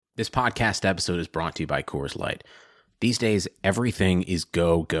This podcast episode is brought to you by Coors Light. These days, everything is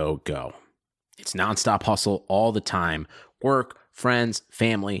go, go, go. It's nonstop hustle all the time. Work, friends,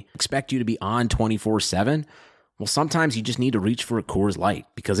 family expect you to be on 24/7. Well, sometimes you just need to reach for a Coors Light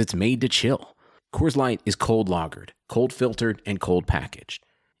because it's made to chill. Coors Light is cold lagered, cold filtered, and cold packaged.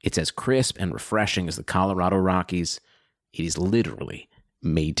 It's as crisp and refreshing as the Colorado Rockies. It is literally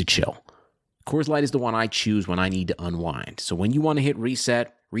made to chill. Coors Light is the one I choose when I need to unwind. So when you want to hit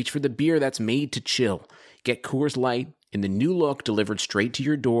reset, reach for the beer that's made to chill. Get Coors Light in the new look delivered straight to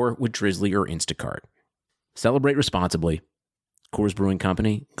your door with Drizzly or Instacart. Celebrate responsibly. Coors Brewing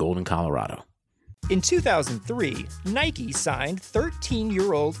Company, Golden, Colorado. In 2003, Nike signed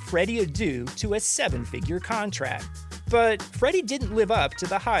 13-year-old Freddie Adu to a 7-figure contract. But Freddie didn't live up to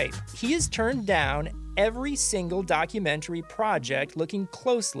the hype. He has turned down every single documentary project looking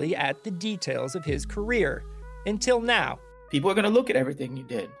closely at the details of his career. Until now. People are going to look at everything you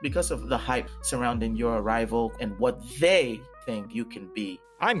did because of the hype surrounding your arrival and what they think you can be.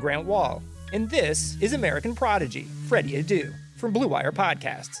 I'm Grant Wall, and this is American Prodigy, Freddie Adu, from Blue Wire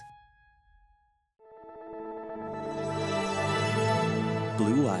Podcasts.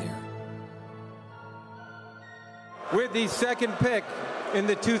 Blue Wire. With the second pick in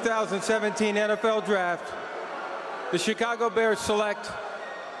the 2017 NFL Draft, the Chicago Bears select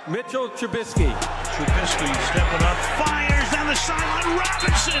Mitchell Trubisky. Trubisky stepping up, fires down the sideline.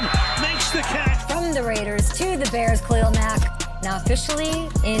 Robinson makes the catch. From the Raiders to the Bears, Khalil Mack, now officially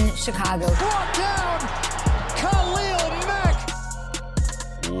in Chicago. Brought down, Khalil Mack.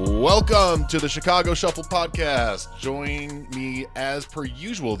 Welcome to the Chicago Shuffle Podcast. Join me as per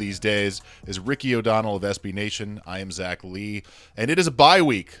usual these days is Ricky O'Donnell of SB Nation. I am Zach Lee, and it is a bye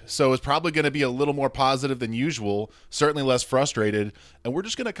week, so it's probably going to be a little more positive than usual, certainly less frustrated, and we're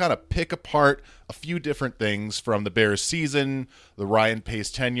just going to kind of pick apart a few different things from the Bears season, the Ryan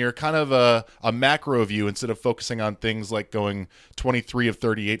Pace tenure, kind of a macro view instead of focusing on things like going 23 of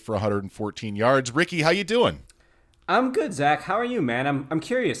 38 for 114 yards. Ricky, how you doing? I'm good, Zach. How are you, man? I'm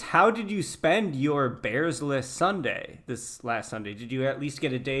curious. How did you spend your Bears-less Sunday this last Sunday? Did you at least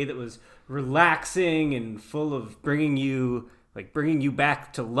get a day that was relaxing and full of bringing you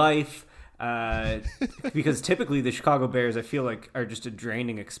back to life? Because typically the Chicago Bears, I feel like, are just a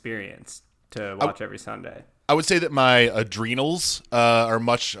draining experience to watch every Sunday. I would say that my adrenals are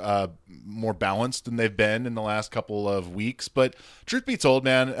much more balanced than they've been in the last couple of weeks. But truth be told,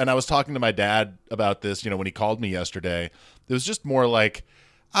 man, and I was talking to my dad about this, when he called me yesterday, it was just more like,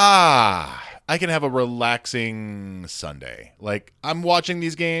 I can have a relaxing Sunday. Like, I'm watching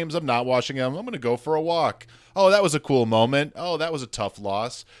these games. I'm not watching them. I'm going to go for a walk. Oh, that was a cool moment. Oh, that was a tough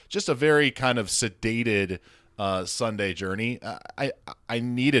loss. Just a very kind of sedated Sunday journey. I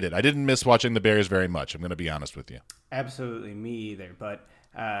needed it. I didn't miss watching the Bears very much. I'm going to be honest with you. Absolutely, me either. But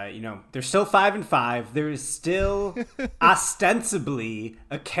they're still 5-5. There is still ostensibly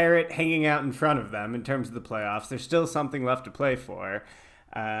a carrot hanging out in front of them in terms of the playoffs. There's still something left to play for.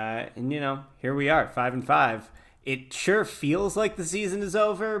 And here we are, 5-5. It sure feels like the season is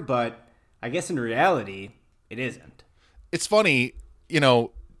over, but I guess in reality, it isn't. It's funny,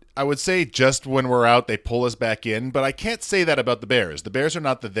 I would say just when we're out, they pull us back in, but I can't say that about the Bears. The Bears are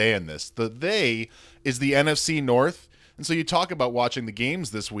not the they in this. The they is the NFC North. And so you talk about watching the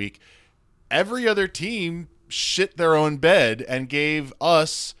games this week. Every other team shit their own bed and gave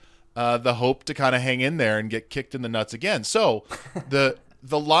us the hope to kind of hang in there and get kicked in the nuts again. So the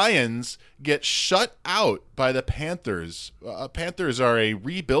Lions get shut out by the Panthers. Panthers are a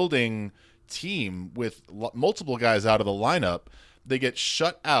rebuilding team with multiple guys out of the lineup. They get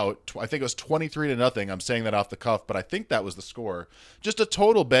shut out. I think it was 23-0. I'm saying that off the cuff, but I think that was the score. Just a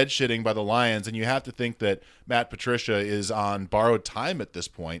total bed shitting by the Lions, and you have to think that Matt Patricia is on borrowed time at this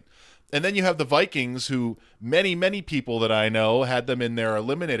point. And then you have the Vikings, who many, many people that I know had them in their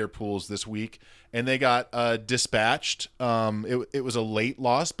eliminator pools this week, and they got dispatched. It was a late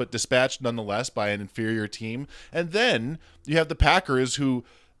loss, but dispatched nonetheless by an inferior team. And then you have the Packers, who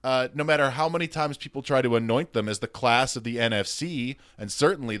no matter how many times people try to anoint them as the class of the NFC, and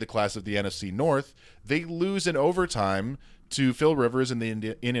certainly the class of the NFC North, they lose in overtime to Phil Rivers and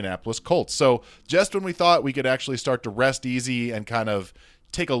the Indianapolis Colts. So just when we thought we could actually start to rest easy and kind of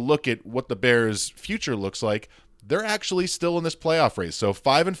take a look at what the Bears' future looks like, they're actually still in this playoff race. So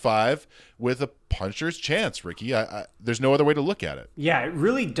 5-5 with a puncher's chance, Ricky. There's no other way to look at it. Yeah, it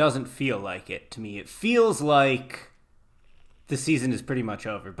really doesn't feel like it to me. It feels like the season is pretty much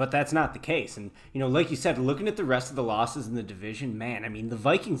over, but that's not the case. And, like you said, looking at the rest of the losses in the division, man, I mean, the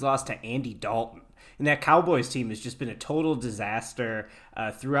Vikings lost to Andy Dalton. And that Cowboys team has just been a total disaster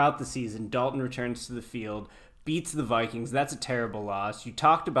throughout the season. Dalton returns to the field. beats the Vikings. That's a terrible loss. You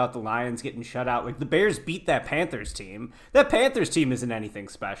talked about the Lions getting shut out. Like, the Bears beat that Panthers team. That Panthers team isn't anything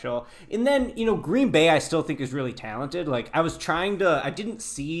special. And then, Green Bay I still think is really talented. Like, I didn't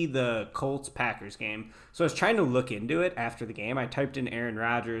see the Colts-Packers game, so I was trying to look into it after the game. I typed in Aaron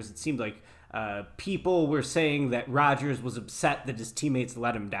Rodgers. It seemed like people were saying that Rodgers was upset that his teammates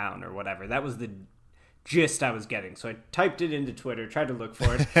let him down or whatever. That was the gist I was getting. So I typed it into Twitter, tried to look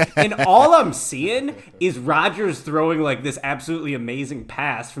for it, and all I'm seeing is Rodgers throwing like this absolutely amazing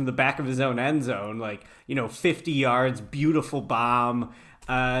pass from the back of his own end zone, like 50 yards, beautiful bomb.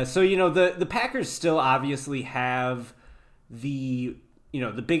 So the Packers still obviously have the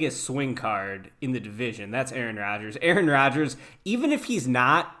biggest swing card in the division. That's Aaron Rodgers. Aaron Rodgers, even if he's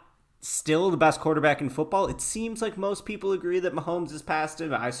not still the best quarterback in football, it seems like most people agree that Mahomes is past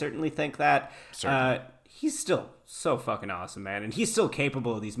him. I certainly think that. He's still so fucking awesome, man. And he's still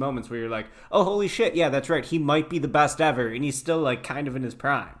capable of these moments where you're like, oh, holy shit, yeah, that's right. He might be the best ever, and he's still like kind of in his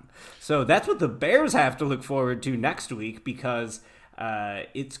prime. So that's what the Bears have to look forward to next week, because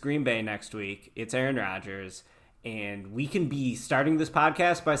it's Green Bay next week. It's Aaron Rodgers. And we can be starting this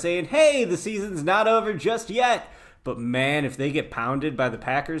podcast by saying, hey, the season's not over just yet. But man, if they get pounded by the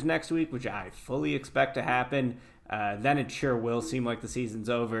Packers next week, which I fully expect to happen, then it sure will seem like the season's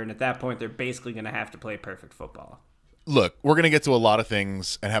over. And at that point, they're basically going to have to play perfect football. Look, we're going to get to a lot of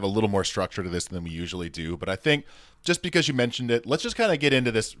things and have a little more structure to this than we usually do. But I think just because you mentioned it, let's just kind of get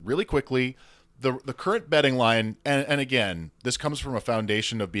into this really quickly. The current betting line, and again, this comes from a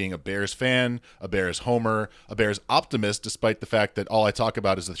foundation of being a Bears fan, a Bears homer, a Bears optimist, despite the fact that all I talk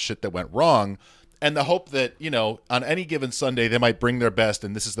about is the shit that went wrong. And the hope that, on any given Sunday, they might bring their best,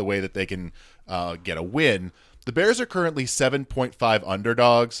 and this is the way that they can get a win. The Bears are currently 7.5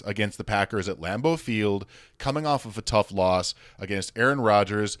 underdogs against the Packers at Lambeau Field, coming off of a tough loss against Aaron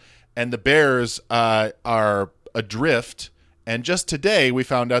Rodgers. And the Bears are adrift. And just today, we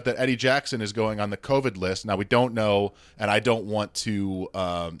found out that Eddie Jackson is going on the COVID list. Now, we don't know, and I don't want to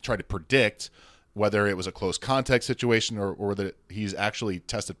try to predict whether it was a close contact situation or that he's actually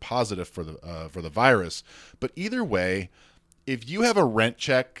tested positive for the virus. But either way, if you have a rent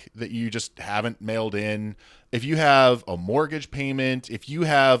check that you just haven't mailed in, if you have a mortgage payment, if you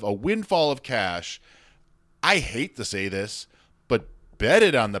have a windfall of cash, I hate to say this, but bet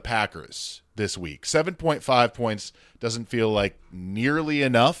it on the Packers this week. 7.5 points doesn't feel like nearly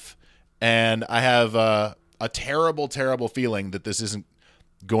enough, and I have a terrible, terrible feeling that this isn't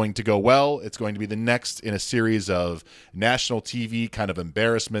going to go well. It's going to be the next in a series of national TV kind of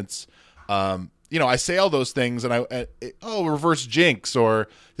embarrassments. I say all those things and reverse jinx, or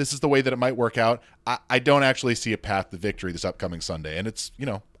this is the way that it might work out. I don't actually see a path to victory this upcoming Sunday. And it's,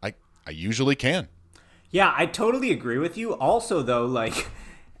 I usually can. Yeah, I totally agree with you. Also, though,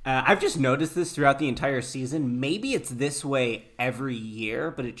 I've just noticed this throughout the entire season. Maybe it's this way every year,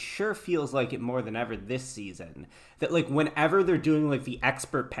 but it sure feels like it more than ever this season. That whenever they're doing the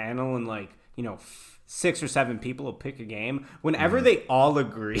expert panel and 6 or 7 people will pick a game, whenever they all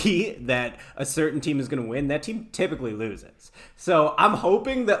agree that a certain team is going to win, that team typically loses. So I'm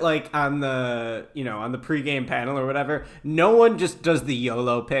hoping that on the pregame panel or whatever, no one just does the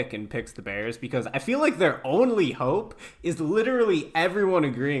YOLO pick and picks the Bears, because I feel like their only hope is literally everyone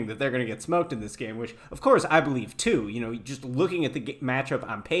agreeing that they're going to get smoked in this game, which of course I believe too. Just looking at the matchup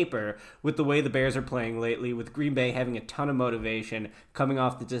on paper with the way the Bears are playing lately, with Green Bay having a ton of motivation coming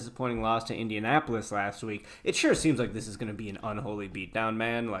off the disappointing loss to Indianapolis last week, it sure seems like this is going to be an unholy beatdown,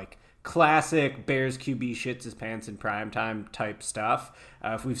 man. Classic Bears QB shits his pants in primetime type stuff.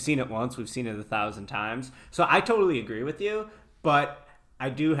 If we've seen it once, we've seen it 1,000 times. So I totally agree with you, but I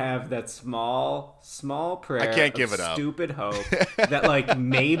do have that small prayer. I can't give it up. Stupid hope that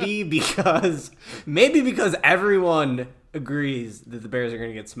maybe because everyone agrees that the Bears are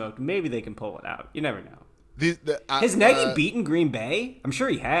going to get smoked, maybe they can pull it out. You never know. Has Nagy beaten Green Bay? I'm sure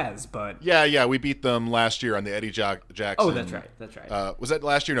he has, but... Yeah, we beat them last year on the Eddie Jackson. Oh, that's right. Was that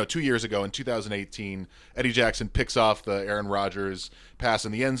last year? No, 2 years ago in 2018. Eddie Jackson picks off the Aaron Rodgers pass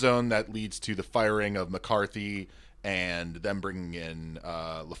in the end zone. That leads to the firing of McCarthy and them bringing in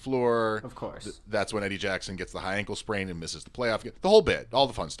LaFleur. Of course. That's when Eddie Jackson gets the high ankle sprain and misses the playoff. The whole bit, all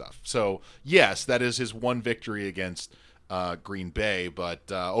the fun stuff. So, yes, that is his one victory against Green Bay, but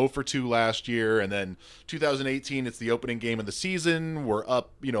 0 for 2 last year, and then 2018, it's the opening game of the season. We're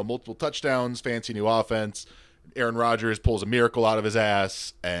up, multiple touchdowns, fancy new offense. Aaron Rodgers pulls a miracle out of his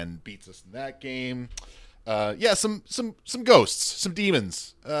ass and beats us in that game. Some ghosts, some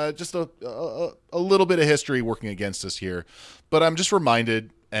demons, just a little bit of history working against us here. But I'm just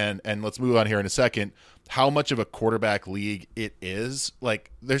reminded, and let's move on here in a second, how much of a quarterback league it is.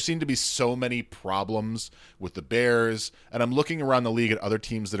 Like, there seem to be so many problems with the Bears, and I'm looking around the league at other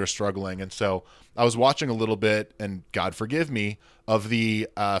teams that are struggling. And so I was watching a little bit, and God forgive me, of the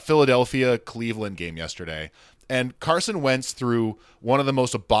Philadelphia-Cleveland game yesterday. And Carson Wentz threw one of the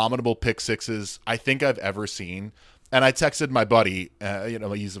most abominable pick sixes I think I've ever seen. And I texted my buddy,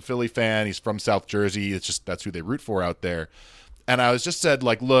 he's a Philly fan. He's from South Jersey. It's just, that's who they root for out there. And I was just said,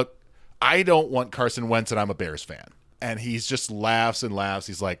 like, look, I don't want Carson Wentz, and I'm a Bears fan. And he's just laughs and laughs.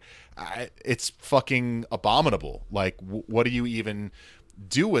 He's like, it's fucking abominable. Like, what do you even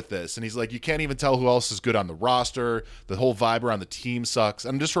do with this? And he's like, you can't even tell who else is good on the roster. The whole vibe around the team sucks.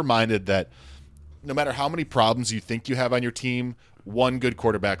 I'm just reminded that no matter how many problems you think you have on your team, one good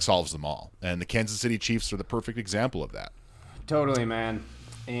quarterback solves them all. And the Kansas City Chiefs are the perfect example of that. Totally, man.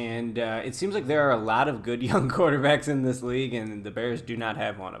 And it seems like there are a lot of good young quarterbacks in this league, and the Bears do not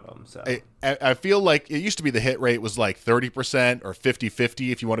have one of them. So I feel like it used to be the hit rate was like 30% or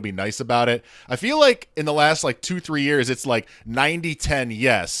 50-50 if you want to be nice about it. I feel like in the last like 2-3 years, it's like 90-10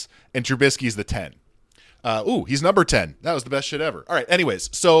 yes, and Trubisky's the 10. He's number 10. That was the best shit ever. All right,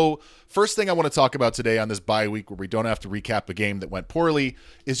 anyways, so first thing I want to talk about today on this bye week where we don't have to recap a game that went poorly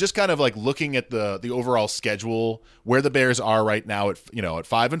is just kind of like looking at the overall schedule, where the Bears are right now at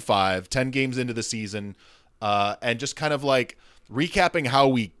 5-5, 10 games into the season, and just kind of like recapping how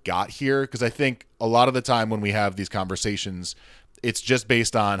we got here, because I think a lot of the time when we have these conversations, it's just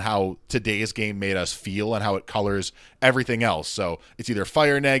based on how today's game made us feel and how it colors everything else. So it's either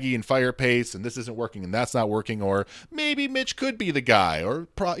fire Nagy and fire Pace, and this isn't working and that's not working, or maybe Mitch could be the guy, or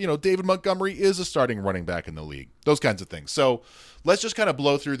David Montgomery is a starting running back in the league. Those kinds of things. So let's just kind of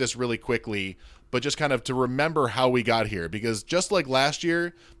blow through this really quickly, but just kind of to remember how we got here, because just like last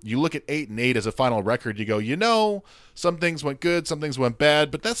year, you look at 8-8 as a final record, you go, some things went good, some things went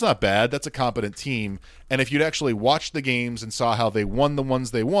bad, but that's not bad. That's a competent team. And if you'd actually watched the games and saw how they won the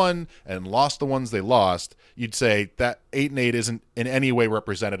ones they won and lost the ones they lost, you'd say that 8-8 isn't in any way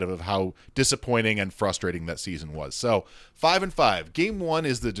representative of how disappointing and frustrating that season was. So 5-5. Game 1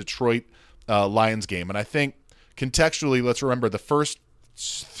 is the Detroit Lions game. And I think contextually, let's remember the first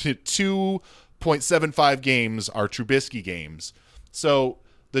 2.75 games are Trubisky games. So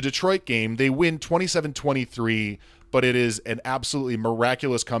the Detroit game, they win 27-23, but it is an absolutely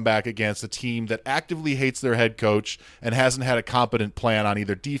miraculous comeback against a team that actively hates their head coach and hasn't had a competent plan on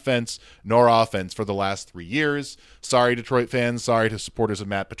either defense nor offense for the last 3 years. Sorry, Detroit fans. Sorry to supporters of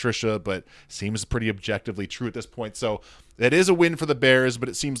Matt Patricia, but seems pretty objectively true at this point. So that is a win for the Bears, but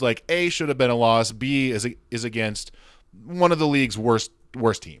it seems like A, should have been a loss. B, is against one of the league's worst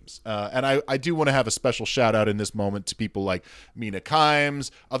teams. And I do want to have a special shout out in this moment to people like Mina Kimes,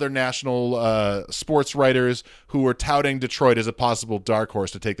 other national sports writers who were touting Detroit as a possible dark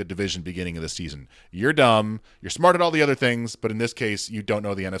horse to take the division beginning of the season. You're dumb. You're smart at all the other things, but in this case, you don't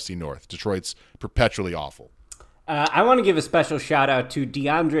know the NFC North. Detroit's perpetually awful. I want to give a special shout out to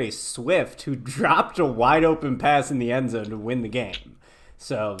DeAndre Swift, who dropped a wide open pass in the end zone to win the game.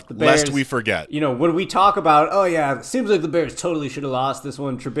 So the Bears, lest we forget. When we talk about, oh yeah, it seems like the Bears totally should have lost this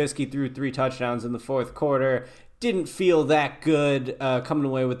one. Trubisky threw 3 touchdowns in the fourth quarter. Didn't feel that good coming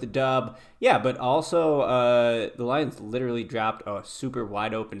away with the dub. Yeah, but also the Lions literally dropped a super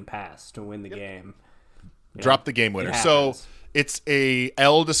wide open pass to win the game. Dropped the game winner. So it's a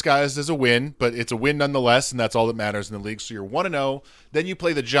L disguised as a win, but it's a win nonetheless, and that's all that matters in the league. So you're 1-0. Then you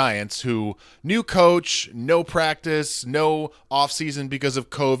play the Giants, who new coach, no practice, no offseason because of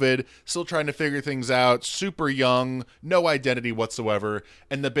COVID, still trying to figure things out, super young, no identity whatsoever,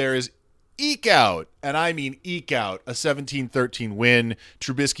 and the Bears eke out, and I mean eke out, a 17-13 win.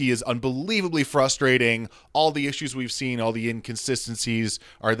 Trubisky is unbelievably frustrating. All the issues we've seen, all the inconsistencies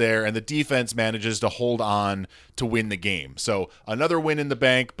are there, and the defense manages to hold on to win the game. So another win in the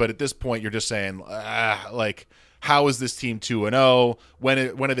bank, but at this point you're just saying, how is this team 2-0? When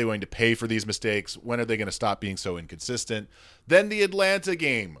are they going to pay for these mistakes? When are they going to stop being so inconsistent? Then the Atlanta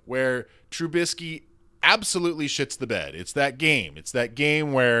game, where Trubisky absolutely shits the bed. It's that game. It's that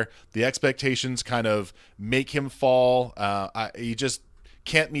game where the expectations kind of make him fall. He just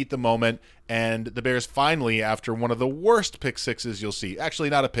can't meet the moment. And the Bears finally, after one of the worst pick sixes you'll see, actually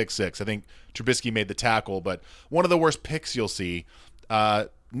not a pick six, I think Trubisky made the tackle, but one of the worst picks you'll see,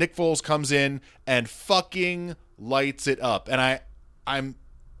 Nick Foles comes in and fucking lights it up. And I'm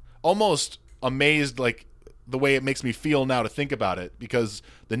almost amazed, like, the way it makes me feel now to think about it, because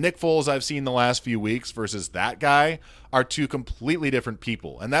the Nick Foles I've seen the last few weeks versus that guy are two completely different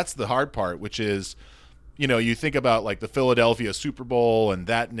people. And that's the hard part, which is, you think about like the Philadelphia Super Bowl and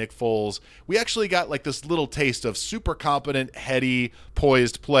that Nick Foles, we actually got like this little taste of super competent, heady,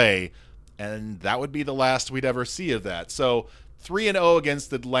 poised play. and that would be the last we'd ever see of that. So 3-0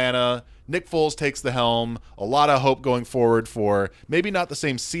 against Atlanta. Nick Foles takes the helm. A lot of hope going forward for maybe not the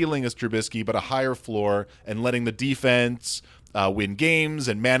same ceiling as Trubisky, but a higher floor, and letting the defense win games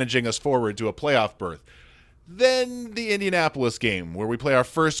and managing us forward to a playoff berth. Then the Indianapolis game, where we play our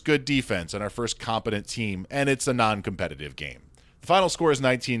first good defense and our first competent team, and it's a non-competitive game. The final score is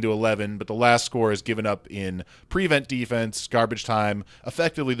 19-11, but the last score is given up in prevent defense, garbage time.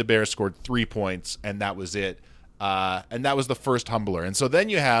 Effectively, the Bears scored 3 points, and that was it. And that was the first humbler. And so then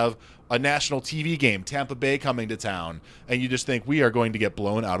you have a national TV game, Tampa Bay coming to town, and you just think we are going to get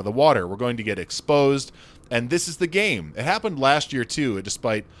blown out of the water. We're going to get exposed, and this is the game. It happened last year, too,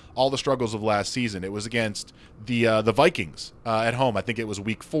 despite all the struggles of last season. It was against the Vikings at home. I think it was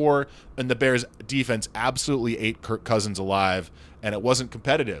week 4, and the Bears' defense absolutely ate Kirk Cousins alive, and it wasn't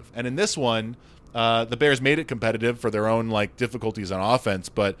competitive. And in this one, the Bears made it competitive for their own difficulties on offense,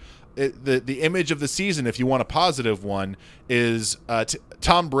 but the image of the season, if you want a positive one, is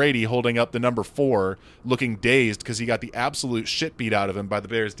Tom Brady holding up the number 4, looking dazed because he got the absolute shit beat out of him by the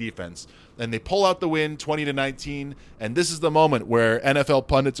Bears defense. And they pull out the win 20-19, and this is the moment where NFL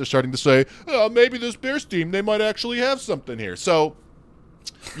pundits are starting to say, oh, maybe this Bears team, they might actually have something here. So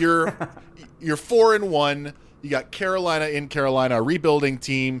you're 4-1. You got Carolina in Carolina, a rebuilding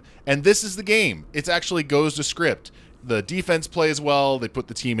team, and this is the game. It actually goes to script. The defense plays well. They put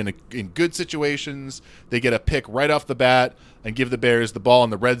the team in good situations. They get a pick right off the bat and give the Bears the ball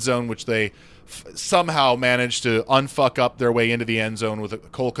in the red zone, which they somehow managed to unfuck up their way into the end zone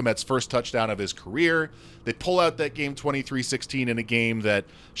with Cole Kmet's first touchdown of his career. They pull out that game 23-16 in a game that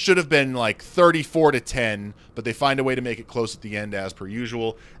should have been 34-10, but they find a way to make it close at the end as per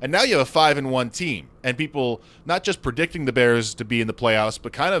usual. And now you have a 5-1 team, and people not just predicting the Bears to be in the playoffs,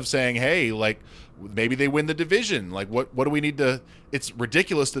 but kind of saying, hey, maybe they win the division. What do we need to... It's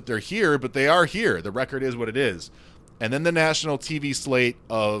ridiculous that they're here, but they are here. The record is what it is. And then the national TV slate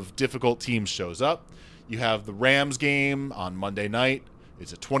of difficult teams shows up. You have the Rams game on Monday night.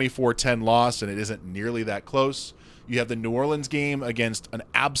 It's a 24-10 loss, and it isn't nearly that close. You have the New Orleans game against an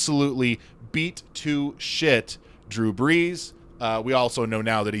absolutely beat to shit Drew Brees. We also know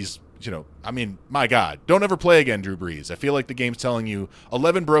now that he's, my God, don't ever play again, Drew Brees. I feel like the game's telling you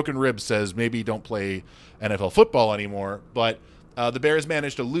 11 broken ribs says maybe don't play NFL football anymore. But the Bears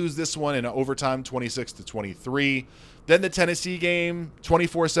managed to lose this one in overtime, 26-23. Then the Tennessee game,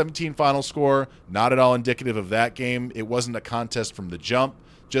 24-17 final score, not at all indicative of that game. It wasn't a contest from the jump,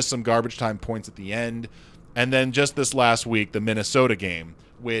 just some garbage time points at the end. And then just this last week, the Minnesota game,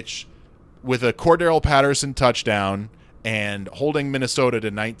 which with a Cordero Patterson touchdown and holding Minnesota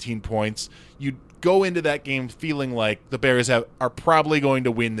to 19 points, you go into that game feeling like the Bears are probably going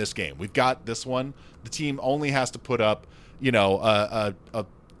to win this game. We've got this one. The team only has to put up, a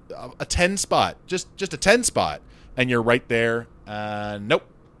 10 spot, just a 10 spot, and you're right there. Nope,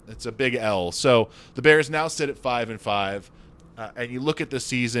 it's a big L. So the Bears now sit at 5-5, and you look at the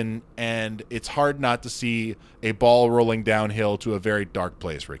season, and it's hard not to see a ball rolling downhill to a very dark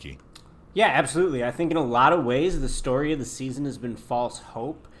place, Ricky. Yeah, absolutely. I think in a lot of ways, the story of the season has been false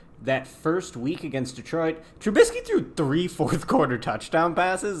hope. That first week against Detroit, Trubisky threw 3 fourth-quarter touchdown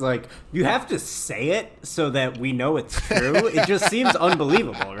passes. You have to say it so that we know it's true. It just seems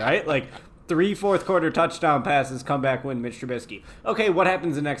unbelievable, right? 3 fourth-quarter touchdown passes, comeback win, Mitch Trubisky. Okay, what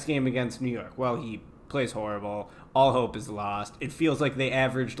happens the next game against New York? Well, he plays horrible. All hope is lost. It feels like they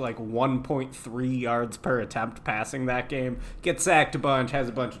averaged 1.3 yards per attempt passing that game. Gets sacked a bunch, has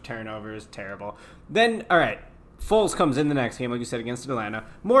a bunch of turnovers. Terrible. Then, all right, Foles comes in the next game, like you said, against Atlanta.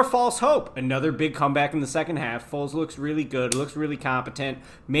 More false hope. Another big comeback in the second half. Foles looks really good, looks really competent.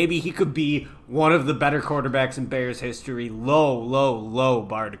 Maybe he could be one of the better quarterbacks in Bears history. Low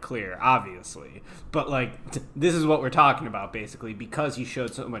bar to clear, obviously. But, this is what we're talking about, basically, because he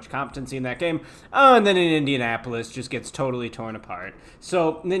showed so much competency in that game. Oh, and then in Indianapolis, just gets totally torn apart.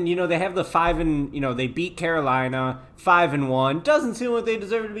 So, then, they have the they beat Carolina, 5-1. Doesn't seem like they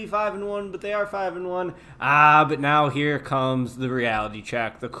deserve to be 5-1, but they are 5-1. But now here comes the reality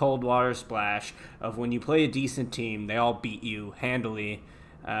check, the cold water splash of when you play a decent team, they all beat you handily.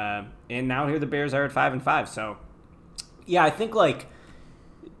 And now here the Bears are at 5-5. So, yeah, I think,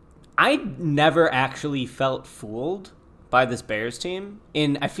 I never actually felt fooled by this Bears team.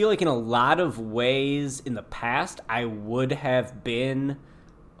 And I feel like in a lot of ways in the past, I would have been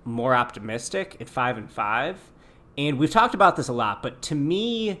more optimistic at 5-5. And we've talked about this a lot, but to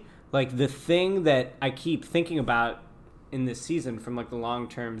me, the thing that I keep thinking about in this season from the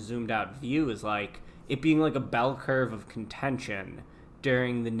long-term zoomed out view is it being a bell curve of contention.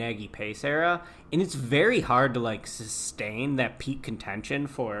 during the Nagy Pace era, and it's very hard to like sustain that peak contention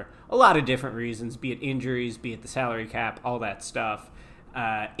for a lot of different reasons, be it injuries, be it the salary cap, all that stuff.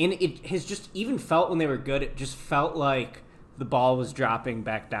 And it has just even felt when they were good, it just felt like the ball was dropping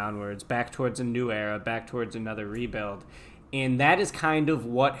back downwards, back towards a new era, back towards another rebuild. And that is kind of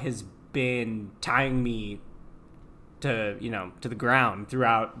what has been tying me to the ground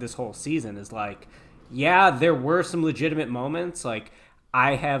throughout this whole season, is like, yeah, there were some legitimate moments. Like,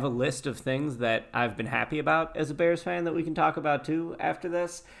 I have a list of things that I've been happy about as a Bears fan that we can talk about too after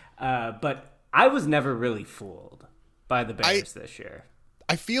this. But I was never really fooled by the Bears this year.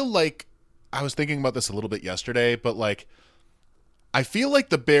 I feel like I was thinking about this a little bit yesterday, but like, I feel like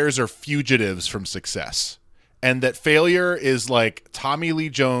the Bears are fugitives from success, and that failure is like Tommy Lee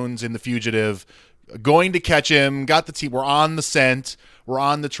Jones in The Fugitive, going to catch him, got the team, we're on the scent, we're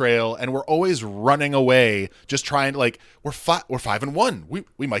on the trail, and we're always running away, just trying to, like, we're 5-1.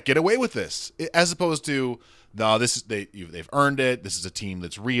 We might get away with this, as opposed to, no, they've earned it. This is a team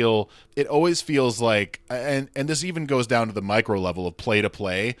that's real. It always feels like, and this even goes down to the micro level of play to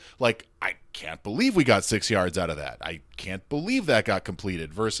play. Like, I can't believe we got 6 yards out of that. I can't believe that got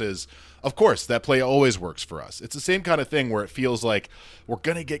completed. Versus, of course, that play always works for us. It's the same kind of thing where it feels like we're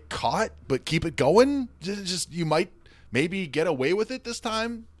gonna get caught, but keep it going. Just you might maybe get away with it this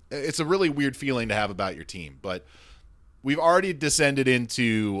time. It's a really weird feeling to have about your team. But we've already descended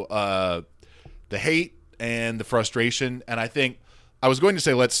into the hate and the frustration, and I think I was going to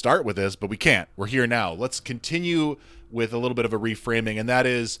say let's start with this, but we can't. We're here now. Let's continue with a little bit of a reframing, and that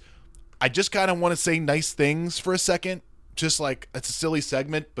is, I just kind of want to say nice things for a second. Just like, it's a silly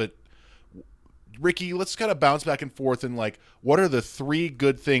segment, but Ricky, let's kind of bounce back and forth and like, what are the 3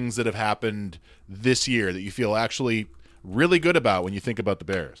 good things that have happened this year that you feel actually really good about when you think about the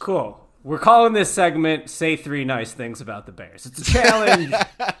Bears? Cool. We're calling this segment Say 3 Nice Things About the Bears. It's a challenge,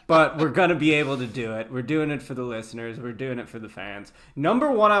 but we're going to be able to do it. We're doing it for the listeners. We're doing it for the fans.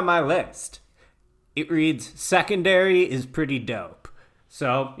 Number 1 on my list, it reads, secondary is pretty dope.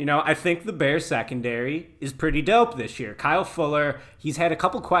 So, I think the Bears secondary is pretty dope this year. Kyle Fuller, he's had a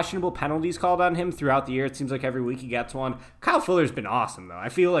couple questionable penalties called on him throughout the year. It seems like every week he gets one. Kyle Fuller's been awesome, though. I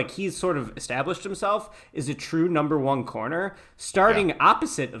feel like he's sort of established himself as a true number 1 corner. Starting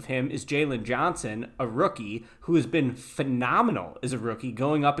opposite of him is Jalen Johnson, a rookie, who has been phenomenal as a rookie,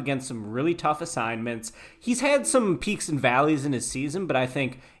 going up against some really tough assignments. He's had some peaks and valleys in his season, but I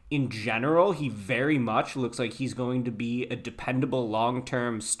think in general, he very much looks like he's going to be a dependable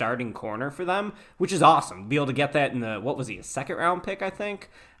long-term starting corner for them, which is awesome. To be able to get that in the, what was he, a second-round pick, I think?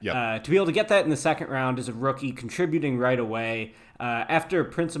 Yep. To be able to get that in the second round as a rookie, contributing right away. After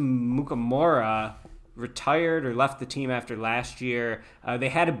Prince Mukamura retired or left the team after last year, they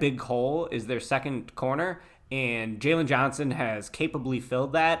had a big hole as their second corner, and Jalen Johnson has capably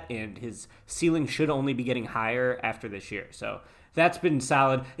filled that, and his ceiling should only be getting higher after this year. So that's been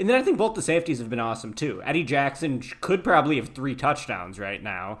solid. And then I think both the safeties have been awesome, too. Eddie Jackson could probably have 3 touchdowns right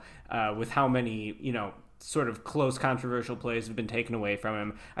now with how many, sort of close controversial plays have been taken away from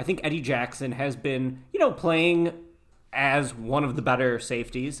him. I think Eddie Jackson has been, playing as one of the better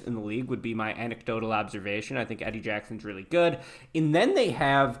safeties in the league would be my anecdotal observation. I think Eddie Jackson's really good. And then they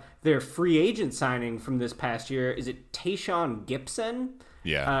have their free agent signing from this past year. Is it Tayshaun Gibson?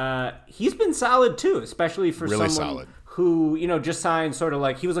 Yeah. He's been solid, too, especially for really someone solid. Who, just signed sort of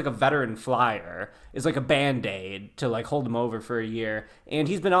like, he was like a veteran flyer, is like a Band-Aid to like hold him over for a year, and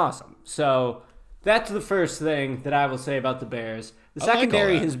he's been awesome. So that's the first thing that I will say about the Bears. The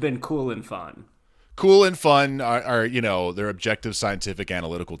secondary has been cool and fun. Cool and fun are they're objective, scientific,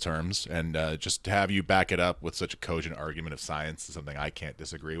 analytical terms, and just to have you back it up with such a cogent argument of science is something I can't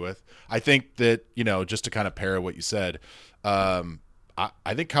disagree with. I think that, just to kind of pair what you said,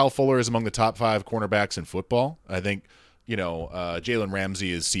 I think Kyle Fuller is among the top 5 cornerbacks in football. I think, Jalen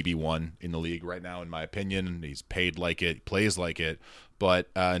Ramsey is CB1 in the league right now, in my opinion. He's paid like it, plays like it. But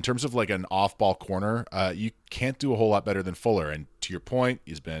in terms of like an off-ball corner, you can't do a whole lot better than Fuller. And to your point,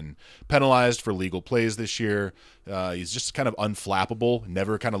 he's been penalized for legal plays this year. He's just kind of unflappable,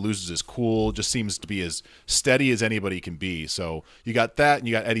 never kind of loses his cool, just seems to be as steady as anybody can be. So you got that, and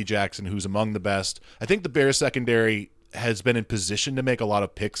you got Eddie Jackson, who's among the best. I think the Bears secondary has been in position to make a lot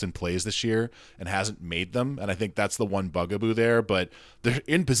of picks and plays this year and hasn't made them. And I think that's the one bugaboo there, but they're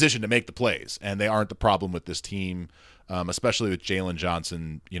in position to make the plays, and they aren't the problem with this team, especially with Jalen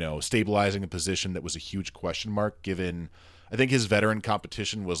Johnson, stabilizing a position that was a huge question mark given I think his veteran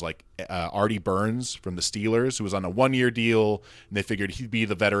competition was like Artie Burns from the Steelers, who was on a 1-year deal, and they figured he'd be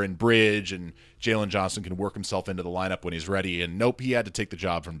the veteran bridge, and Jalen Johnson can work himself into the lineup when he's ready. And nope, he had to take the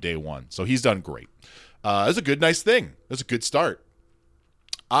job from day one. So he's done great. That's a good, nice thing. That's a good start.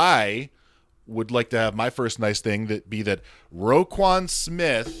 I would like to have my first nice thing that be that Roquan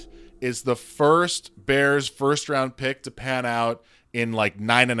Smith is the first Bears first-round pick to pan out in like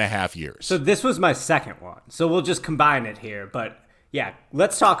 9.5 years. So this was my second one. So we'll just combine it here. But yeah,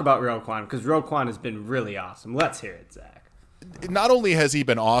 let's talk about Roquan because Roquan has been really awesome. Let's hear it, Zach. Not only has he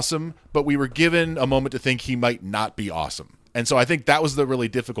been awesome, but we were given a moment to think he might not be awesome. And so I think that was the really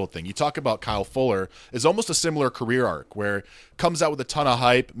difficult thing. You talk about Kyle Fuller is almost a similar career arc where comes out with a ton of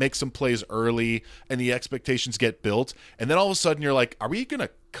hype, makes some plays early, and the expectations get built. And then all of a sudden you're like, are we going to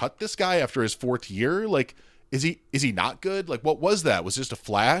cut this guy after his 4th year? Like, is he not good? Like, what was that? Was it just a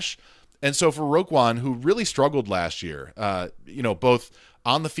flash? And so for Roquan, who really struggled last year, both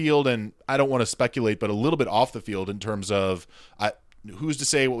on the field and I don't want to speculate, but a little bit off the field in terms of who's to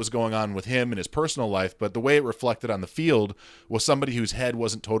say what was going on with him in his personal life, but the way it reflected on the field was somebody whose head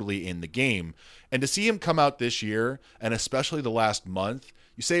wasn't totally in the game. And to see him come out this year, and especially the last month,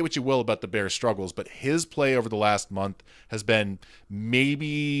 you say what you will about the Bears' struggles, but his play over the last month has been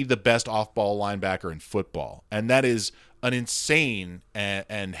maybe the best off-ball linebacker in football. And that is an insane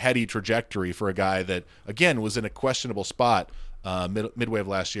and heady trajectory for a guy that, again, was in a questionable spot midway of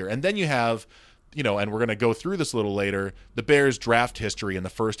last year. And then you have, and we're going to go through this a little later, the Bears' draft history in the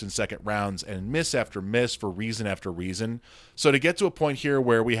first and second rounds and miss after miss for reason after reason. So to get to a point here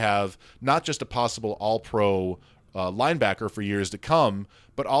where we have not just a possible all-pro linebacker for years to come,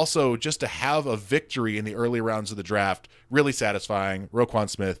 but also just to have a victory in the early rounds of the draft, really satisfying. Roquan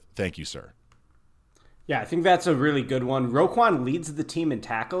Smith, thank you, sir. Yeah, I think that's a really good one. Roquan leads the team in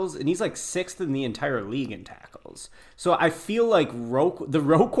tackles, and he's like 6th in the entire league in tackles. So I feel like the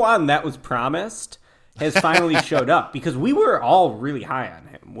Roquan that was promised has finally showed up because we were all really high on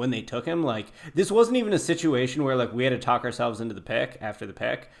him when they took him. Like, this wasn't even a situation where like we had to talk ourselves into the pick after the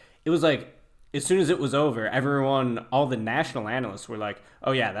pick. It was like, as soon as it was over, all the national analysts were like,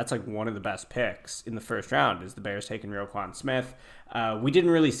 oh yeah, that's like one of the best picks in the first round is the Bears taking Roquan Smith. We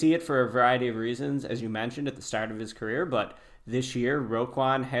didn't really see it for a variety of reasons, as you mentioned, at the start of his career, but this year,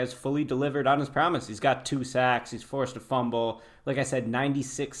 Roquan has fully delivered on his promise. He's got 2 sacks. He's forced a fumble. Like I said,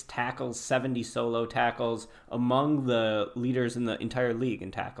 96 tackles, 70 solo tackles, among the leaders in the entire league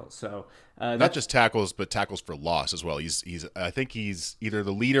in tackles. So not just tackles, but tackles for loss as well. I think he's either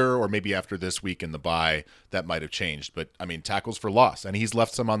the leader or maybe after this week in the bye that might have changed. But I mean, tackles for loss, and he's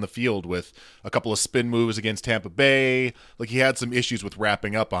left some on the field with a couple of spin moves against Tampa Bay. Like, he had some issues with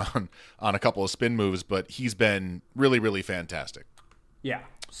wrapping up on a couple of spin moves, but he's been really, really fantastic. Yeah.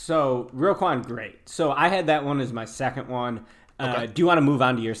 So Roquan, great. So I had that one as my second one. Okay. Do you want to move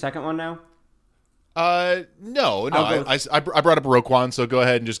on to your second one now? No. I brought up Roquan, so go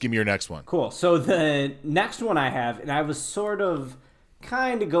ahead and just give me your next one. Cool. So the next one I have, and I was sort of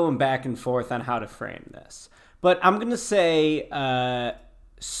kind of going back and forth on how to frame this, but I'm going to say I'm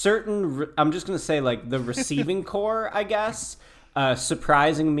just going to say like the receiving core, I guess,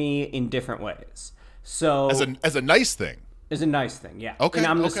 surprising me in different ways. So as a nice thing. Is a nice thing, yeah. Okay. And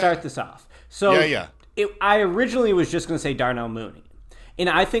I'm going to start this off. So yeah. I originally was just going to say Darnell Mooney. And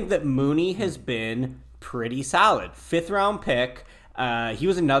I think that Mooney has been pretty solid. 5th round pick. He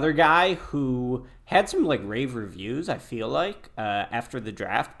was another guy who had some like rave reviews, I feel like, after the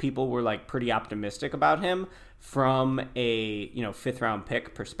draft. People were like pretty optimistic about him from a 5th round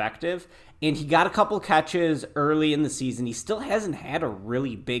pick perspective. And he got a couple catches early in the season. He still hasn't had a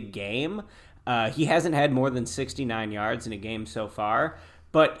really big game. He hasn't had more than 69 yards in a game so far.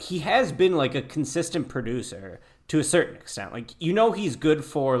 But he has been like a consistent producer to a certain extent. Like, he's good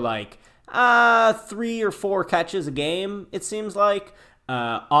for like 3 or 4 catches a game, it seems like.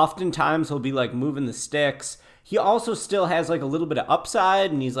 Oftentimes he'll be like moving the sticks. He also still has like a little bit of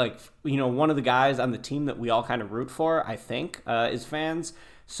upside, and he's like, one of the guys on the team that we all kind of root for, I think, as fans.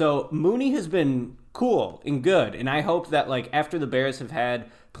 So Mooney has been cool and good, and I hope that like after the Bears have had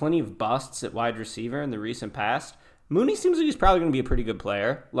plenty of busts at wide receiver in the recent past, Mooney seems like he's probably going to be a pretty good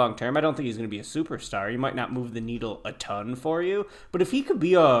player long term. I don't think he's going to be a superstar. He might not move the needle a ton for you, but if he could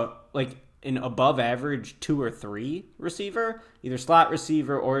be an above average 2 or 3 receiver, either slot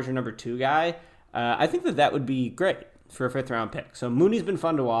receiver or as your number 2 guy, I think that would be great for a 5th round pick. So Mooney's been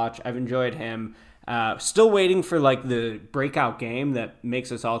fun to watch. I've enjoyed him. Still waiting for like the breakout game that makes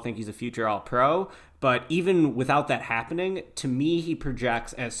us all think he's a future All-Pro. But even without that happening, to me, he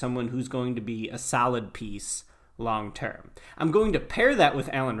projects as someone who's going to be a solid piece long term. I'm going to pair that with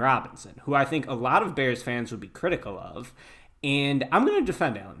Allen Robinson, who I think a lot of Bears fans would be critical of. And I'm going to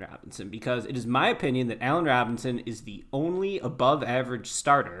defend Allen Robinson because it is my opinion that Allen Robinson is the only above average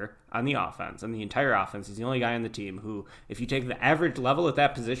starter on the offense, on the entire offense. He's the only guy on the team who, if you take the average level at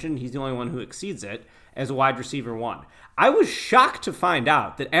that position, he's the only one who exceeds it. as a wide receiver 1. I was shocked to find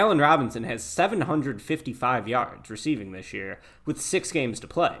out that Allen Robinson has 755 yards receiving this year with 6 games to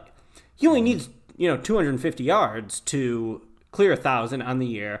play. He only needs, 250 yards to clear 1,000 on the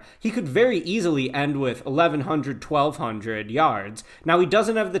year. He could very easily end with 1,100, 1,200 yards. Now, he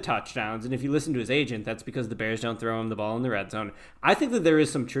doesn't have the touchdowns, and if you listen to his agent, that's because the Bears don't throw him the ball in the red zone. I think that there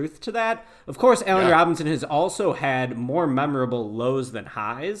is some truth to that. Of course, Allen Robinson has also had more memorable lows than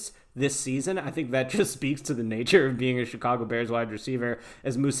highs this season. I think that just speaks to the nature of being a Chicago Bears wide receiver.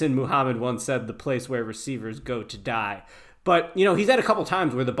 As Muhsin Muhammad once said, the place where receivers go to die. But, he's had a couple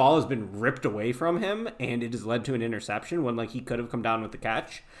times where the ball has been ripped away from him and it has led to an interception when, he could have come down with the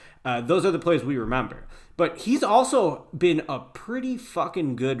catch. Those are the plays we remember. But he's also been a pretty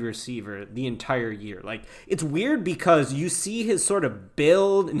fucking good receiver the entire year. It's weird because you see his sort of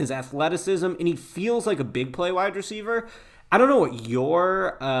build and his athleticism, and he feels like a big play wide receiver. I don't know what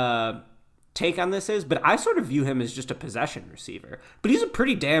your take on this is, but I sort of view him as just a possession receiver. But he's a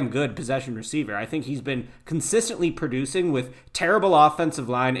pretty damn good possession receiver. I think he's been consistently producing with terrible offensive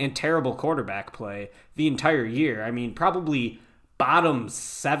line and terrible quarterback play the entire year. I mean, probably bottom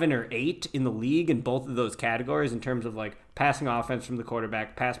 7 or 8 in the league in both of those categories in terms of passing offense from the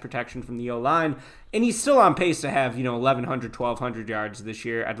quarterback, pass protection from the O-line. And he's still on pace to have, 1,100, 1,200 yards this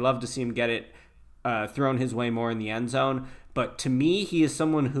year. I'd love to see him get it thrown his way more in the end zone. But to me, he is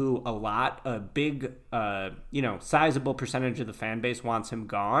someone who a big, sizable percentage of the fan base wants him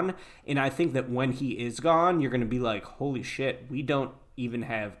gone. And I think that when he is gone, you're going to be like, holy shit, we don't even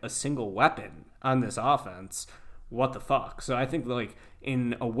have a single weapon on this offense. What the fuck? So I think,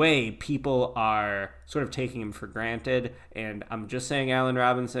 in a way, people are sort of taking him for granted. And I'm just saying, Allen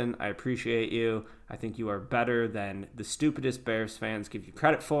Robinson, I appreciate you. I think you are better than the stupidest Bears fans give you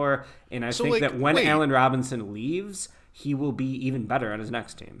credit for. And I think that when Allen Robinson leaves, he will be even better on his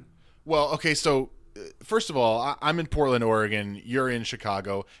next team. Well, okay, so first of all, I'm in Portland, Oregon. You're in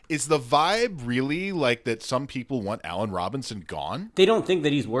Chicago. Is the vibe really that some people want Allen Robinson gone? They don't think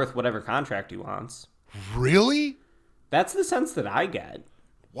that he's worth whatever contract he wants. Really? That's the sense that I get.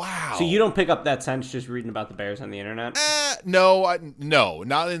 Wow. So you don't pick up that sense just reading about the Bears on the internet? No,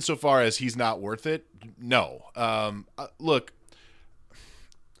 not insofar as he's not worth it. No. Look.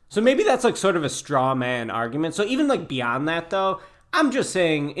 So maybe that's sort of a straw man argument. So even beyond that, though, I'm just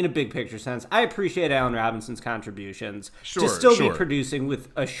saying in a big picture sense, I appreciate Allen Robinson's contributions to still be producing with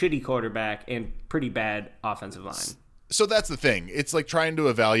a shitty quarterback and pretty bad offensive line. So that's the thing. It's trying to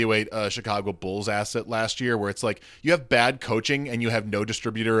evaluate a Chicago Bulls asset last year where it's you have bad coaching and you have no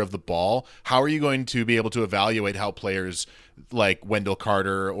distributor of the ball. How are you going to be able to evaluate how players like Wendell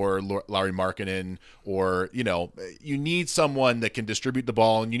Carter or Lauri Markkanen or, you need someone that can distribute the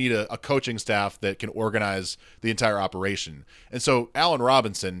ball and you need a coaching staff that can organize the entire operation. And so Allen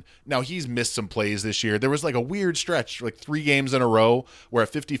Robinson, now he's missed some plays this year. There was a weird stretch, 3 games in a row where a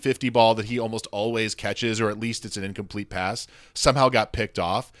 50-50 ball that he almost always catches, or at least it's an incomplete pass, somehow got picked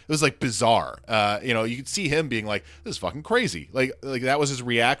off. It was bizarre. You could see him being this is fucking crazy. That was his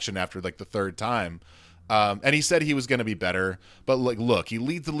reaction after the 3rd time. And he said he was going to be better, but look, he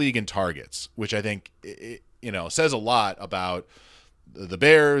leads the league in targets, which I think, says a lot about the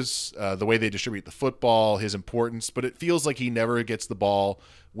Bears, the way they distribute the football, his importance, but it feels like he never gets the ball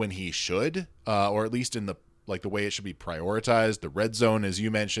when he should, or at least in the way it should be prioritized. The red zone, as you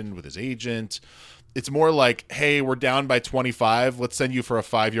mentioned, with his agent. It's more hey, we're down by 25. Let's send you for a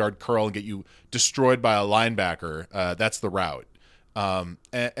 5-yard curl and get you destroyed by a linebacker. That's the route.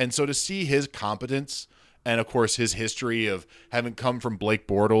 And so to see his competence and, of course, his history of having come from Blake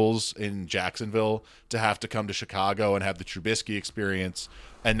Bortles in Jacksonville to have to come to Chicago and have the Trubisky experience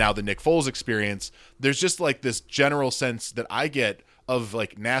and now the Nick Foles experience, there's just this general sense that I get of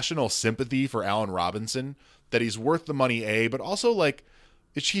national sympathy for Allen Robinson, that he's worth the money, but also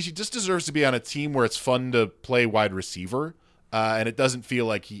he just deserves to be on a team where it's fun to play wide receiver, and it doesn't feel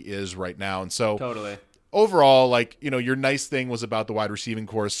like he is right now. And so totally. Overall, your nice thing was about the wide receiving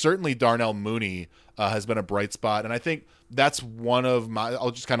corps. Certainly Darnell Mooney has been a bright spot. And I think that's one of my,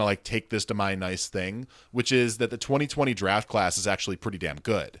 I'll just kind of take this to my nice thing, which is that the 2020 draft class is actually pretty damn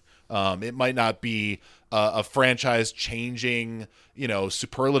good. It might not be a franchise changing,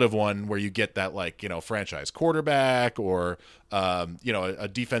 superlative one where you get that franchise quarterback or, a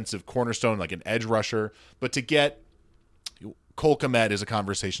defensive cornerstone, like an edge rusher. But to get Cole Kmet is a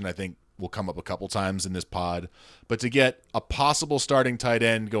conversation I think will come up a couple times in this pod, but to get a possible starting tight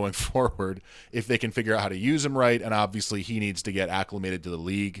end going forward, if they can figure out how to use him right, and obviously he needs to get acclimated to the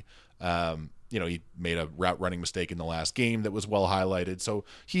league. He made a route running mistake in the last game that was well highlighted, so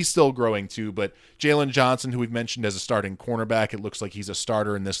he's still growing too. But Jalen Johnson, who we've mentioned as a starting cornerback, it looks like he's a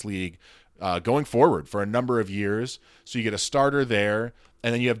starter in this league. going forward for a number of years. So you get a starter there,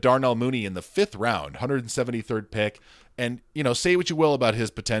 and then you have Darnell Mooney in the 5th round, 173rd pick. And, say what you will about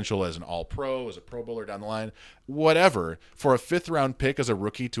his potential as an all-pro, as a Pro Bowler down the line, whatever. For a 5th-round pick as a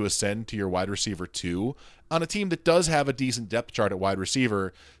rookie to ascend to your wide receiver 2 on a team that does have a decent depth chart at wide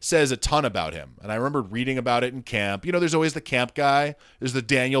receiver says a ton about him. And I remember reading about it in camp. There's always the camp guy. There's the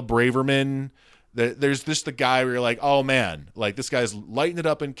Daniel Braverman. There's just the guy where you're like, oh, man, like this guy's lighting it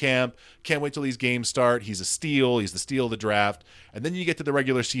up in camp. Can't wait till these games start. He's a steal. He's the steal of the draft. And then you get to the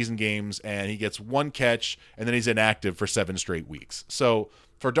regular season games, and he gets 1 catch, and then he's inactive for 7 straight weeks. So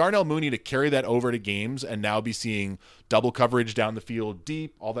for Darnell Mooney to carry that over to games and now be seeing double coverage down the field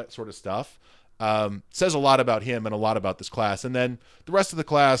deep, all that sort of stuff, says a lot about him and a lot about this class. And then the rest of the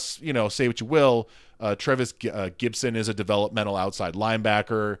class, say what you will, Trevis Gibson is a developmental outside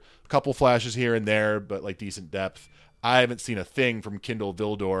linebacker. A couple flashes here and there, but like decent depth. I haven't seen a thing from Kindle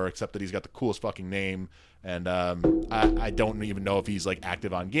Vildor except that he's got the coolest fucking name. And I don't even know if he's like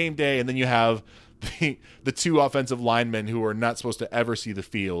active on game day. And then you have the 2 offensive linemen who are not supposed to ever see the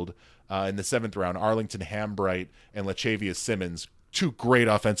field in the 7th round, Arlington Hambright and Lachavious Simmons. 2 great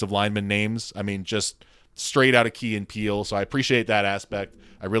offensive lineman names. I mean, just straight out of Key and Peele. So I appreciate that aspect.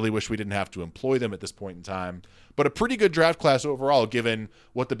 I really wish we didn't have to employ them at this point in time. But a pretty good draft class overall, given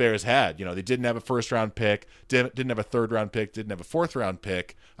what the Bears had. They didn't have a 1st-round pick, didn't have a 3rd-round pick, didn't have a 4th-round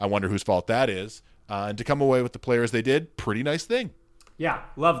pick. I wonder whose fault that is. And to come away with the players they did, pretty nice thing. Yeah,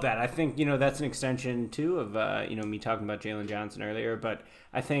 love that. I think, that's an extension, too, of, me talking about Jalen Johnson earlier. But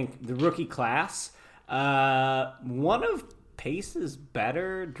I think the rookie class, one of Pace's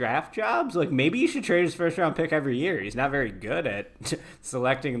better draft jobs. Like, maybe you should trade his 1st-round pick every year. He's not very good at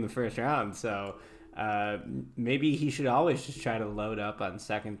selecting in the 1st round. So maybe he should always just try to load up on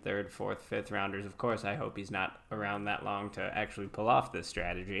 2nd, 3rd, 4th, 5th rounders. Of course, I hope he's not around that long to actually pull off this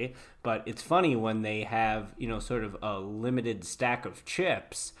strategy. But it's funny when they have, sort of a limited stack of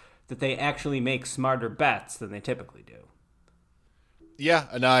chips that they actually make smarter bets than they typically do. Yeah,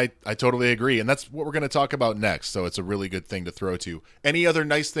 and I totally agree. And that's what we're going to talk about next. So it's a really good thing to throw to. Any other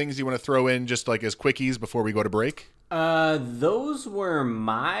nice things you want to throw in just like as quickies before we go to break? Those were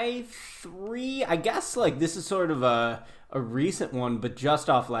my 3. I guess like this is sort of a recent one, but just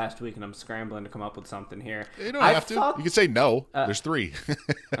off last week, and I'm scrambling to come up with something here. You don't have to. You can say no. There's 3.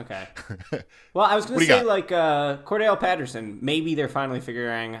 Okay. Well, I was going to say like Cordell Patterson. Maybe they're finally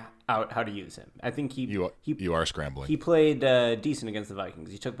figuring out how to use him. I think you are scrambling. He played decent against the Vikings.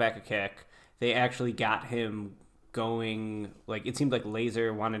 He took back a kick. They actually got him going. Like it seemed like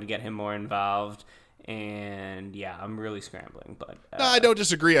Laser wanted to get him more involved. And yeah, I'm really scrambling, but no, I don't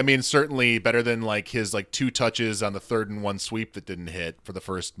disagree. I mean, certainly better than like his like 2 touches on the 3rd and 1 sweep that didn't hit for the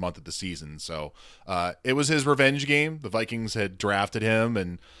first month of the season. So it was his revenge game. The Vikings had drafted him,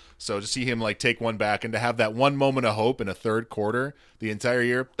 and so to see him like take one back and to have that one moment of hope in a 3rd quarter the entire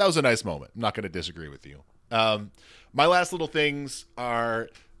year, that was a nice moment. I'm not going to disagree with you. My last little things are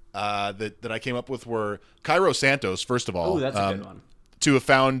that I came up with were Cairo Santos. First of all, that's a good one. To have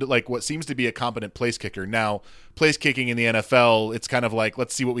found like what seems to be a competent place kicker. Now, place kicking in the NFL, it's kind of like,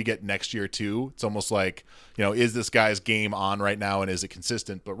 let's see what we get next year too. It's almost like, is this guy's game on right now and is it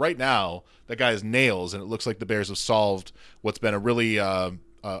consistent? But right now, that guy is nails, and it looks like the Bears have solved what's been a really a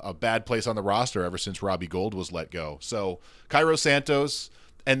bad place on the roster ever since Robbie Gould was let go. So Cairo Santos,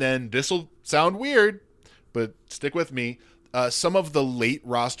 and then this will sound weird, but stick with me. Some of the late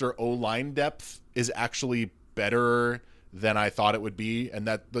roster O-line depth is actually better than I thought it would be. And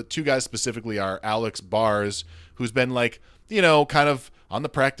that the 2 guys specifically are Alex Bars, who's been like, kind of on the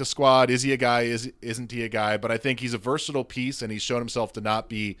practice squad. Is he a guy? Isn't he a guy? But I think he's a versatile piece, and he's shown himself to not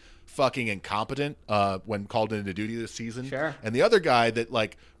be fucking incompetent when called into duty this season. Sure. And the other guy that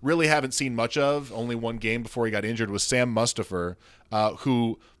like really haven't seen much of, only 1 game before he got injured, was Sam Mustipher,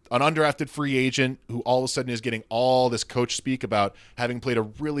 who an undrafted free agent who all of a sudden is getting all this coach speak about having played a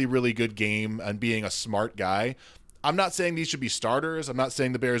really, really good game and being a smart guy. I'm not saying these should be starters. I'm not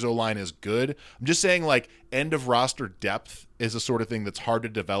saying the Bears O-line is good. I'm just saying like end of roster depth is the sort of thing that's hard to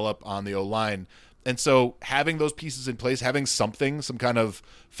develop on the O-line. And so having those pieces in place, having some kind of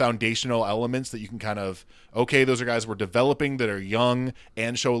foundational elements that you can kind of, okay, those are guys we're developing that are young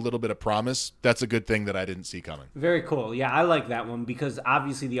and show a little bit of promise. That's a good thing that I didn't see coming. Very cool. Yeah, I like that one because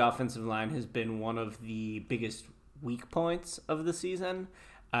obviously the offensive line has been one of the biggest weak points of the season.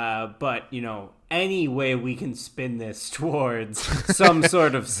 But, any way we can spin this towards some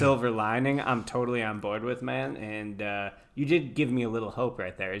sort of silver lining, I'm totally on board with, man. And you did give me a little hope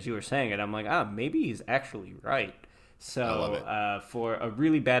right there. As you were saying it, I'm like, maybe he's actually right. So for a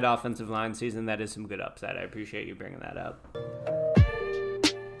really bad offensive line season, that is some good upside. I appreciate you bringing that up.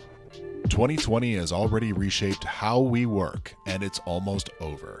 2020 has already reshaped how we work, and it's almost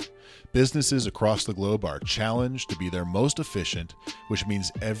over. Businesses across the globe are challenged to be their most efficient, which means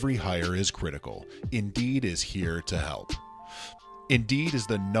every hire is critical. Indeed is here to help. Indeed is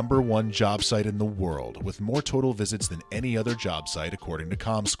the #1 job site in the world, with more total visits than any other job site according to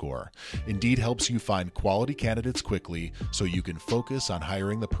ComScore. Indeed helps you find quality candidates quickly so you can focus on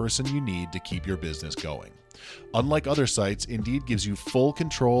hiring the person you need to keep your business going. Unlike other sites, Indeed gives you full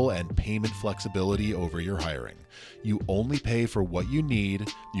control and payment flexibility over your hiring. You only pay for what you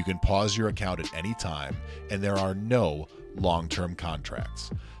need, you can pause your account at any time, and there are no long-term contracts.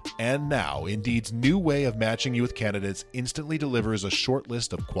 And now, Indeed's new way of matching you with candidates instantly delivers a short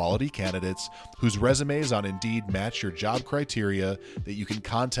list of quality candidates whose resumes on Indeed match your job criteria that you can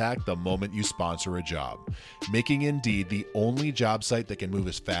contact the moment you sponsor a job, making Indeed the only job site that can move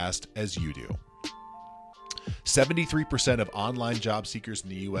as fast as you do. 73% of online job seekers in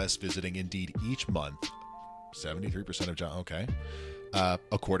the U.S. visiting Indeed each month. 73% of jobs, okay.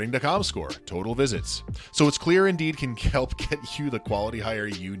 According to ComScore, total visits. So it's clear Indeed can help get you the quality hire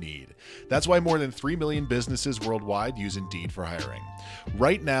you need. That's why more than 3 million businesses worldwide use Indeed for hiring.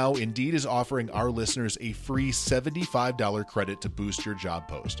 Right now, Indeed is offering our listeners a free $75 credit to boost your job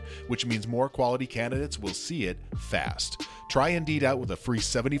post, which means more quality candidates will see it fast. Try Indeed out with a free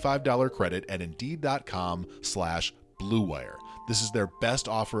 $75 credit at Indeed.com/Blue Wire. This is their best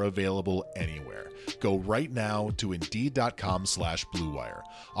offer available anywhere. Go right now to Indeed.com/Blue Wire.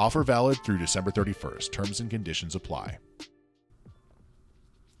 Offer valid through December 31st. Terms and conditions apply.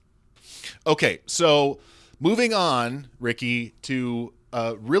 Okay, so moving on, Ricky, to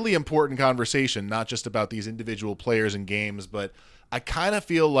a really important conversation, not just about these individual players and games, but I kind of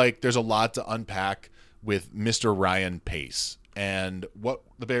feel like there's a lot to unpack with Mr. Ryan Pace and what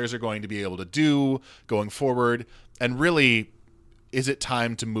the Bears are going to be able to do going forward, and really, is it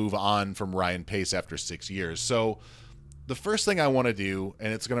time to move on from Ryan Pace after 6 years? So the first thing I want to do,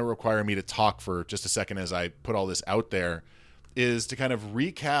 and it's going to require me to talk for just a second as I put all this out there, is to kind of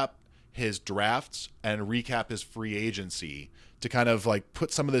recap his drafts and recap his free agency to kind of like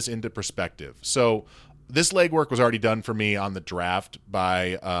put some of this into perspective. So this legwork was already done for me on the draft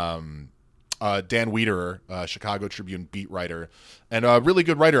by Dan Wiederer, Chicago Tribune beat writer, and a really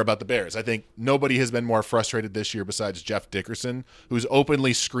good writer about the Bears. I think nobody has been more frustrated this year besides Jeff Dickerson, who's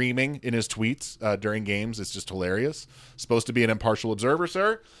openly screaming in his tweets during games. It's just hilarious. Supposed to be an impartial observer,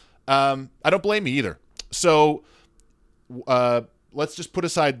 sir. I don't blame you either. So let's just put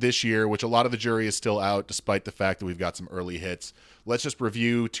aside this year, which a lot of the jury is still out, despite the fact that we've got some early hits. Let's just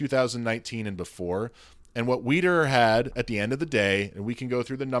review 2019 and before. And what Wiederer had at the end of the day, and we can go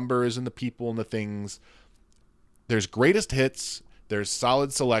through the numbers and the people and the things. There's greatest hits, there's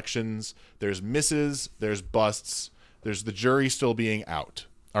solid selections, there's misses, there's busts, there's the jury still being out.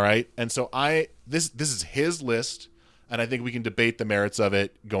 All right? And so this is his list, and I think we can debate the merits of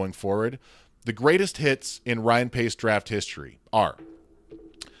it going forward. The greatest hits in Ryan Pace draft history are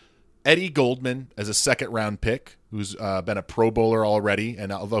Eddie Goldman as a second-round pick, who's been a Pro Bowler already,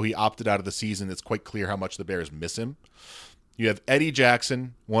 and although he opted out of the season, it's quite clear how much the Bears miss him. You have Eddie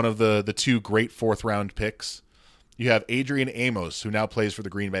Jackson, one of the two great fourth-round picks. You have Adrian Amos, who now plays for the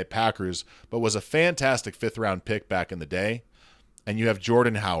Green Bay Packers, but was a fantastic fifth-round pick back in the day. And you have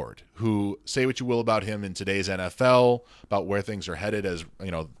Jordan Howard, who, say what you will about him in today's NFL, about where things are headed as,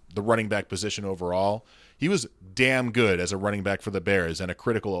 you know, the running back position overall. He was damn good as a running back for the Bears and a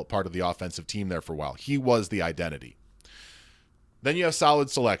critical part of the offensive team there for a while. He was the identity. Then you have solid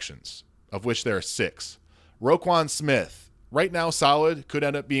selections, of which there are 6. Roquan Smith, right now solid, could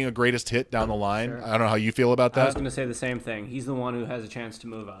end up being a greatest hit down the line. Sure. I don't know how you feel about that. I was going to say the same thing. He's the one who has a chance to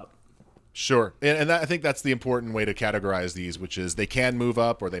move up. Sure. And I think that's the important way to categorize these, which is they can move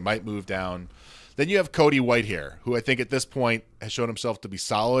up or they might move down. Then you have Cody Whitehair, who I think at this point has shown himself to be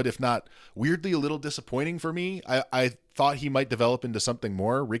solid, if not weirdly a little disappointing for me. I thought he might develop into something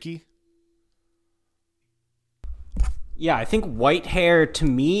more. Ricky? Yeah, I think Whitehair, to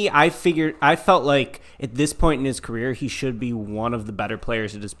me, I felt like at this point in his career, he should be one of the better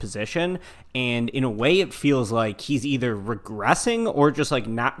players at his position. And in a way, it feels like he's either regressing or just like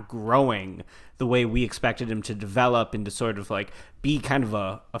not growing the way we expected him to develop and to sort of like be kind of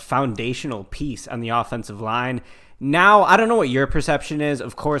a foundational piece on the offensive line. Now, I don't know what your perception is.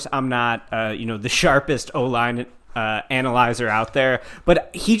 Of course, I'm not, the sharpest O-line analyzer out there,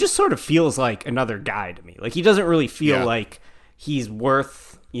 but he just sort of feels like another guy to me. Like he doesn't really feel like he's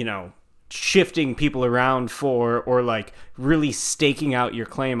worth, shifting people around for or like really staking out your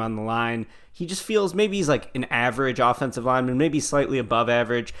claim on the line. He just feels maybe he's like an average offensive lineman, maybe slightly above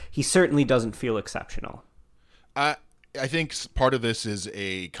average. He certainly doesn't feel exceptional. I think part of this is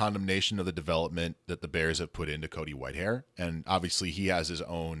a condemnation of the development that the Bears have put into Cody Whitehair. And obviously he has his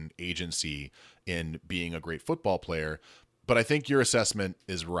own agency in being a great football player. But I think your assessment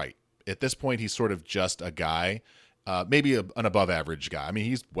is right. At this point, he's sort of just a guy, maybe an above average guy. I mean,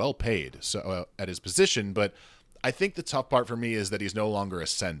 he's well paid at his position, but I think the tough part for me is that he's no longer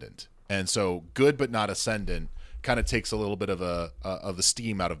ascendant. And so good but not ascendant kind of takes a little bit of the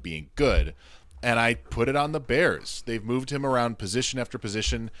steam out of being good. And I put it on the Bears. They've moved him around position after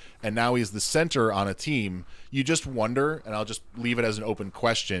position, and now he's the center on a team. You just wonder, and I'll just leave it as an open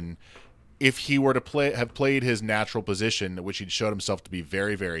question, if he were to have played his natural position, which he'd showed himself to be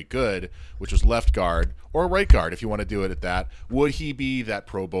very, very good, which was left guard or right guard, if you want to do it at that, would he be that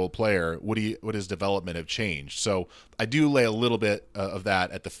Pro Bowl player? Would his development have changed? So I do lay a little bit of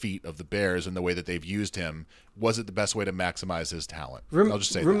that at the feet of the Bears and the way that they've used him. Was it the best way to maximize his talent? I'll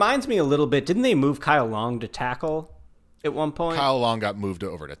just say reminds me a little bit. Didn't they move Kyle Long to tackle at one point? Kyle Long got moved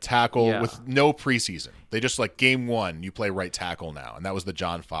over to tackle with no preseason. They just game 1, you play right tackle now, and that was the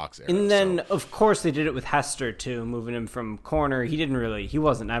John Fox era. And then of course they did it with Hester too, moving him from corner. He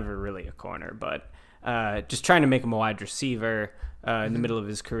wasn't ever really a corner, but just trying to make him a wide receiver in the middle of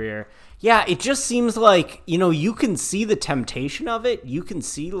his career. Yeah, it just seems like, you can see the temptation of it. You can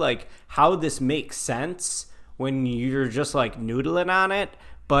see how this makes sense when you're just noodling on it,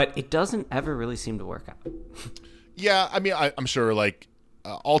 but it doesn't ever really seem to work out. Yeah, I mean, I'm sure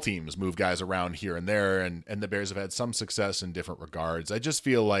all teams move guys around here and there, and the Bears have had some success in different regards. I just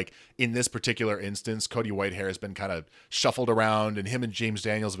feel like in this particular instance, Cody Whitehair has been kind of shuffled around, and him and James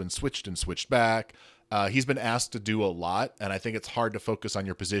Daniels have been switched and switched back. He's been asked to do a lot, and I think it's hard to focus on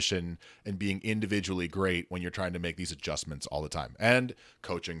your position and being individually great when you're trying to make these adjustments all the time. And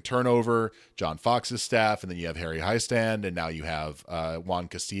coaching turnover, John Fox's staff, and then you have Harry Highstand, and now you have Juan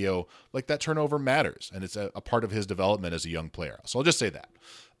Castillo. That turnover matters, and it's a part of his development as a young player. So I'll just say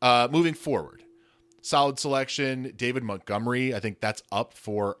that. Moving forward, solid selection, David Montgomery. I think that's up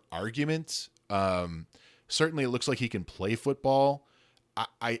for argument. Certainly it looks like he can play football.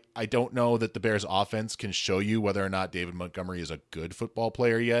 I don't know that the Bears offense can show you whether or not David Montgomery is a good football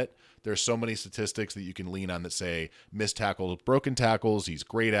player yet. There's so many statistics that you can lean on that say missed tackles, broken tackles, he's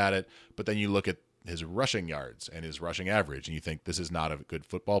great at it. But then you look at his rushing yards and his rushing average, and you think this is not a good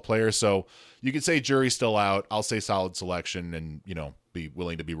football player. So you could say jury's still out. I'll say solid selection and, be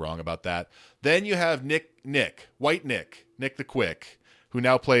willing to be wrong about that. Then you have Nick the Quick, who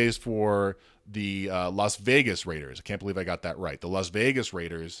now plays for the Las Vegas Raiders. I can't believe I got that right. The Las Vegas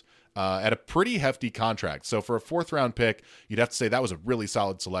Raiders at a pretty hefty contract. So for a 4th-round pick, you'd have to say that was a really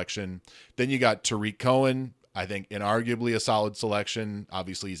solid selection. Then you got Tariq Cohen, I think inarguably a solid selection.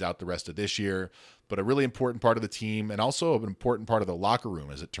 Obviously, he's out the rest of this year, but a really important part of the team and also an important part of the locker room,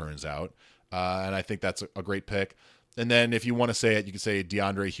 as it turns out. And I think that's a great pick. And then if you want to say it, you could say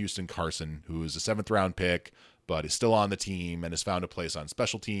DeAndre Houston Carson, who is a 7th-round pick, but is still on the team and has found a place on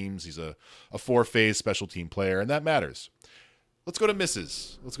special teams. He's a 4-phase special team player, and that matters. Let's go to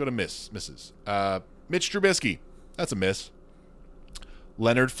misses. Misses. Mitch Trubisky, that's a miss.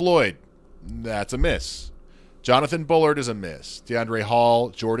 Leonard Floyd, that's a miss. Jonathan Bullard is a miss. DeAndre Hall,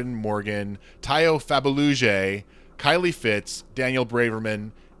 Jordan Morgan, Tayo Fabuluje, Kylie Fitz, Daniel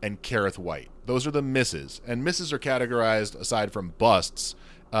Braverman, and Kareth White. Those are the misses. And misses are categorized, aside from busts,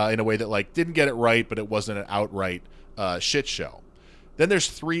 in a way that didn't get it right, but it wasn't an outright shit show. Then there's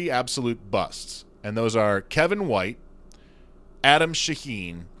 3 absolute busts, and those are Kevin White, Adam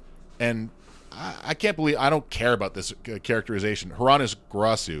Shaheen, and I can't believe I don't care about this characterization, Hronis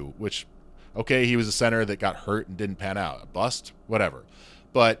Grasu, which, okay, he was a center that got hurt and didn't pan out. A bust? Whatever.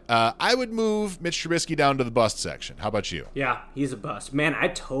 But I would move Mitch Trubisky down to the bust section. How about you? Yeah, he's a bust. Man, I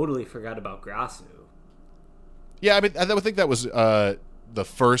totally forgot about Grasu. Yeah, I mean, I would think that was the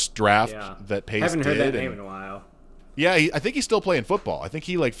first draft that Pace did. I haven't heard that name in a while. Yeah, I think he's still playing football. I think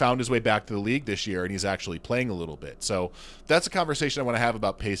he found his way back to the league this year, and he's actually playing a little bit. So that's a conversation I want to have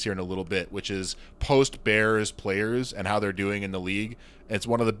about Pace here in a little bit, which is post-Bears players and how they're doing in the league. It's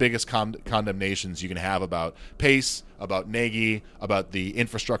one of the biggest condemnations you can have about Pace, about Nagy, about the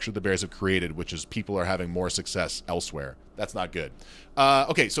infrastructure the Bears have created, which is people are having more success elsewhere. That's not good.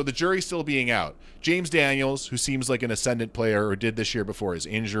 Okay, so the jury's still being out. James Daniels, who seems like an ascendant player or did this year before his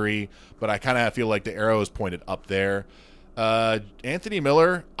injury, but I kind of feel like the arrow is pointed up there. Anthony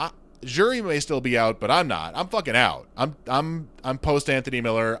Miller, jury may still be out, but I'm not. I'm fucking out. I'm I'm post Anthony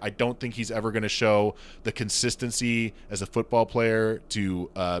Miller. I don't think he's ever going to show the consistency as a football player to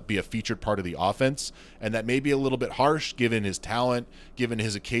be a featured part of the offense. And that may be a little bit harsh given his talent, given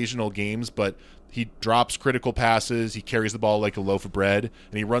his occasional games, but he drops critical passes, he carries the ball like a loaf of bread,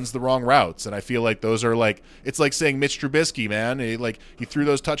 and he runs the wrong routes. And I feel like those are like, it's like saying Mitch Trubisky, man. He threw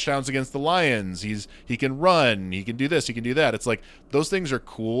those touchdowns against the Lions. He can run, he can do this, he can do that. It's like those things are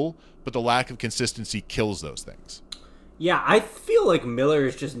cool, but the lack of consistency kills those things. Yeah, I feel like Miller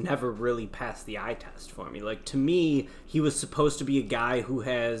has just never really passed the eye test for me. Like, to me, he was supposed to be a guy who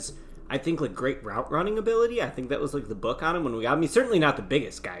has, I think, like, great route running ability. I think that was, like, the book on him when we got him. He's certainly not the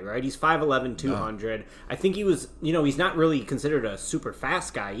biggest guy, right? He's 5'11", 200. No. I think he was, he's not really considered a super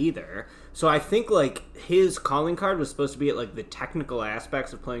fast guy either. So I think, like, his calling card was supposed to be at, like, the technical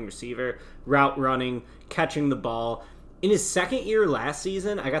aspects of playing receiver, route running, catching the ball. In his second year last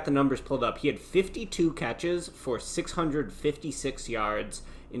season, I got the numbers pulled up. He had 52 catches for 656 yards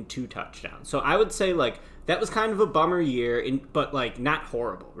and 2 touchdowns. So I would say, like, that was kind of a bummer year, but, like, not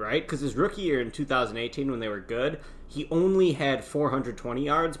horrible, right? Because his rookie year in 2018, when they were good, he only had 420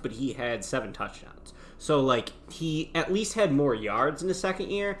 yards, but he had 7 touchdowns. So, like, he at least had more yards in his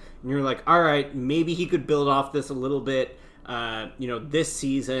second year, and you're like, all right, maybe he could build off this a little bit. This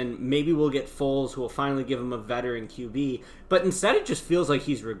season, maybe we'll get Foles, who will finally give him a veteran QB. But instead, it just feels like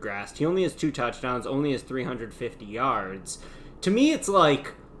he's regressed. He only has 2 touchdowns, only has 350 yards. To me, it's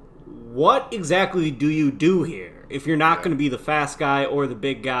like, what exactly do you do here? If you're not going to be the fast guy or the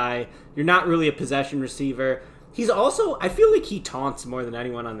big guy, you're not really a possession receiver. He's also, I feel like he taunts more than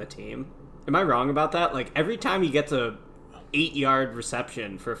anyone on the team. Am I wrong about that? Like, every time he gets a 8-yard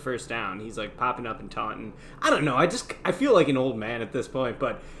reception for a first down, he's like popping up and taunting. I don't know. I feel like an old man at this point,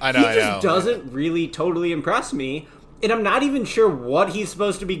 but he just doesn't really totally impress me, and I'm not even sure what he's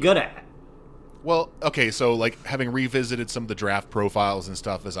supposed to be good at. Well, okay, so like having revisited some of the draft profiles and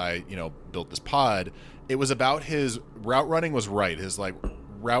stuff as I, built this pod, it was about his route running was right. His like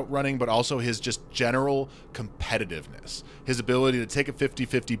route running, but also his just general competitiveness. His ability to take a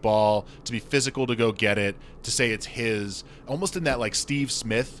 50-50 ball, to be physical to go get it, to say it's his, almost in that like Steve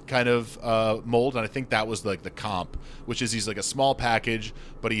Smith kind of mold. And I think that was like the comp, which is he's like a small package,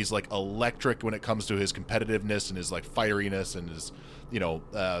 but he's like electric when it comes to his competitiveness and his like fieriness and his,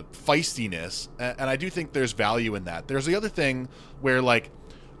 feistiness. And I do think there's value in that. There's the other thing where like,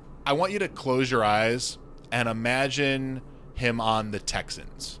 I want you to close your eyes and imagine him on the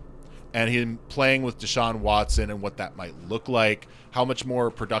Texans and him playing with Deshaun Watson and what that might look like, how much more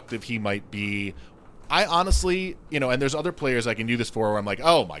productive he might be. I honestly, and there's other players I can do this for where I'm like,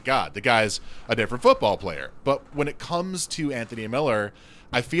 oh my God, the guy's a different football player. But when it comes to Anthony Miller,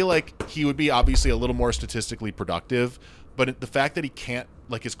 I feel like he would be obviously a little more statistically productive, but the fact that he can't,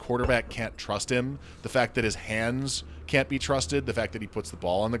 like his quarterback can't trust him, the fact that his hands can't be trusted, the fact that he puts the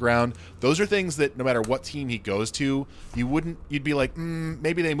ball on the ground, those are things that no matter what team he goes to, you'd be like,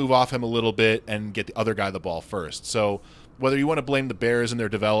 maybe they move off him a little bit and get the other guy the ball first. So whether you want to blame the Bears and their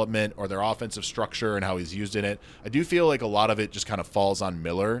development or their offensive structure and how he's used in it, I do feel like a lot of it just kind of falls on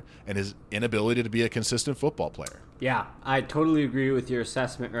Miller and his inability to be a consistent football player. Yeah, I totally agree with your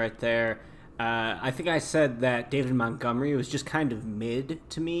assessment right there. I think I said that David Montgomery was just kind of mid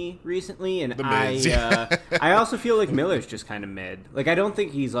to me recently, and I also feel like Miller's just kind of mid. Like, I don't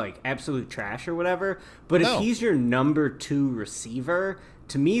think he's like absolute trash or whatever, but if he's your number 2 receiver,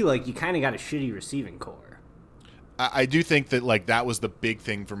 to me, like, you kind of got a shitty receiving core. I do think that like that was the big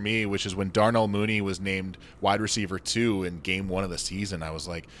thing for me, which is when Darnell Mooney was named wide receiver 2 in game 1 of the season. I was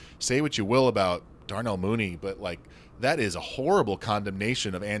like, say what you will about Darnell Mooney, but like, that is a horrible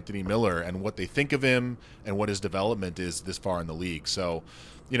condemnation of Anthony Miller and what they think of him and what his development is this far in the league. So,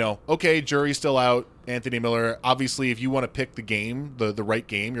 okay, jury's still out. Anthony Miller, obviously, if you want to pick the game, the right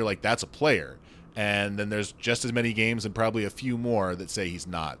game, you're like, that's a player. And then there's just as many games and probably a few more that say he's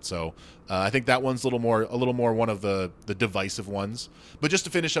not. So I think that one's a little more one of the divisive ones. But just to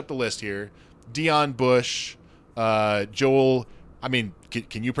finish up the list here, Deion Bush, Joel. I mean,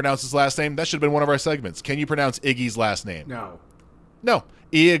 can you pronounce his last name? That should have been one of our segments. Can you pronounce Iggy's last name? No.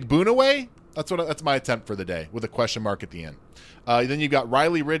 Igbunaway? That's my attempt for the day, with a question mark at the end. Then you've got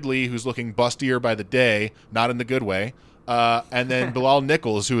Riley Ridley, who's looking bustier by the day, not in the good way. And then Bilal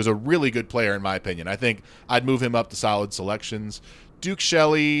Nichols, who is a really good player, in my opinion. I think I'd move him up to solid selections. Duke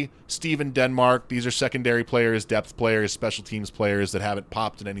Shelley, Steven Denmark, these are secondary players, depth players, special teams players that haven't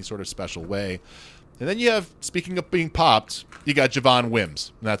popped in any sort of special way. And then you have, speaking of being popped, you got Javon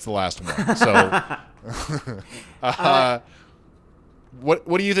Wims. And that's the last one. So What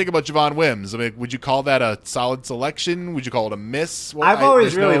do you think about Javon Wims? I mean, would you call that a solid selection? Would you call it a miss? Well, I've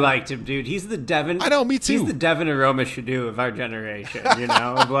always really liked him, dude. He's the Devin. I know, me too. He's the Devin Aroma Shadu of our generation, you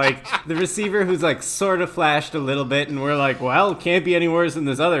know? Like, the receiver who's, like, sort of flashed a little bit, and we're like, well, can't be any worse than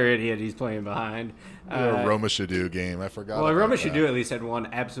this other idiot he's playing behind. Aroma Shadu game. I forgot. Well, Aroma Shadu at least had one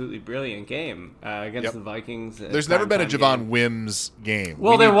absolutely brilliant game against the Vikings. There's never been a Javon Wims game.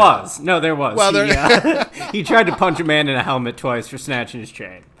 Well, there was. No, there was. Well, he tried to punch a man in a helmet twice for snatching his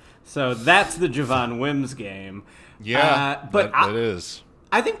chain. So that's the Javon Wims game. Yeah, but it is.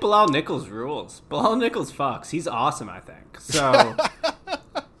 I think Bilal Nichols rules. Bilal Nichols fucks. He's awesome, I think. So,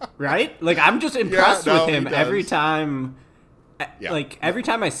 right? Like, I'm just impressed with him every time. Like, every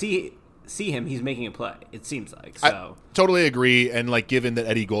time I see him, he's making a play, it seems like. So I totally agree. And like, given that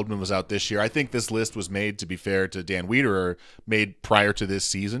Eddie Goldman was out this year, I think this list was made, to be fair to Dan Wiederer, made prior to this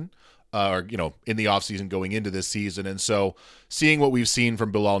season, or, you know, in the offseason going into this season. And so seeing what we've seen from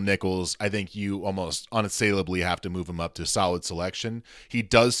Bilal Nichols, I think you almost unassailably have to move him up to solid selection. He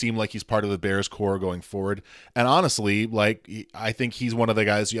does seem like he's part of the Bears core going forward. And honestly, like, I think he's one of the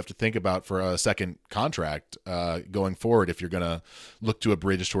guys you have to think about for a second contract going forward if you're going to look to a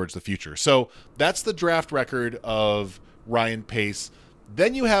bridge towards the future. So that's the draft record of Ryan Pace.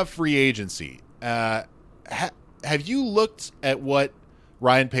 Then you have free agency. Have you looked at what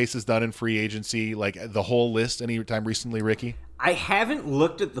Ryan Pace has done in free agency, like the whole list, any time recently, Ricky? I haven't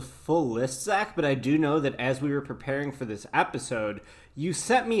looked at the full list, Zach, but I do know that as we were preparing for this episode, you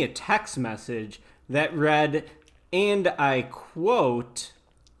sent me a text message that read, and I quote,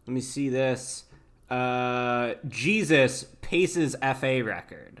 let me see this, Jesus, Pace's FA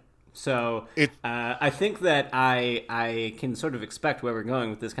record. So I think that I can sort of expect where we're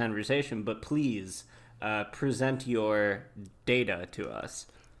going with this conversation, but please present your data to us.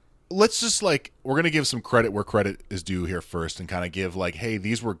 Let's just, like, we're going to give some credit where credit is due here first and kind of give, like, hey,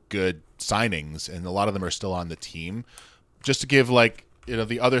 these were good signings and a lot of them are still on the team. Just to give, like, you know,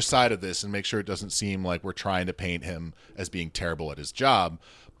 the other side of this and make sure it doesn't seem like we're trying to paint him as being terrible at his job.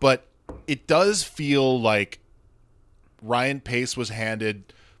 But it does feel like Ryan Pace was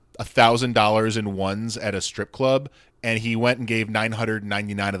handed $1,000 in ones at a strip club and he went and gave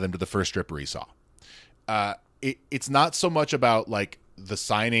 999 of them to the first stripper he saw. It's not so much about, like, the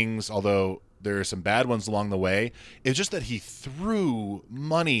signings, although there are some bad ones along the way. It's just that he threw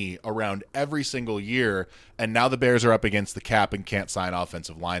money around every single year, and now the Bears are up against the cap and can't sign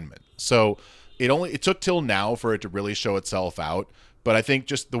offensive linemen. So it took till now for it to really show itself out. But I think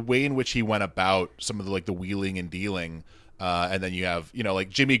just the way in which he went about some of the, like, the wheeling and dealing, and then you have, you know, like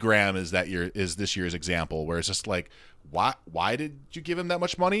Jimmy Graham is this year's example, where it's just like, why did you give him that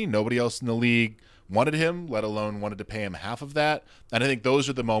much money? Nobody else in the league wanted him, let alone wanted to pay him half of that. And I think those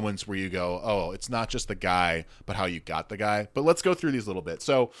are the moments where you go, oh, it's not just the guy, but how you got the guy. But let's go through these a little bit.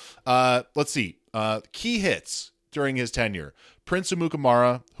 So let's see. Key hits during his tenure. Prince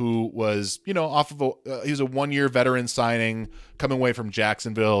Amukamara, who was, you know, off of he was a 1-year veteran signing coming away from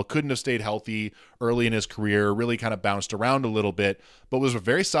Jacksonville, couldn't have stayed healthy early in his career, really kind of bounced around a little bit, but was a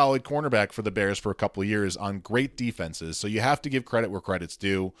very solid cornerback for the Bears for a couple of years on great defenses. So you have to give credit where credit's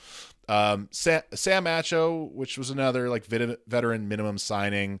due. Sam Acho, which was another, like, veteran minimum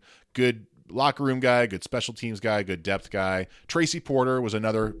signing, good locker room guy, good special teams guy, good depth guy. Tracy Porter was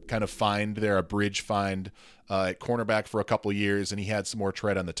another kind of find there, a bridge find at cornerback for a couple of years, and he had some more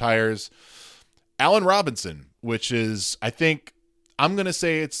tread on the tires. Allen Robinson, which is, I think, I'm going to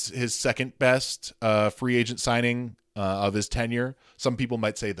say it's his second best free agent signing of his tenure. Some people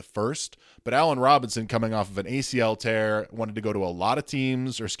might say the first, but Allen Robinson, coming off of an ACL tear, wanted to go to a lot of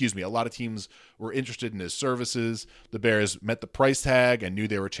teams were interested in his services. The Bears met the price tag and knew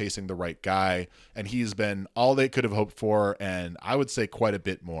they were chasing the right guy, and he's been all they could have hoped for, and I would say quite a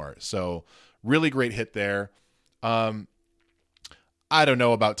bit more. So really great hit there. I don't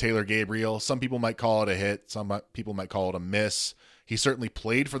know about Taylor Gabriel. Some people might call it a hit. Some people might call it a miss. He certainly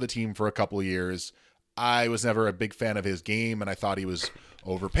played for the team for a couple of years. I was never a big fan of his game, and I thought he was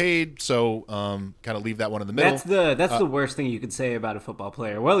overpaid. So kind of leave that one in the middle. That's the worst thing you could say about a football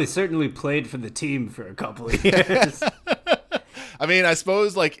player. Well, he certainly played for the team for a couple of years. I mean, I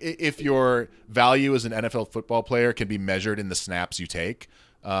suppose, like, if your value as an NFL football player can be measured in the snaps you take,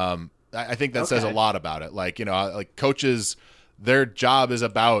 I think that says a lot about it. Like, you know, like, coaches, their job is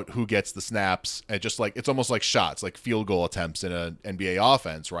about who gets the snaps, and just like, it's almost like shots, like field goal attempts in an NBA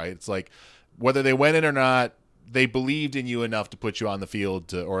offense, right? It's like, whether they went in or not, they believed in you enough to put you on the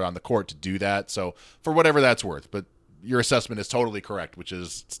field or on the court to do that. So for whatever that's worth, but your assessment is totally correct, which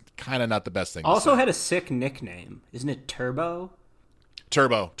is kind of not the best thing. Also had a sick nickname. Isn't it Turbo?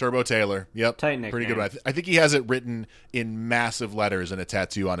 Turbo Taylor. Yep. Tight nickname. Pretty good one. I think he has it written in massive letters and a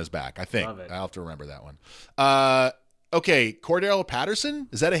tattoo on his back. I think. Love it. I'll have to remember that one. Okay, Cordell Patterson,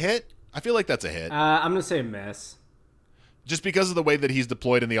 is that a hit? I feel like that's a hit. I'm going to say a miss. Just because of the way that he's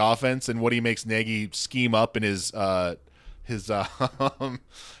deployed in the offense and what he makes Nagy scheme up in his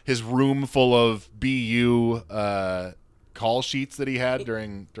room full of BU call sheets that he had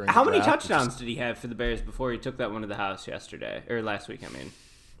during How the many draft. touchdowns did he have for the Bears before he took that one to the house last week? I mean,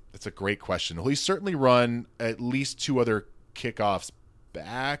 It's a great question. Well, he's certainly run at least 2 other kickoffs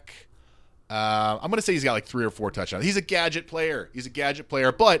back. I'm going to say he's got like 3 or 4 touchdowns. He's a gadget player.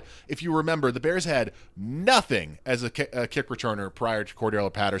 But if you remember, the Bears had nothing as a kick returner prior to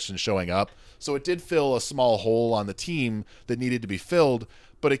Cordell Patterson showing up. So it did fill a small hole on the team that needed to be filled,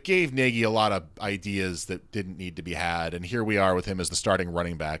 but it gave Nagy a lot of ideas that didn't need to be had. And here we are with him as the starting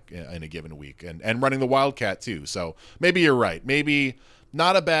running back in a given week and running the Wildcat too. So maybe you're right. Maybe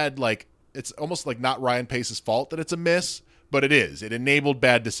not a bad, like, it's almost like not Ryan Pace's fault that it's a miss, but it is. It enabled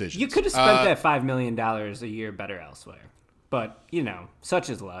bad decisions. you could have spent that $5 million a year better elsewhere. But, such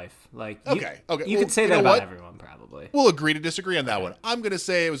is life. Like, you could say that about everyone, probably. We'll agree to disagree on that one. I'm going to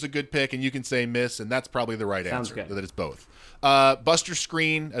say it was a good pick, and you can say miss, and that's probably the right Sounds answer. good. That it's both. Buster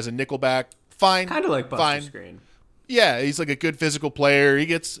Screen as a nickelback, fine. Kind of like Buster Screen. Yeah, he's like a good physical player. He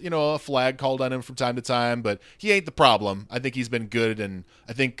gets, a flag called on him from time to time, but he ain't the problem. I think he's been good, and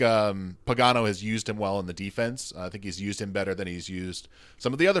I think Pagano has used him well in the defense. I think he's used him better than he's used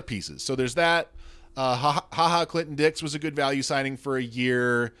some of the other pieces. So there's that. Clinton Dix was a good value signing for a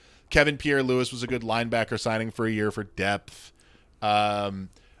year. Kevin Pierre-Louis was a good linebacker signing for a year for depth.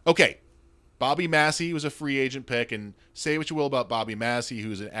 Okay, Bobby Massey was a free agent pick, and say what you will about Bobby Massey,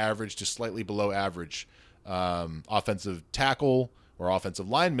 who's an average to slightly below average offensive tackle or offensive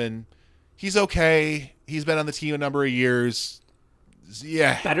lineman. He's okay. He's been on the team a number of years.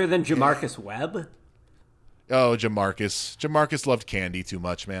 Yeah. Better than Jamarcus Webb? Oh, Jamarcus loved candy too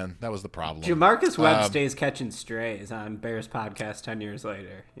much, man. That was the problem. Jamarcus Webb stays catching strays on Bears podcast 10 years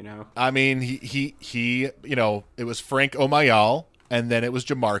later, I mean, he it was Frank Omayal, and then it was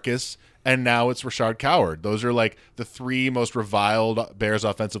Jamarcus, and now it's Rashard Coward. Those are like the 3 most reviled Bears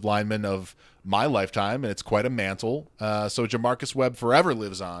offensive linemen of my lifetime, and it's quite a mantle. So Jamarcus Webb forever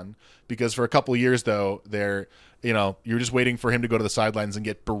lives on, because for a couple of years, though, you're just waiting for him to go to the sidelines and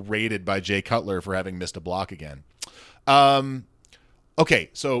get berated by Jay Cutler for having missed a block again. Okay,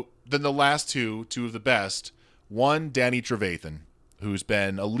 so then the last two of the best. One, Danny Trevathan, who's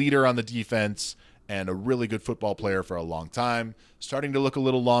been a leader on the defense and a really good football player for a long time. Starting to look a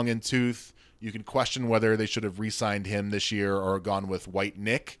little long in tooth. You can question whether they should have re-signed him this year or gone with White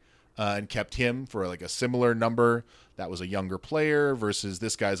Nick and kept him for like a similar number. That was a younger player versus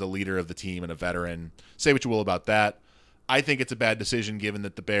this guy's a leader of the team and a veteran. Say what you will about that. I think it's a bad decision given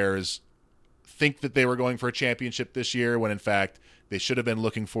that the Bears think that they were going for a championship this year when in fact they should have been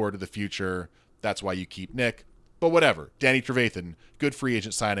looking forward to the future. That's why you keep Nick. But whatever. Danny Trevathan, good free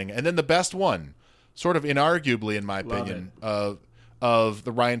agent signing. And then the best one, sort of inarguably in my opinion, of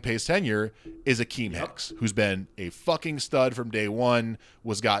the Ryan Pace tenure is Akeem Hicks, who's been a fucking stud from day one,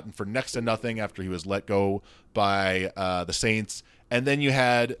 was gotten for next to nothing after he was let go by the Saints. And then you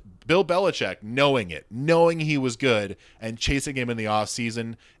had Bill Belichick knowing he was good and chasing him in the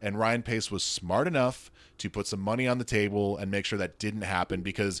offseason. And Ryan Pace was smart enough to put some money on the table and make sure that didn't happen,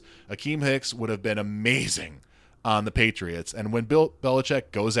 because Akeem Hicks would have been amazing on the Patriots. And when Bill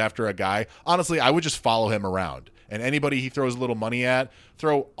Belichick goes after a guy, honestly, I would just follow him around. And anybody he throws a little money at,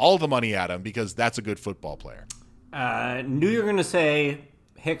 throw all the money at him, because that's a good football player. Knew you were going to say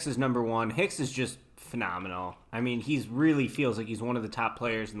Hicks is number 1. Hicks is just phenomenal. I mean, he's really feels like he's one of the top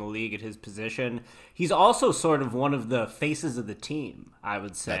players in the league at his position. He's also sort of one of the faces of the team, I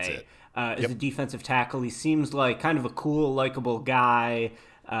would say. That's it. As a defensive tackle, he seems like kind of a cool, likable guy.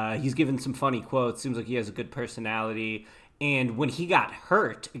 He's given some funny quotes. Seems like he has a good personality. And when he got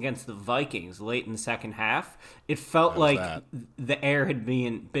hurt against the Vikings late in the second half, it felt like the air had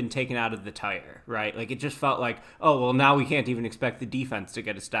been taken out of the tire, right? Like, it just felt like, oh, well, now we can't even expect the defense to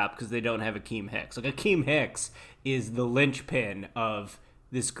get a stop because they don't have Akeem Hicks. Like, Akeem Hicks is the linchpin of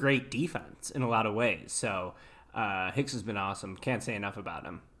this great defense in a lot of ways. So Hicks has been awesome. Can't say enough about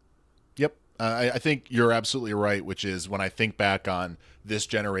him. Yep. I think you're absolutely right, which is when I think back on this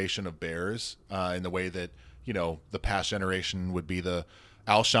generation of Bears in the way that, the past generation would be the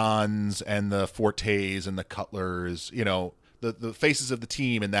Alshons and the Fortes and the Cutlers, the faces of the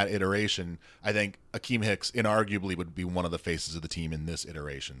team in that iteration. I think Akeem Hicks inarguably would be one of the faces of the team in this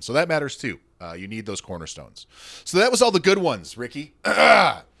iteration. So that matters too. You need those cornerstones. So that was all the good ones, Ricky.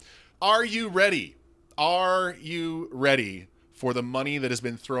 Are you ready? Are you ready for the money that has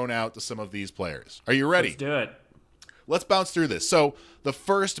been thrown out to some of these players. Are you ready? Let's do it. Let's bounce through this. So the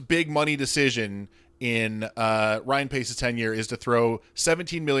first big money decision in Ryan Pace's tenure is to throw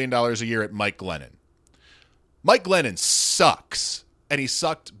 $17 million a year at Mike Glennon. Mike Glennon sucks. And he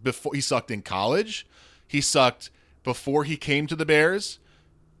sucked before. He sucked in college. He sucked before he came to the Bears.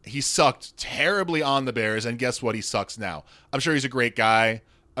 He sucked terribly on the Bears. And guess what? He sucks now. I'm sure he's a great guy.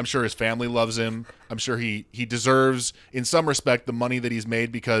 I'm sure his family loves him. I'm sure he deserves, in some respect, the money that he's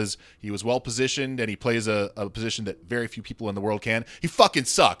made because he was well-positioned and he plays a position that very few people in the world can. He fucking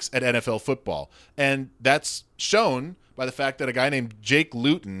sucks at NFL football. And that's shown by the fact that a guy named Jake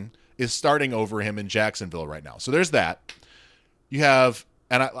Luton is starting over him in Jacksonville right now. So there's that. You have,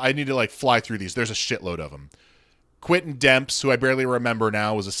 and I need to fly through these. There's a shitload of them. Quentin Demps, who I barely remember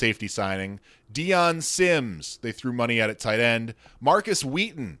now, was a safety signing. Deion Sims, they threw money at tight end. Marcus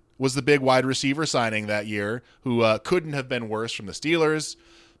Wheaton was the big wide receiver signing that year, who couldn't have been worse from the Steelers.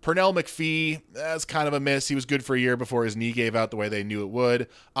 Pernell McPhee, that's kind of a miss. He was good for a year before his knee gave out the way they knew it would.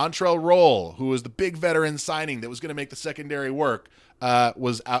 Antrell Roll, who was the big veteran signing that was going to make the secondary work,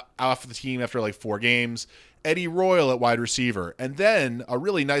 was off the team after 4 games. Eddie Royal at wide receiver. And then a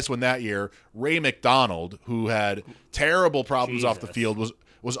really nice one that year, Ray McDonald, who had terrible problems off the field,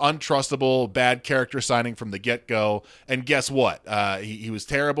 was untrustable, bad character signing from the get-go. And guess what? He was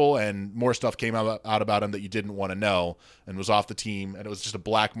terrible, and more stuff came out about him that you didn't want to know, and was off the team. And it was just a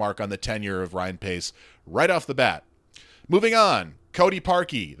black mark on the tenure of Ryan Pace right off the bat. Moving on, Cody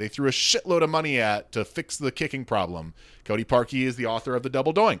Parkey. They threw a shitload of money at to fix the kicking problem. Cody Parkey is the author of the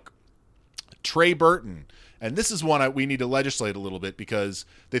Double Doink. Trey Burton. And this is one we need to legislate a little bit because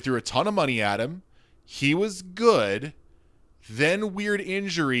they threw a ton of money at him. He was good. Then weird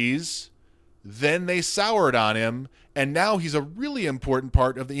injuries. Then they soured on him. And now he's a really important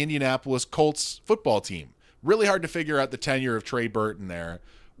part of the Indianapolis Colts football team. Really hard to figure out the tenure of Trey Burton there,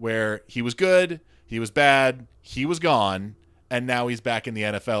 where he was good, he was bad, he was gone, and now he's back in the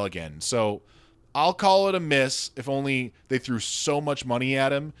NFL again. So I'll call it a miss if only they threw so much money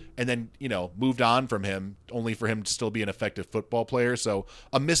at him and then, moved on from him, only for him to still be an effective football player. So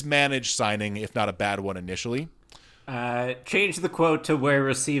a mismanaged signing, if not a bad one initially. Change the quote to where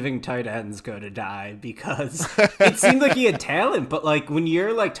receiving tight ends go to die, because it seemed like he had talent, but when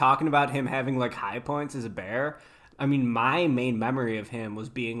you're talking about him having high points as a Bear, I mean, my main memory of him was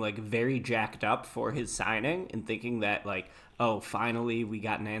being very jacked up for his signing and thinking that oh, finally we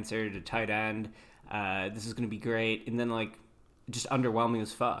got an answer to tight end. This is going to be great. And then just underwhelming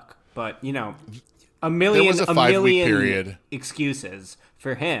as fuck. But, a million period. Excuses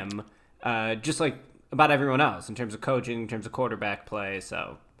for him, just about everyone else in terms of coaching, in terms of quarterback play.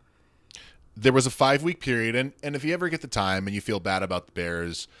 So there was a 5-week period. And if you ever get the time and you feel bad about the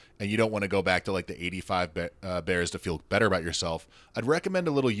Bears and you don't want to go back to the 85 Bears to feel better about yourself, I'd recommend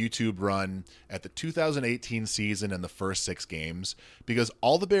a little YouTube run at the 2018 season and the first 6 games, because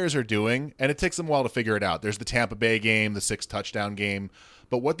all the Bears are doing, and it takes them a while to figure it out. There's the Tampa Bay game, the 6-touchdown game,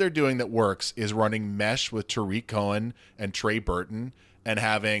 but what they're doing that works is running mesh with Tariq Cohen and Trey Burton and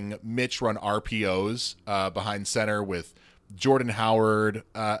having Mitch run RPOs behind center with Jordan Howard,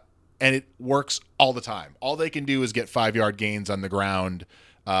 and it works all the time. All they can do is get 5-yard gains on the ground,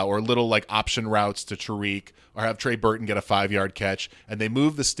 or little option routes to Tariq, or have Trey Burton get a 5-yard catch, and they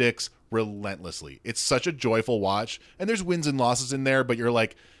move the sticks relentlessly. It's such a joyful watch, and there's wins and losses in there, but you're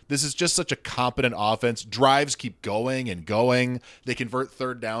this is just such a competent offense. Drives keep going and going. They convert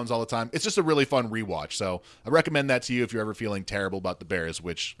third downs all the time. It's just a really fun rewatch. So I recommend that to you if you're ever feeling terrible about the Bears,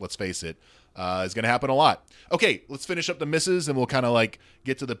 which, let's face it, is going to happen a lot. Okay, let's finish up the misses, and we'll kind of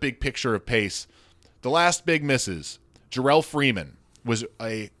get to the big picture of Pace. The last big misses. Jarrell Freeman was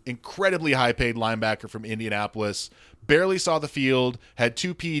a incredibly high-paid linebacker from Indianapolis, barely saw the field, had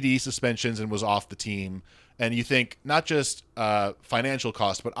 2 PED suspensions, and was off the team. And you think not just financial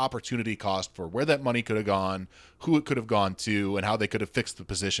cost, but opportunity cost for where that money could have gone, who it could have gone to, and how they could have fixed the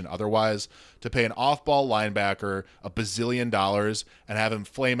position otherwise. To pay an off-ball linebacker $1 bazillion and have him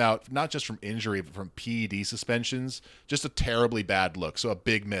flame out, not just from injury, but from PED suspensions, just a terribly bad look. So a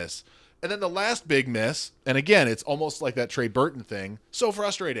big miss. And then the last big miss, and again, it's almost like that Trey Burton thing, so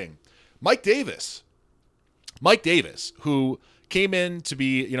frustrating. Mike Davis, who came in to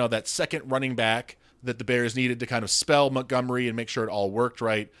be, that second running back that the Bears needed to kind of spell Montgomery and make sure it all worked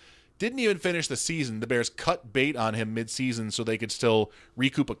right. Didn't even finish the season. The Bears cut bait on him mid-season so they could still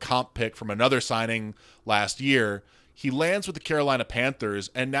recoup a comp pick from another signing last year. He lands with the Carolina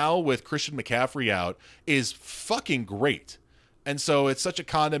Panthers, and now with Christian McCaffrey out, is fucking great. And so it's such a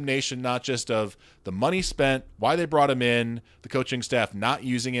condemnation, not just of the money spent, why they brought him in, the coaching staff not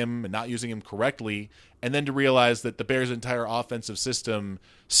using him and not using him correctly, and then to realize that the Bears' entire offensive system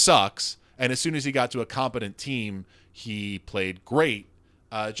sucks. And as soon as he got to a competent team, he played great.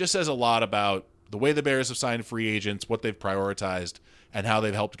 Just says a lot about the way the Bears have signed free agents, what they've prioritized, and how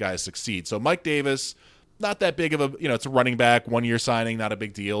they've helped guys succeed. So Mike Davis, not that big of a, it's a running back, 1 year signing, not a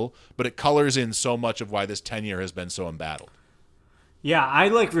big deal, but it colors in so much of why this tenure has been so embattled. Yeah, I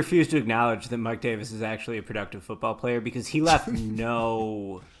refuse to acknowledge that Mike Davis is actually a productive football player because he left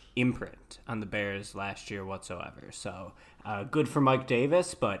no imprint on the Bears last year whatsoever. So good for Mike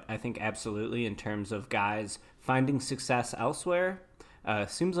Davis, but I think absolutely in terms of guys finding success elsewhere,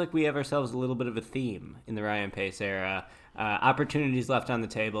 seems like we have ourselves a little bit of a theme in the Ryan Pace era. Opportunities left on the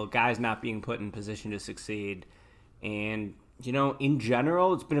table, guys not being put in position to succeed. And, in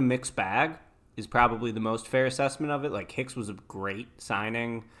general, it's been a mixed bag is probably the most fair assessment of it. Hicks was a great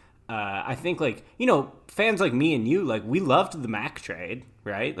signing. I think, fans like me and you, we loved the Mac trade,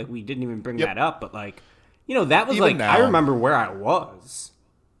 right? We didn't even bring that up, but, that was, even now, I remember where I was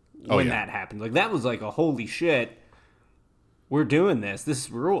when that happened. That was, a holy shit, we're doing this. This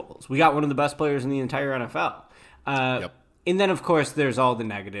rules. We got one of the best players in the entire NFL. And then, of course, there's all the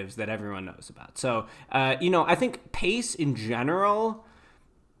negatives that everyone knows about. So, I think Pace in general,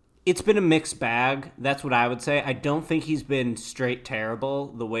 it's been a mixed bag. That's what I would say. I don't think he's been straight terrible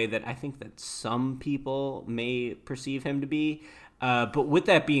the way that I think that some people may perceive him to be. But with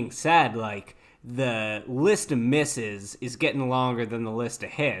that being said, the list of misses is getting longer than the list of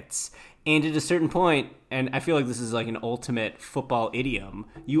hits. And at a certain point, and I feel like this is an ultimate football idiom,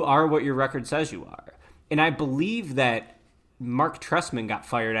 you are what your record says you are. And I believe that Mark Trestman got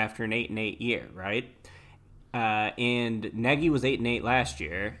fired after an 8-8 year, right? And Nagy was 8-8 last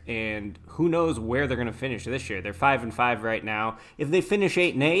year, and who knows where they're going to finish this year. They're 5-5 right now. If they finish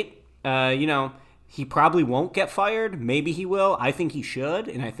 8-8, he probably won't get fired. Maybe he will. I think he should,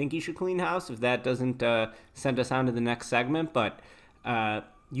 and I think he should clean house if that doesn't send us on to the next segment. But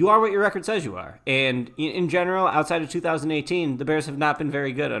you are what your record says you are. And in general, outside of 2018, the Bears have not been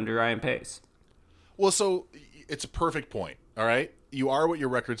very good under Ryan Pace. Well, so it's a perfect point, all right? You are what your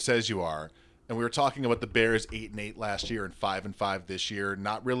record says you are. And we were talking about the Bears 8-8 last year and 5-5 this year,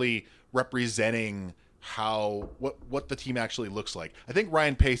 not really representing what the team actually looks like. I think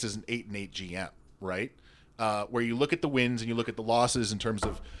Ryan Pace is an 8-8 GM, right? Where you look at the wins and you look at the losses in terms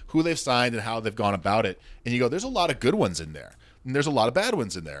of who they've signed and how they've gone about it, and you go, there's a lot of good ones in there, and there's a lot of bad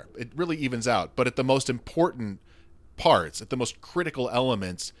ones in there. It really evens out. But at the most important parts, at the most critical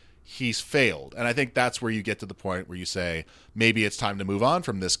elements, he's failed. And I think that's where you get to the point where you say, maybe it's time to move on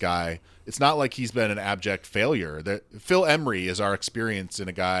from this guy. It's not like he's been an abject failure. Phil Emery is our experience in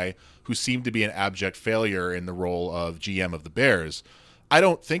a guy who seemed to be an abject failure in the role of GM of the Bears. I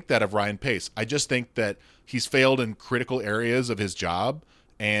don't think that of Ryan Pace. I just think that he's failed in critical areas of his job,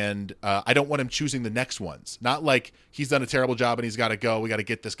 and I don't want him choosing the next ones. Not like he's done a terrible job and he's got to go. We got to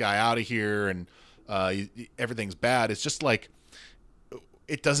get this guy out of here and everything's bad. It's just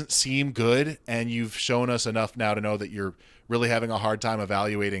it doesn't seem good, and you've shown us enough now to know that you're really having a hard time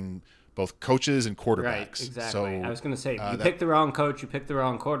evaluating both coaches and quarterbacks. Right, exactly. So, I was going to say, you picked the wrong coach, you picked the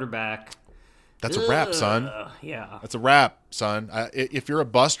wrong quarterback. That's a wrap, son. Yeah. That's a wrap, son. If you're a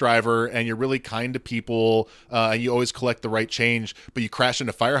bus driver and you're really kind to people and you always collect the right change, but you crash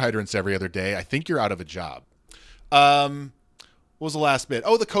into fire hydrants every other day, I think you're out of a job. What was the last bit?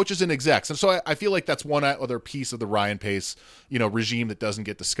 Oh, the coaches and execs. And so I feel like that's one other piece of the Ryan Pace, regime that doesn't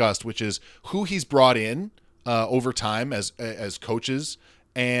get discussed, which is who he's brought in over time as coaches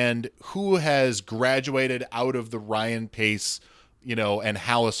and who has graduated out of the Ryan Pace, and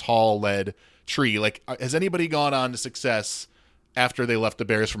Hallis Hall led tree. Has anybody gone on to success after they left the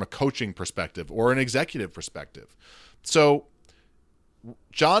Bears from a coaching perspective or an executive perspective? So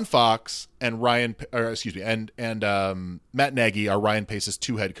John Fox and Matt Nagy are Ryan Pace's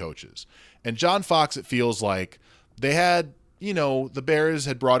two head coaches. And John Fox, it feels like they had, the Bears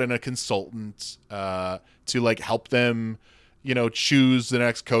had brought in a consultant to help them, choose the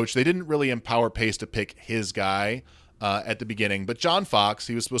next coach. They didn't really empower Pace to pick his guy at the beginning. But John Fox,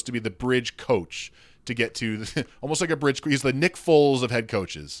 he was supposed to be the bridge coach to get to almost like a bridge. He's the Nick Foles of head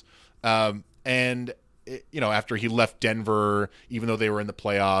coaches. After he left Denver, even though they were in the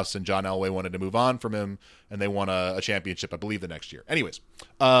playoffs and John Elway wanted to move on from him and they won a championship, I believe, the next year. Anyways,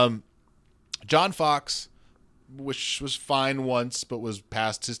 John Fox, which was fine once, but was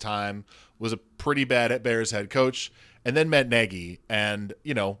past his time, was a pretty bad at Bears head coach. And then Matt Nagy. And,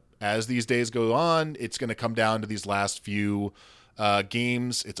 as these days go on, it's going to come down to these last few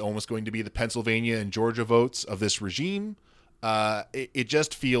games. It's almost going to be the Pennsylvania and Georgia votes of this regime. it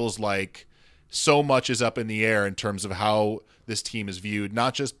just feels like so much is up in the air in terms of how this team is viewed,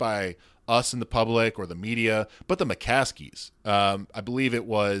 not just by us in the public or the media, but the McCaskies. I believe it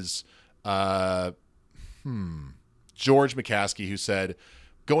was George McCaskey who said,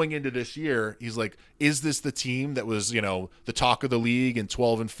 going into this year, he's like, is this the team that was, the talk of the league in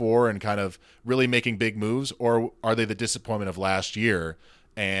 12-4 and kind of really making big moves, or are they the disappointment of last year?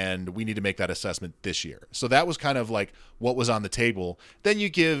 And we need to make that assessment this year. So that was kind of like what was on the table. Then you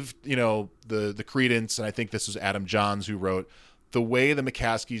give, the credence, and I think this was Adam Johns who wrote, the way the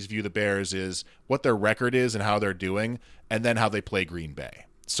McCaskies view the Bears is what their record is and how they're doing, and then how they play Green Bay.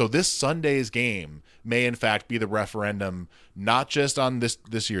 So this Sunday's game may in fact be the referendum, not just on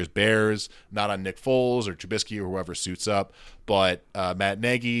this year's Bears, not on Nick Foles or Trubisky or whoever suits up, but Matt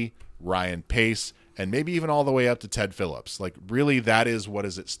Nagy, Ryan Pace, and maybe even all the way up to Ted Phillips. Like, really, that is what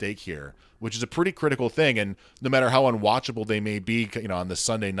is at stake here, which is a pretty critical thing. And no matter how unwatchable they may be, on this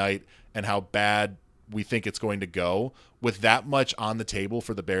Sunday night, and how bad we think it's going to go, with that much on the table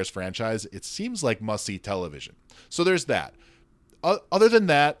for the Bears franchise, it seems like must-see television. So there's that. Other than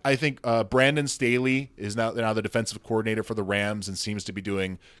that, I think Brandon Staley is now the defensive coordinator for the Rams and seems to be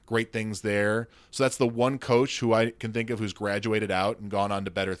doing great things there. So that's the one coach who I can think of who's graduated out and gone on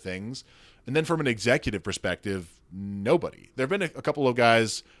to better things. And then from an executive perspective, nobody. There have been a couple of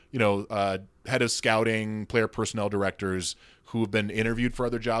guys, head of scouting, player personnel directors who have been interviewed for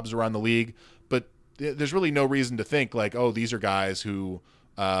other jobs around the league. But there's really no reason to think like, oh, these are guys who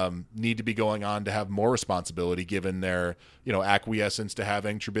need to be going on to have more responsibility given their, acquiescence to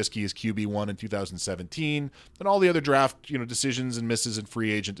having Trubisky as QB1 in 2017 and all the other draft, decisions and misses and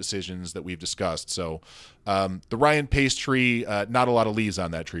free agent decisions that we've discussed. So the Ryan Pace tree, not a lot of leaves on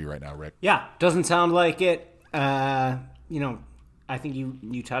that tree right now, Rick. Yeah, doesn't sound like it. I think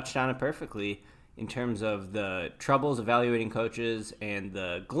you touched on it perfectly in terms of the troubles evaluating coaches and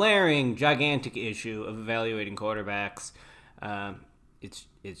the glaring, gigantic issue of evaluating quarterbacks.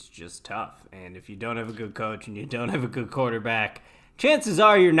 It's just tough. And if you don't have a good coach and you don't have a good quarterback, chances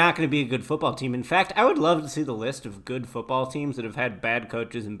are you're not going to be a good football team. In fact, I would love to see the list of good football teams that have had bad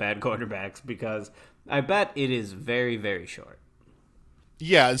coaches and bad quarterbacks, because I bet it is very, very short.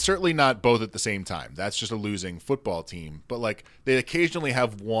 Yeah, and certainly not both at the same time. That's just a losing football team. But, like, they occasionally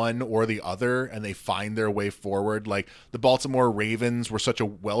have one or the other, and they find their way forward. Like, the Baltimore Ravens were such a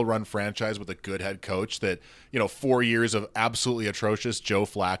well-run franchise with a good head coach that, 4 years of absolutely atrocious Joe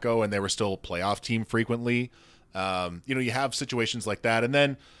Flacco, and they were still a playoff team frequently. You have situations like that. And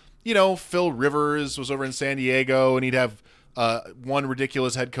then, Phil Rivers was over in San Diego, and he'd have one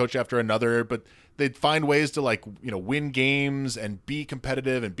ridiculous head coach after another, but they'd find ways to win games and be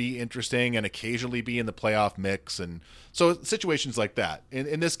competitive and be interesting and occasionally be in the playoff mix. And so situations like that.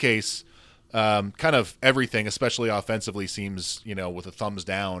 In this case, kind of everything, especially offensively, seems, with a thumbs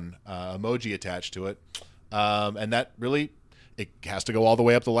down emoji attached to it. And that really, it has to go all the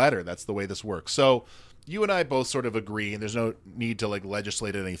way up the ladder. That's the way this works. So you and I both sort of agree, and there's no need to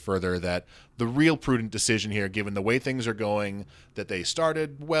legislate it any further, that the real prudent decision here, given the way things are going, that they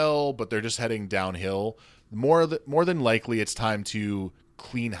started well, but they're just heading downhill, more than likely it's time to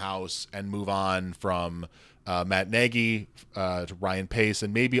clean house and move on from Matt Nagy to Ryan Pace,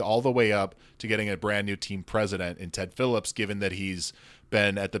 and maybe all the way up to getting a brand new team president in Ted Phillips, given that he's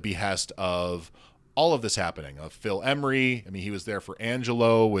been at the behest of all of this happening, of Phil Emery. I mean, he was there for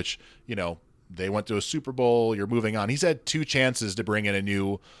Angelo, which, they went to a Super Bowl. You're moving on. He's had 2 chances to bring in a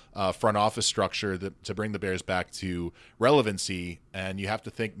new front office structure to bring the Bears back to relevancy. And you have to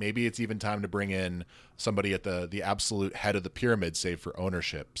think maybe it's even time to bring in somebody at the absolute head of the pyramid, save for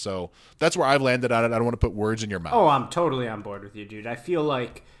ownership. So that's where I've landed on it. I don't want to put words in your mouth. Oh, I'm totally on board with you, dude. I feel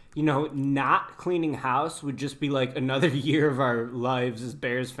like, not cleaning house would just be like another year of our lives as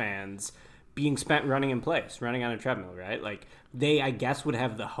Bears fans being spent running in place, running on a treadmill, right? Like, they, I guess, would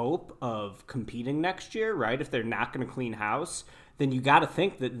have the hope of competing next year, right? If they're not going to clean house, then you got to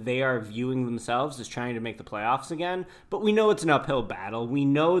think that they are viewing themselves as trying to make the playoffs again. But we know it's an uphill battle. We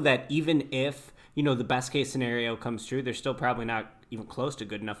know that even if, the best case scenario comes true, they're still probably not even close to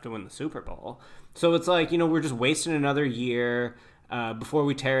good enough to win the Super Bowl. So it's like, we're just wasting another year before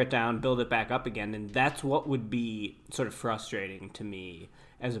we tear it down, build it back up again. And that's what would be sort of frustrating to me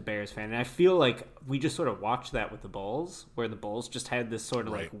as a Bears fan. And I feel like we just sort of watched that with the Bulls, where the Bulls just had this sort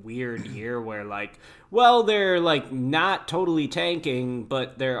of weird year where they're not totally tanking,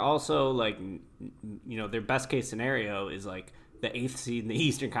 but they're also their best case scenario is the 8th seed in the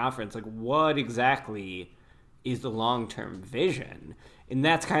Eastern Conference. What exactly is the long-term vision? And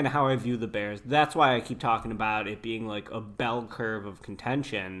that's kind of how I view the Bears. That's why I keep talking about it being a bell curve of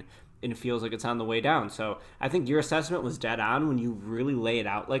contention, and it feels like it's on the way down. So I think your assessment was dead on when you really lay it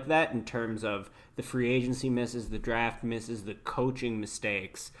out like that in terms of the free agency misses, the draft misses, the coaching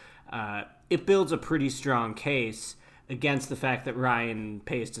mistakes. It builds a pretty strong case against the fact that Ryan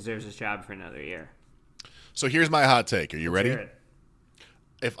Pace deserves his job for another year. So here's my hot take. Are you ready? Hear it.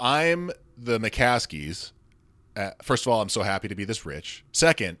 If I'm the McCaskies, first of all, I'm so happy to be this rich.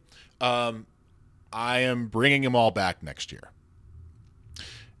 Second, I am bringing them all back next year.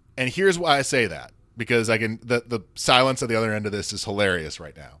 And here's why I say that, because the silence at the other end of this is hilarious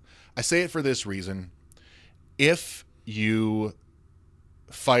right now. I say it for this reason. If you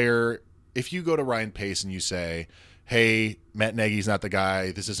go to Ryan Pace and you say, hey, Matt Nagy's not the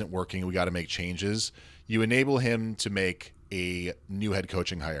guy, this isn't working, we got to make changes, you enable him to make a new head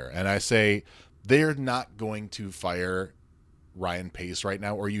coaching hire. And I say they're not going to fire Ryan Pace right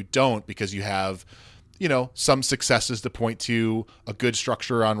now, or you don't, because you have, some successes to point to, a good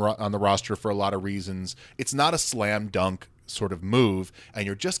structure on the roster for a lot of reasons. It's not a slam dunk sort of move, and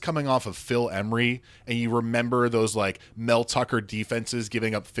you're just coming off of Phil Emery, and you remember those like Mel Tucker defenses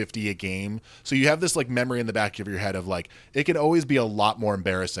giving up 50 a game. So you have this like memory in the back of your head of like, it can always be a lot more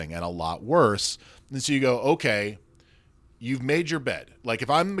embarrassing and a lot worse. And so you go, okay, you've made your bed. Like if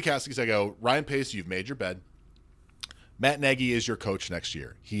I'm the McCaskies, I go, Ryan Pace, you've made your bed. Matt Nagy is your coach next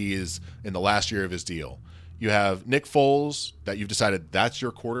year. He is in the last year of his deal. You have Nick Foles that you've decided that's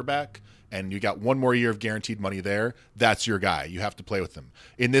your quarterback, and you got one more year of guaranteed money there. That's your guy. You have to play with him.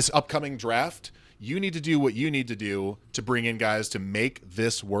 In this upcoming draft, you need to do what you need to do to bring in guys to make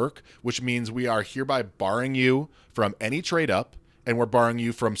this work, which means we are hereby barring you from any trade up, and we're barring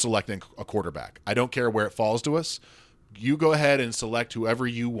you from selecting a quarterback. I don't care where it falls to us. You go ahead and select whoever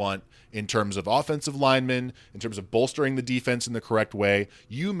you want in terms of offensive linemen, in terms of bolstering the defense in the correct way.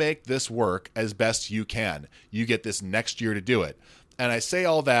 You make this work as best you can. You get this next year to do it. And I say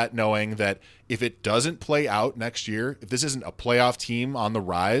all that knowing that if it doesn't play out next year, if this isn't a playoff team on the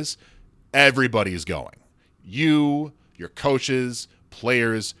rise, everybody's going. You, your coaches,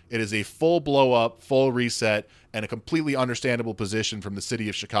 players, it is a full blow up, full reset, and a completely understandable position from the city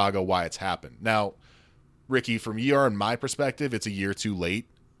of Chicago why it's happened. Now, Ricky, from your and my perspective, it's a year too late.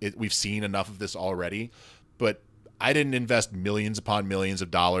 We've seen enough of this already, but I didn't invest millions upon millions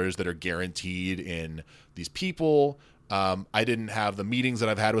of dollars that are guaranteed in these people. I didn't have the meetings that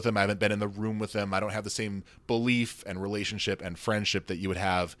I've had with them. I haven't been in the room with them. I don't have the same belief and relationship and friendship that you would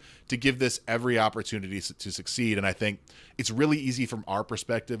have to give this every opportunity to succeed. And I think it's really easy from our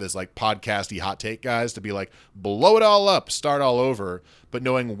perspective as like podcasty hot take guys to be like, blow it all up, start all over. But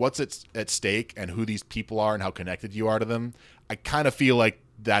knowing what's at stake and who these people are and how connected you are to them, I kind of feel like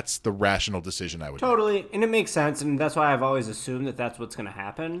that's the rational decision I would totally make. And it makes sense, and that's why I've always assumed that that's what's going to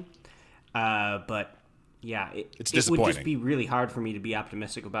happen. But yeah, it's it disappointing. Would just be really hard for me to be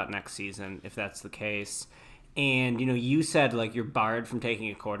optimistic about next season if that's the case. And you said like you're barred from taking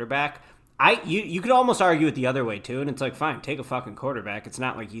a quarterback. You could almost argue it the other way too, and it's like, fine, take a fucking quarterback. It's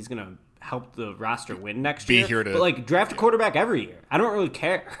not like he's going to help the roster win next year. But like draft a quarterback every year. I don't really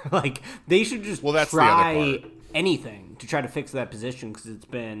care. Like they should just try anything to try to fix that position because it's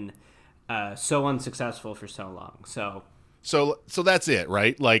been so unsuccessful for so long. So that's it,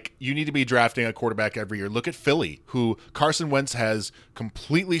 right? Like you need to be drafting a quarterback every year. Look at Philly, who Carson Wentz has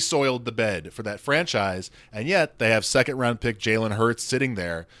completely soiled the bed for that franchise, and yet they have second round pick Jalen Hurts sitting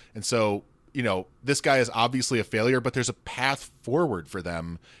there. And so, this guy is obviously a failure, but there's a path forward for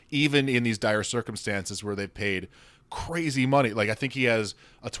them, even in these dire circumstances where they've paid crazy money. Like I think he has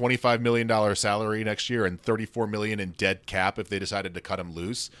a $25 million salary next year and $34 million in dead cap if they decided to cut him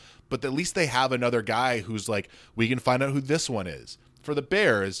loose. But at least they have another guy who's like, we can find out who this one is. For the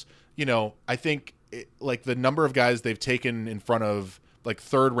Bears, I think like the number of guys they've taken in front of like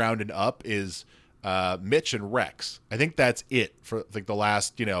third round and up is Mitch and Rex. I think that's it for like the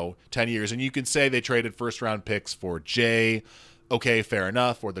last, 10 years. And you can say they traded first round picks for Jay. Okay, fair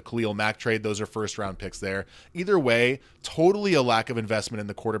enough. Or the Khalil Mack trade, those are first round picks there. Either way, totally a lack of investment in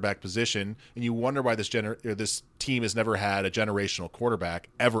the quarterback position, and you wonder why this team has never had a generational quarterback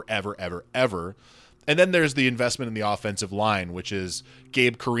ever. And then there's the investment in the offensive line, which is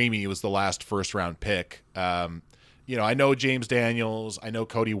Gabe Carimi was the last first round pick. I know James Daniels, I know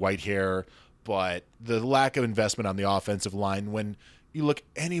Cody Whitehair, but the lack of investment on the offensive line when you look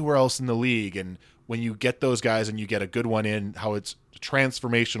anywhere else in the league and when you get those guys and you get a good one in, how it's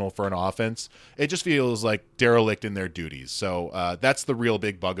transformational for an offense, it just feels like derelict in their duties. So that's the real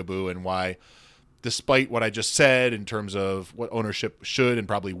big bugaboo, and why, despite what I just said in terms of what ownership should and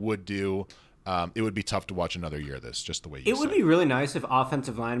probably would do, it would be tough to watch another year of this, just the way you said. It would be really nice if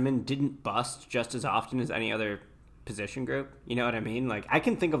offensive linemen didn't bust just as often as any other position group. You know what I mean? Like, I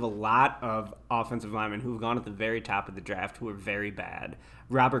can think of a lot of offensive linemen who've gone at the very top of the draft who are very bad.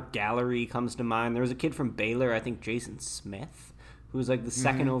 Robert Gallery comes to mind. There was a kid from Baylor, I think Jason Smith, who was like the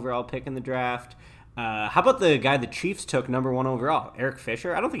second overall pick in the draft. How about the guy the Chiefs took number 1 overall, Eric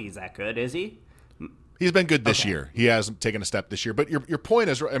Fisher? I don't think he's that good, is he? He's been good this year. He hasn't taken a step this year. But your point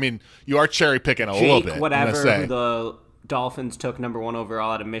is, I mean, you are cherry picking a little bit. Whatever, who the Dolphins took number 1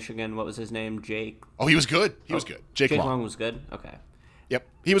 overall out of Michigan. What was his name? Jake? Oh, he was good. He was good. Jake Long was good? Okay. Yep.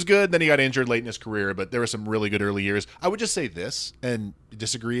 He was good. Then he got injured late in his career, but there were some really good early years. I would just say this, and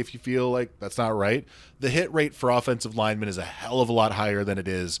disagree if you feel like that's not right. The hit rate for offensive linemen is a hell of a lot higher than it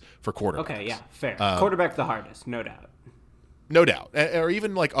is for quarterbacks. Okay, yeah, fair. Quarterback the hardest, no doubt. No doubt. Or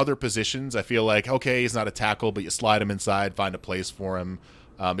even like other positions, I feel like, okay, he's not a tackle, but you slide him inside, find a place for him.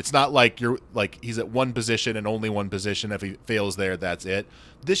 It's not like he's at one position and only one position. If he fails there, that's it.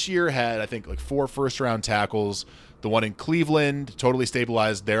 This year had, I think, like 4 first-round tackles. The one in Cleveland totally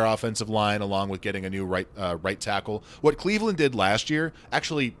stabilized their offensive line along with getting a new right tackle. What Cleveland did last year,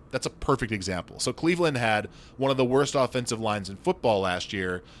 actually, that's a perfect example. So Cleveland had one of the worst offensive lines in football last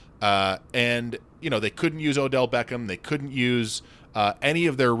year, and they couldn't use Odell Beckham. They couldn't use any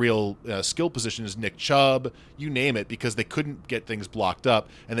of their real skill positions, Nick Chubb, you name it, because they couldn't get things blocked up,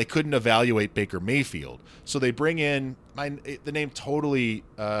 and they couldn't evaluate Baker Mayfield. So they bring in the name totally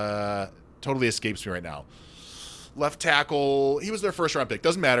escapes me right now. Left tackle, he was their first round pick.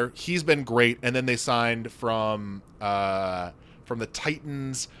 Doesn't matter. He's been great. And then they signed from the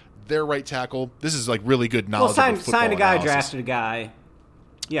Titans their right tackle. This is like really good knowledge. Well, signed a guy, drafted a guy.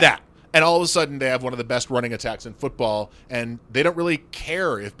 Yeah. That. And all of a sudden, they have one of the best running attacks in football, and they don't really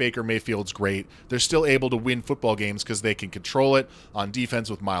care if Baker Mayfield's great. They're still able to win football games because they can control it on defense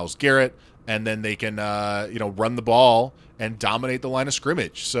with Myles Garrett, and then they can run the ball and dominate the line of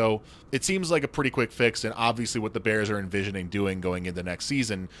scrimmage. So it seems like a pretty quick fix, and obviously what the Bears are envisioning doing going into next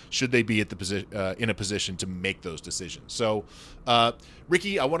season, should they be at the in a position to make those decisions. So,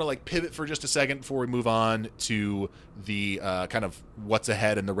 Ricky, I want to pivot for just a second before we move on to the kind of what's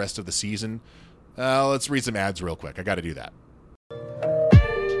ahead in the rest of the season. Let's read some ads real quick. I got to do that.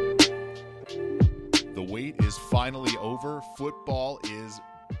 The wait is finally over. Football is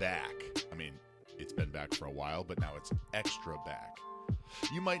back. I mean, it's been back for a while, but now it's extra back.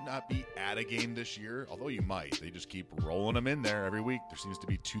 You might not be at a game this year, although you might. They just keep rolling them in there every week. There seems to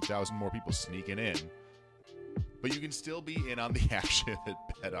be 2,000 more people sneaking in. But you can still be in on the action at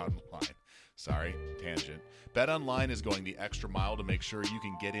BetOnline. Sorry, tangent. BetOnline is going the extra mile to make sure you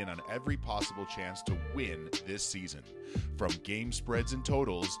can get in on every possible chance to win this season. From game spreads and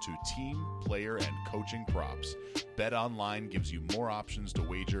totals to team, player, and coaching props, BetOnline gives you more options to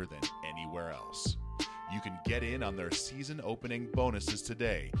wager than anywhere else. You can get in on their season-opening bonuses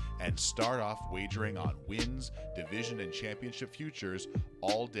today and start off wagering on wins, division, and championship futures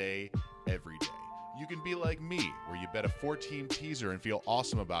all day, every day. You can be like me, where you bet a 4-team teaser and feel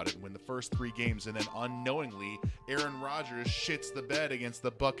awesome about it and win the first 3 games, and then unknowingly, Aaron Rodgers shits the bed against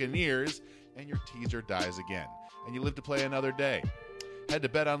the Buccaneers, and your teaser dies again, and you live to play another day. Head to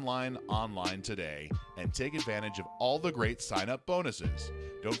BetOnline online today and take advantage of all the great sign-up bonuses.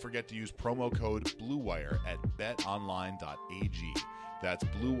 Don't forget to use promo code BLUEWIRE at betonline.ag. That's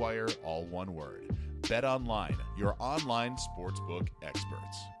BLUEWIRE, all one word. BetOnline, your online sportsbook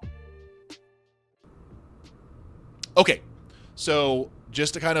experts. Okay, so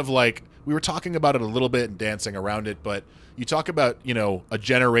just to kind of we were talking about it a little bit and dancing around it, but you talk about, a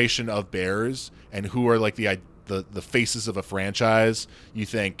generation of Bears and who are the faces of a franchise. You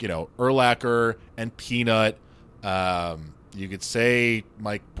think, Urlacher and Peanut, you could say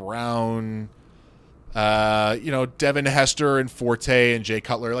Mike Brown, Devin Hester and Forte and Jay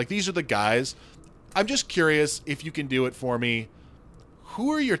Cutler. These are the guys. I'm just curious if you can do it for me.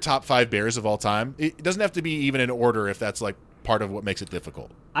 Who are your top 5 Bears of all time? It doesn't have to be even in order if that's part of what makes it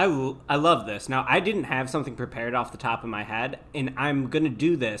difficult. I love this. Now, I didn't have something prepared off the top of my head, and I'm going to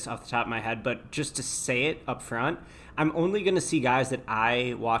do this off the top of my head, but just to say it up front, I'm only going to see guys that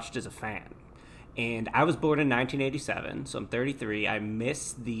I watched as a fan. And I was born in 1987, so I'm 33. I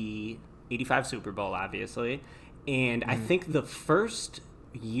missed the 85 Super Bowl, obviously. And I think the first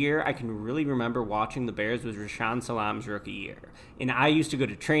year I can really remember watching the Bears was Rashaan Salam's rookie year. And I used to go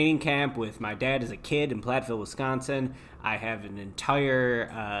to training camp with my dad as a kid in Platteville, Wisconsin. I have an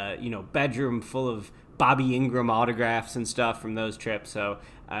entire, bedroom full of Bobby Ingram autographs and stuff from those trips. So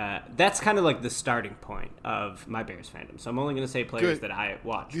that's kind of the starting point of my Bears fandom. So I'm only going to say players that I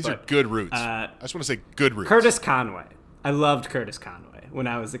watched. These are good roots. I just want to say good roots. Curtis Conway. I loved Curtis Conway when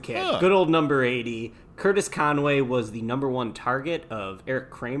I was a kid. Good old number 80. Curtis Conway was the number one target of Eric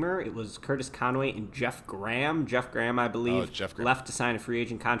Kramer. It was Curtis Conway and Jeff Graham. Jeff Graham, I believe, left to sign a free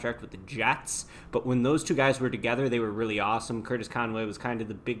agent contract with the Jets. But when those two guys were together, they were really awesome. Curtis Conway was kind of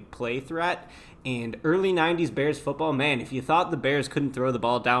the big play threat. And early 90s Bears football, man, if you thought the Bears couldn't throw the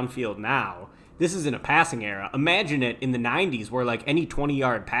ball downfield now, this is in a passing era. Imagine it in the 90s where like any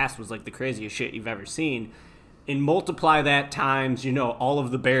 20-yard pass was like the craziest shit you've ever seen. And multiply that times, all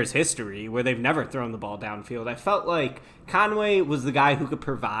of the Bears' history where they've never thrown the ball downfield. I felt like Conway was the guy who could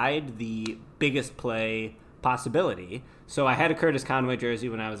provide the biggest play possibility. So I had a Curtis Conway jersey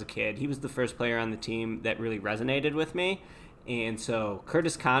when I was a kid. He was the first player on the team that really resonated with me. And so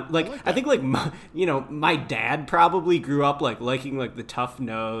Curtis I think my dad probably grew up liking the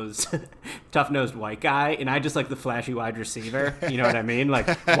tough-nosed white guy, and I just like the flashy wide receiver. You know what I mean?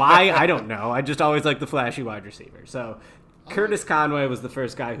 Why? I don't know. I just always like the flashy wide receiver. So Curtis Conway was the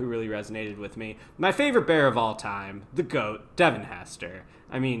first guy who really resonated with me. My favorite Bear of all time, the GOAT, Devin Hester.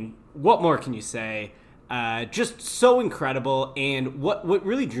 I mean, what more can you say? Just so incredible. And what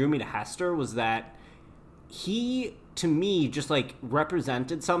really drew me to Hester was that he, to me, just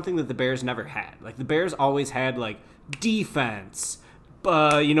represented something that the Bears never had. The Bears always had defense,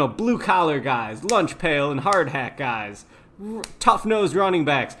 blue collar guys, lunch pail and hard hat guys, tough nosed running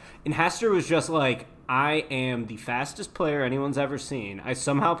backs. And Hester was just I am the fastest player anyone's ever seen. I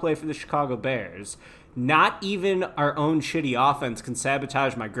somehow play for the Chicago Bears. Not even our own shitty offense can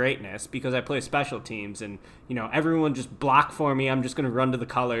sabotage my greatness because I play special teams and, everyone just block for me. I'm just going to run to the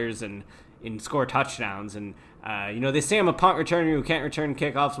colors and score touchdowns. And, they say I'm a punt returner who can't return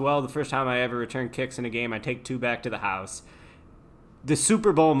kickoffs. Well, the first time I ever returned kicks in a game, I take 2 back to the house. The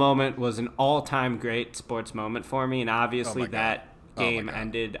Super Bowl moment was an all-time great sports moment for me, and obviously that game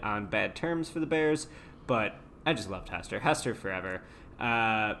ended on bad terms for the Bears, but I just loved Hester. Hester forever.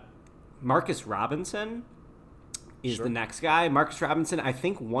 Marcus Robinson is the next guy. Marcus Robinson, I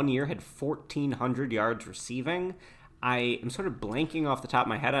think 1 year had 1,400 yards receiving. I am sort of blanking off the top of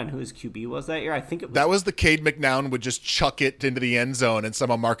my head on who his QB was that year. I think it was... That was the Cade McNown would just chuck it into the end zone, and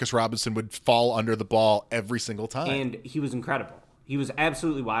somehow Marcus Robinson would fall under the ball every single time. And he was incredible. He was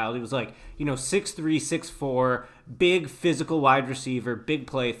absolutely wild. He was 6'3", 6'4", big physical wide receiver, big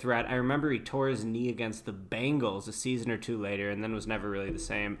play threat. I remember he tore his knee against the Bengals a season or two later and then was never really the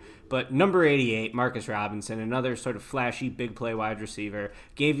same. But number 88, Marcus Robinson, another sort of flashy, big play wide receiver,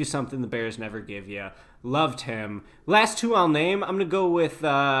 gave you something the Bears never give you. Loved him. Last two I'll name, I'm going to go with,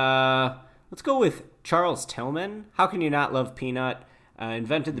 let's go with Charles Tillman. How can you not love Peanut?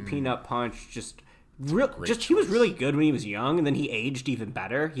 Invented the peanut punch, he was really good when he was young, and then he aged even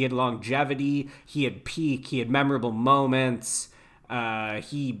better. He had longevity, he had peak, he had memorable moments.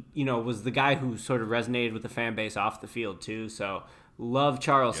 He was the guy who sort of resonated with the fan base off the field too. So love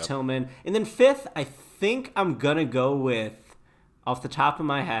Charles Tillman. And then fifth, I think I'm gonna go with, off the top of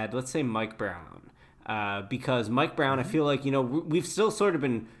my head, let's say Mike Brown, because Mike Brown, I feel like we've still sort of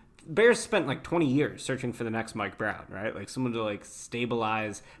been. Bears spent 20 years searching for the next Mike Brown, right? Someone to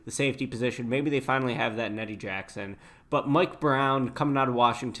stabilize the safety position. Maybe they finally have that in Eddie Jackson. But Mike Brown, coming out of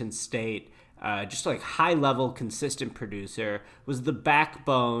Washington State, just high-level, consistent producer, was the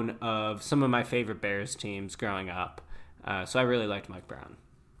backbone of some of my favorite Bears teams growing up. So I really liked Mike Brown.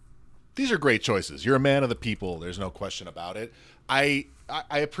 These are great choices. You're a man of the people. There's no question about it. I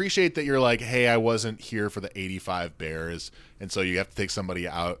appreciate that you're hey, I wasn't here for the 85 Bears, and so you have to take somebody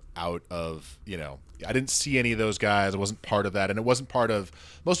out of, I didn't see any of those guys. I wasn't part of that, and it wasn't part of,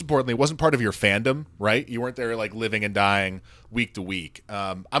 most importantly, it wasn't part of your fandom, right? You weren't there living and dying week to week.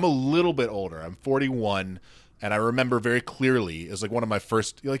 I'm a little bit older. I'm 41, and I remember very clearly, it was one of my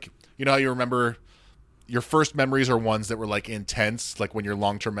first, how you remember your first memories are ones that were intense, when your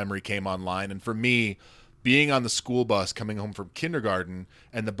long-term memory came online. And for me, being on the school bus coming home from kindergarten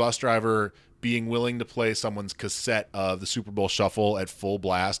and the bus driver being willing to play someone's cassette of the Super Bowl Shuffle at full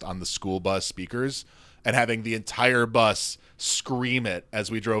blast on the school bus speakers and having the entire bus scream it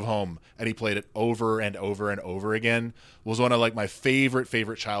as we drove home, and he played it over and over and over again, was one of my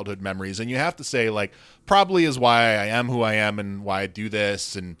favorite childhood memories. And you have to say probably is why I am who I am and why I do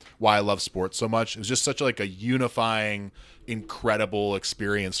this and why I love sports so much. It was just such a unifying, incredible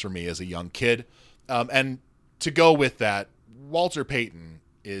experience for me as a young kid. And to go with that, Walter Payton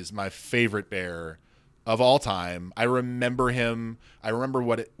is my favorite Bear of all time. I remember him. I remember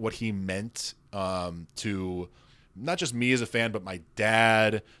what he meant to not just me as a fan, but my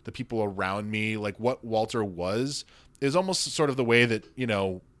dad, the people around me. What Walter was is almost sort of the way that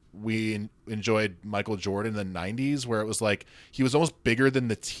we enjoyed Michael Jordan in the 90s, where it was he was almost bigger than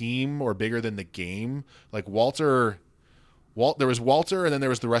the team or bigger than the game. There was Walter, and then there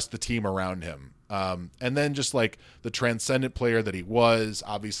was the rest of the team around him. And then just like the transcendent player that he was,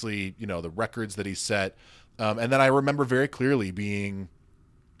 obviously, you know, the records that he set. And then I remember very clearly being,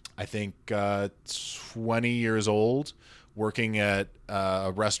 I think, 20 years old, working at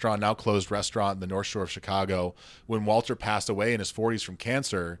a restaurant, now closed restaurant in the North Shore of Chicago, when Walter passed away in his 40s from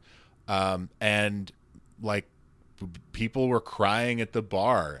cancer. And like people were crying at the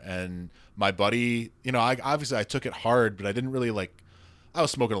bar, and my buddy, you know, I took it hard, but I didn't really I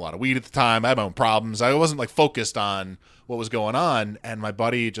was smoking a lot of weed at the time. I had my own problems. I wasn't like focused on what was going on. And my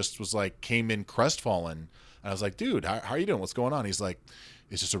buddy just was like, came in crestfallen. And I was like, dude, how are you doing? What's going on? He's like,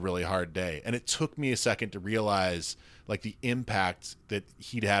 it's just a really hard day. And it took me a second to realize like the impact that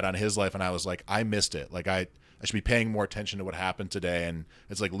he'd had on his life. And I was like, I missed it. Like I should be paying more attention to what happened today. And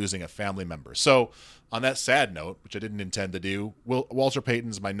it's like losing a family member. So on that sad note, which I didn't intend to do, Walter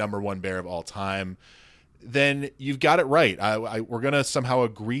Payton's my number one Bear of all time. Then you've got it right. We're going to somehow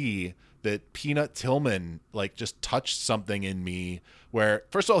agree that Peanut Tillman like just touched something in me where,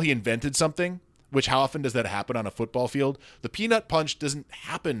 first of all, he invented something, which how often does that happen on a football field? The peanut punch doesn't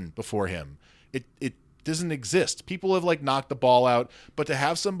happen before him. It doesn't exist. People have like knocked the ball out, but to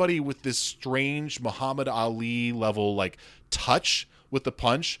have somebody with this strange Muhammad Ali level like touch with the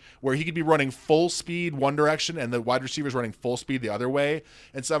punch, where he could be running full speed one direction and the wide receiver's running full speed the other way,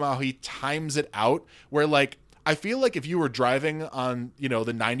 and somehow he times it out where like I feel like if you were driving on, you know,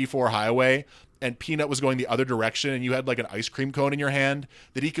 the 94 highway and Peanut was going the other direction and you had like an ice cream cone in your hand,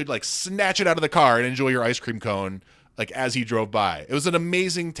 that he could like snatch it out of the car and enjoy your ice cream cone like as he drove by. It was an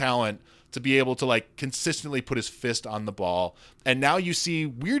amazing talent to be able to like consistently put his fist on the ball. And now you see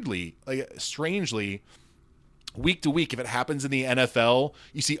weirdly, like strangely, week to week, if it happens in the NFL,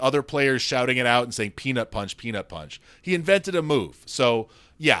 you see other players shouting it out and saying peanut punch, peanut punch. He invented a move. So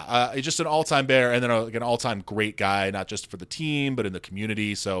yeah, just an all-time Bear, and then like an all-time great guy, not just for the team, but in the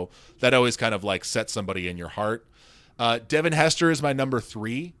community. So that always kind of like sets somebody in your heart. Devin Hester is my number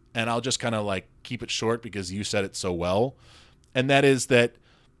 3, and I'll just kind of like keep it short because you said it so well. And that is that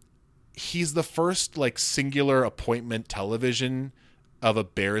he's the first like singular appointment television of a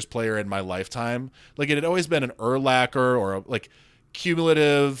Bears player in my lifetime. Like it had always been an Urlacher or like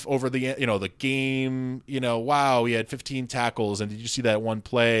cumulative over the, you know, the game, you know, wow, he had 15 tackles. And did you see that one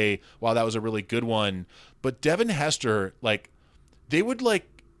play? Wow, that was a really good one. But Devin Hester, like they would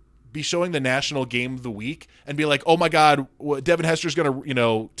like be showing the national game of the week and be like, oh my God, Devin Hester's going to, you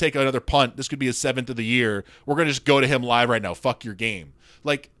know, take another punt. This could be his 7th of the year. We're going to just go to him live right now. Fuck your game.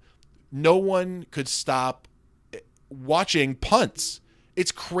 Like no one could stop watching punts.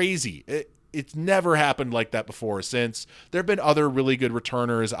 It's crazy. It's never happened like that before or since. There have been other really good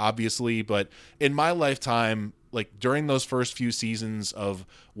returners, obviously, but in my lifetime, like during those first few seasons of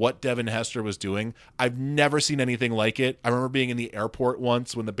what Devin Hester was doing, I've never seen anything like it. I remember being in the airport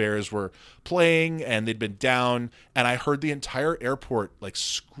once when the Bears were playing and they'd been down, and I heard the entire airport like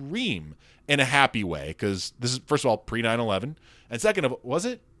scream in a happy way, because this is, first of all, pre 9/11, and second of all, was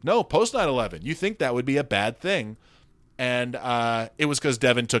it? No, post 9/11. You think that would be a bad thing. And it was because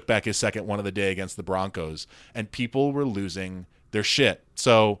Devin took back his second one of the day against the Broncos, and people were losing their shit.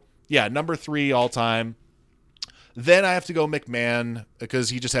 So, yeah, number 3 all time. Then I have to go McMahon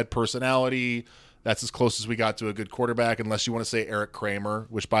because he just had personality. That's as close as we got to a good quarterback, unless you want to say Eric Kramer,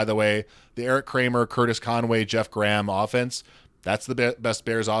 which, by the way, the Eric Kramer, Curtis Conway, Jeff Graham offense, that's the best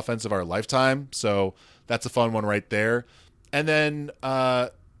Bears offense of our lifetime. So that's a fun one right there. And then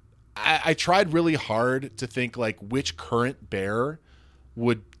I tried really hard to think like which current Bear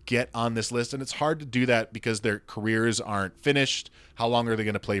would get on this list, and it's hard to do that because their careers aren't finished. How long are they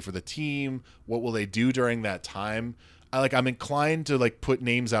going to play for the team? What will they do during that time? I'm inclined to like put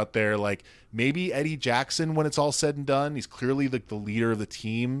names out there, like maybe Eddie Jackson when it's all said and done. He's clearly the leader of the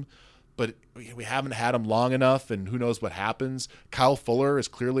team, but we haven't had him long enough, and who knows what happens. Kyle Fuller is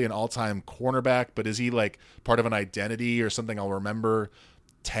clearly an all-time cornerback, but is he like part of an identity or something I'll remember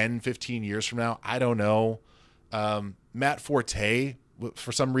 10, 15 years from now? I don't know. Matt Forte,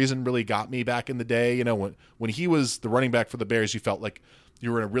 for some reason, really got me back in the day. You know, when he was the running back for the Bears, you felt like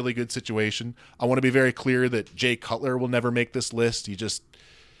you were in a really good situation. I want to be very clear that Jay Cutler will never make this list. He just,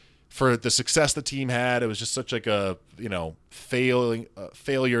 for the success the team had, it was just such like a, you know,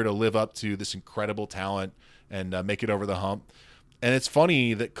 failure to live up to this incredible talent and make it over the hump. And it's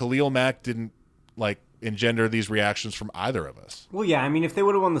funny that Khalil Mack didn't like engender these reactions from either of us. Well, yeah, I mean, if they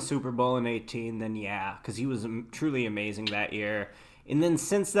would have won the Super Bowl in 2018, then yeah, because he was truly amazing that year. And then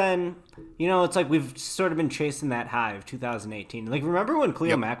since then, you know, it's like we've sort of been chasing that high of 2018. Like, remember when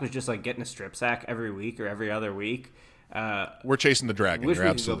Khalil Mack was just like getting a strip sack every week or every other week? We're chasing the dragon. Wish You're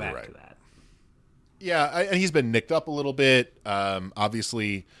we absolutely could go back right. to that. Yeah, and he's been nicked up a little bit.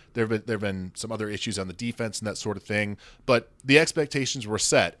 Obviously, there've been some other issues on the defense and that sort of thing. But the expectations were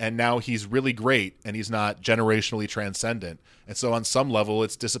set, and now he's really great, and he's not generationally transcendent. And so, on some level,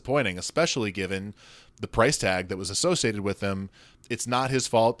 it's disappointing, especially given the price tag that was associated with him. It's not his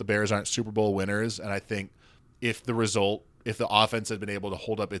fault. The Bears aren't Super Bowl winners, and I think if the offense had been able to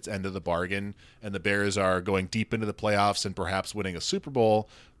hold up its end of the bargain, and the Bears are going deep into the playoffs and perhaps winning a Super Bowl,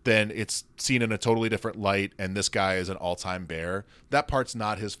 then it's seen in a totally different light, and this guy is an all-time Bear. That part's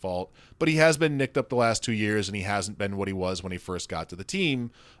not his fault, but he has been nicked up the last 2 years, and he hasn't been what he was when he first got to the team.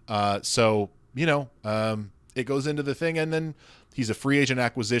 It goes into the thing, and then he's a free agent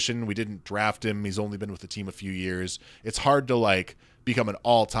acquisition. We didn't draft him. He's only been with the team a few years. It's hard to, become an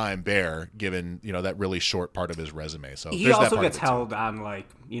all-time Bear given, that really short part of his resume. So he also gets held on,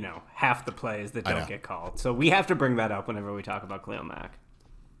 half the plays that don't get called. So we have to bring that up whenever we talk about Khalil Mack.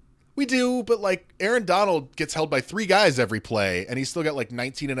 We do, but Aaron Donald gets held by 3 guys every play, and he's still got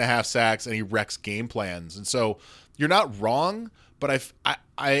 19 and a half sacks, and he wrecks game plans. And so you're not wrong, but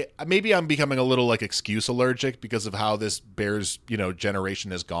I maybe I'm becoming a little excuse allergic because of how this Bears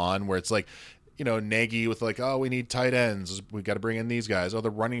generation has gone, where it's Nagy with we need tight ends, we got to bring in these guys. Oh, the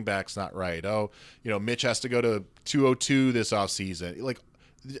running back's not right. Oh, Mitch has to go to 202 this offseason.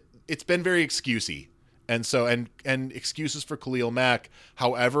 It's been very excusey. And so, and excuses for Khalil Mack,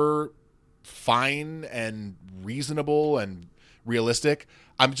 however fine and reasonable and realistic,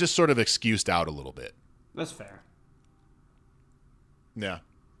 I'm just sort of excused out a little bit. That's fair. Yeah,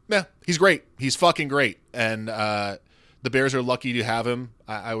 he's great. He's fucking great. And the Bears are lucky to have him.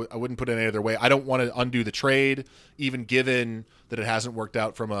 I wouldn't put it any other way. I don't want to undo the trade, even given that it hasn't worked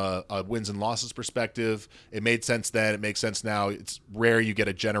out from a wins and losses perspective. It made sense then. It makes sense now. It's rare you get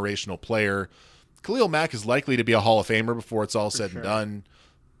a generational player. Khalil Mack is likely to be a Hall of Famer before it's all said and done.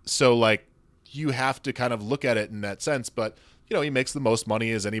 So you have to kind of look at it in that sense, but he makes the most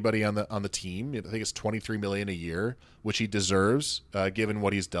money as anybody on the team. I think it's $23 million a year, which he deserves, given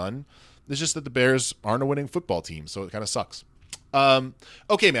what he's done. It's just that the Bears aren't a winning football team, so it kind of sucks.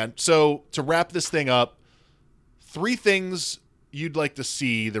 Okay, man. So to wrap this thing up, 3 things you'd like to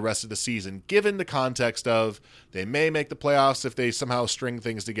see the rest of the season, given the context of they may make the playoffs if they somehow string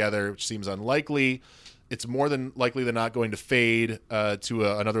things together, which seems unlikely. It's more than likely they're not going to fade to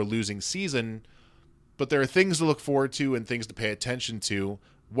another losing season, but there are things to look forward to and things to pay attention to.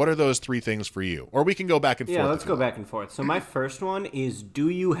 What are those 3 things for you? Or we can go back and forth. Yeah, let's go back and forth. So my first one is, do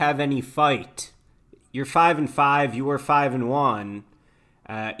you have any fight? You're 5-5, you were 5-1.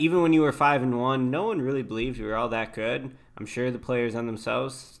 Even when you were 5-1, no one really believed you were all that good. I'm sure the players on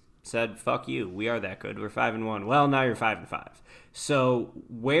themselves said, fuck you, we are that good, we're 5-1. Well, now you're 5-5. So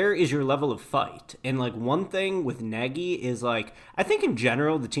where is your level of fight? And one thing with Nagy is I think in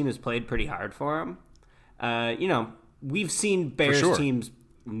general the team has played pretty hard for him. We've seen Bears teams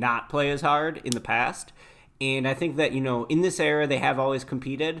not play as hard in the past. And I think that, in this era, they have always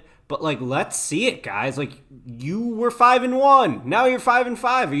competed. But, let's see it, guys. You were 5-1. Now you're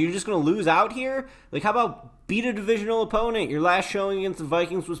 5-5. Are you just going to lose out here? How about beat a divisional opponent? Your last showing against the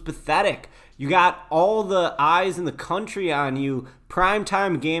Vikings was pathetic. You got all the eyes in the country on you.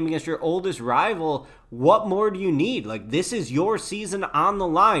 Primetime game against your oldest rival. What more do you need? This is your season on the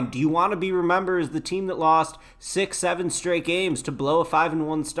line. Do you want to be remembered as the team that lost 6-7 straight games to blow a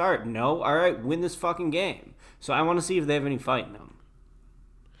 5-1 start? No? All right, win this fucking game. So I want to see if they have any fight in them.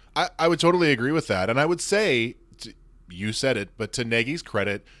 I would totally agree with that. And I would say, you said it, but to Nagy's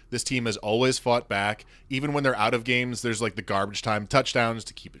credit, this team has always fought back. Even when they're out of games, there's the garbage time touchdowns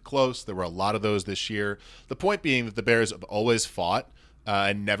to keep it close. There were a lot of those this year. The point being that the Bears have always fought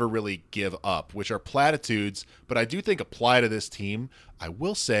and never really give up, which are platitudes, but I do think apply to this team. I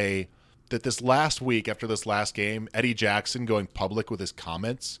will say that this last week, after this last game, Eddie Jackson going public with his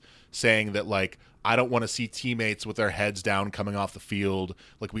comments, saying that, I don't want to see teammates with their heads down coming off the field.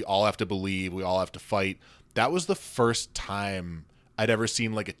 We all have to believe, we all have to fight. That was the first time I'd ever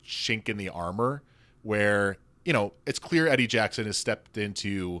seen a chink in the armor where, it's clear Eddie Jackson has stepped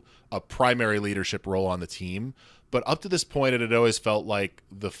into a primary leadership role on the team. But up to this point, it had always felt like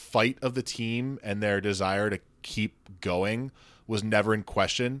the fight of the team and their desire to keep going was never in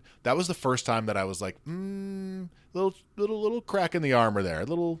question. That was the first time that I was little crack in the armor there,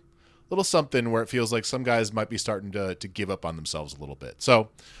 little something where it feels like some guys might be starting to give up on themselves a little bit. So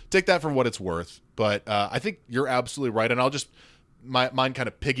take that for what it's worth. But I think you're absolutely right. And I'll just, mine kind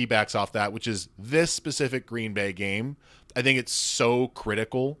of piggybacks off that, which is this specific Green Bay game. I think it's so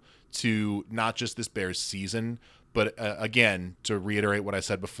critical to not just this Bears season, but again, to reiterate what I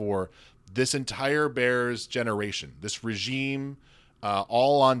said before, this entire Bears generation, this regime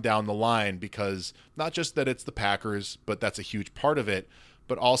all on down the line, because not just that it's the Packers, but that's a huge part of it,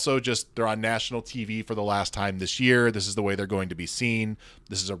 but also just they're on national TV for the last time this year. This is the way they're going to be seen.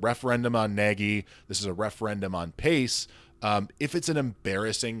 This is a referendum on Nagy. This is a referendum on Pace. If it's an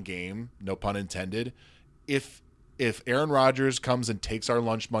embarrassing game, no pun intended, if Aaron Rodgers comes and takes our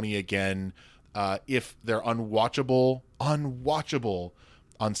lunch money again, if they're unwatchable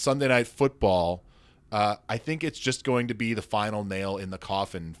on Sunday Night Football, I think it's just going to be the final nail in the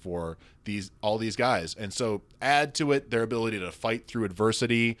coffin for all these guys. And so add to it their ability to fight through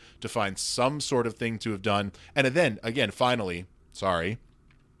adversity, to find some sort of thing to have done. And then, again, finally,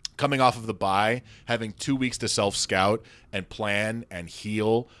 coming off of the bye, having 2 weeks to self-scout and plan and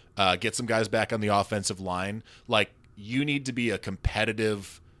heal, get some guys back on the offensive line. Like, you need to be a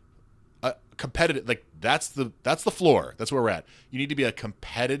competitive, like that's the floor. That's where we're at. You need to be a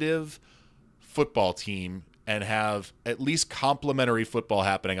competitive football team and have at least complementary football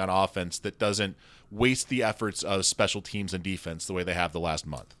happening on offense that doesn't waste the efforts of special teams and defense the way they have the last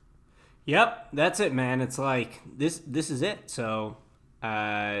month. Yep, that's it, man. It's like this is it. So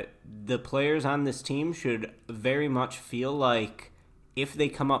the players on this team should very much feel like if they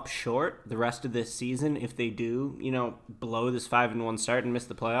come up short the rest of this season, if they do, blow this 5-1 start and miss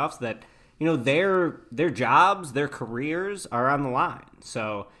the playoffs, that their jobs, their careers are on the line.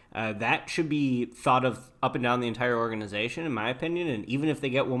 So that should be thought of up and down the entire organization, in my opinion. And even if they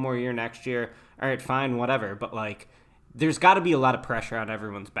get one more year next year, all right, fine, whatever. But there's got to be a lot of pressure on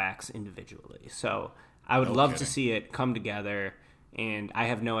everyone's backs individually. So I would love to see it come together. And I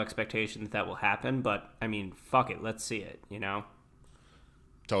have no expectation that will happen. But I mean, fuck it, let's see it.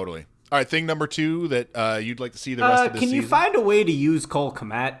 Totally. All right, thing number 2 that you'd like to see the rest of this season. Can you find a way to use Cole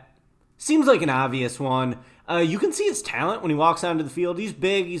Kmet? Seems like an obvious one. You can see his talent when he walks onto the field. He's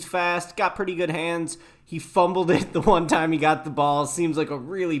big, he's fast, got pretty good hands. He fumbled it the one time he got the ball. Seems like a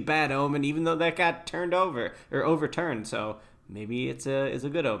really bad omen, even though that got turned over or overturned. So maybe it's a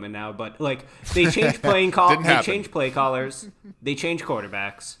good omen now. But they changed they changed play callers, they changed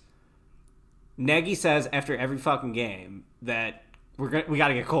quarterbacks. Nagy says after every fucking game that we got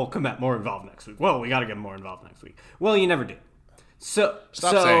to get Cole Kmet more involved next week. Well, we got to get him more involved next week. Well, you never do. So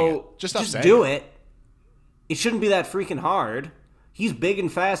saying it. Just do it. It shouldn't be that freaking hard. He's big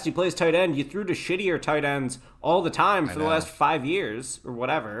and fast. He plays tight end. You threw to shittier tight ends all the time for the last 5 years or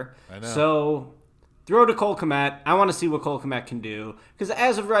whatever. I know. So throw to Cole Kmet. I want to see what Cole Kmet can do. Because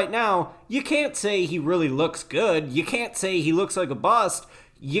as of right now, you can't say he really looks good. You can't say he looks like a bust.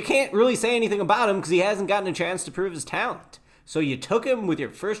 You can't really say anything about him because he hasn't gotten a chance to prove his talent. So you took him with your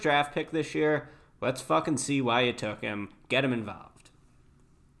first draft pick this year. Let's fucking see why you took him. Get him involved.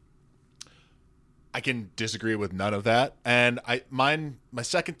 I can disagree with none of that. And my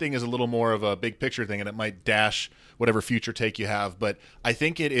second thing is a little more of a big picture thing, and it might dash whatever future take you have, but I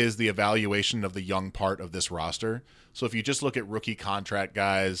think it is the evaluation of the young part of this roster. So if you just look at rookie contract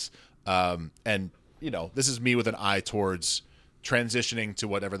guys, and this is me with an eye towards transitioning to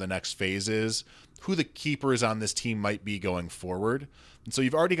whatever the next phase is, who the keepers on this team might be going forward. And so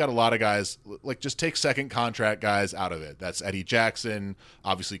you've already got a lot of guys, just take second contract guys out of it. That's Eddie Jackson,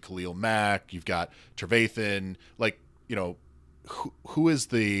 obviously Khalil Mack. You've got Trevathan. Who is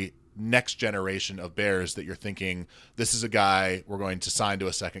the next generation of Bears that you're thinking, this is a guy we're going to sign to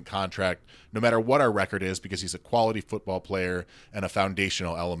a second contract, no matter what our record is, because he's a quality football player and a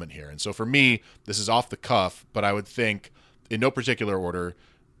foundational element here. And so for me, this is off the cuff, but I would think, in no particular order,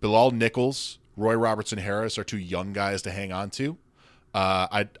 Bilal Nichols, Roy Robertson Harris are 2 young guys to hang on to.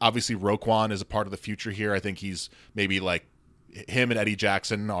 Obviously Roquan is a part of the future here. I think he's maybe him and Eddie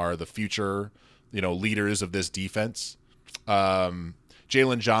Jackson are the future, leaders of this defense.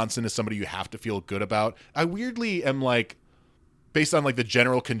 Jalen Johnson is somebody you have to feel good about. I weirdly am based on the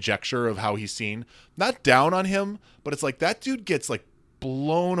general conjecture of how he's seen, not down on him, but it's that dude gets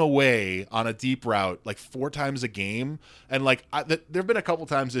blown away on a deep route 4 times a game. And there have been a couple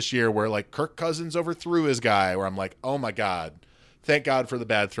times this year where Kirk Cousins overthrew his guy where I'm oh my God, thank God for the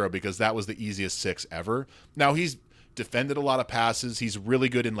bad throw, because that was the easiest 6 ever. Now he's defended a lot of passes. He's really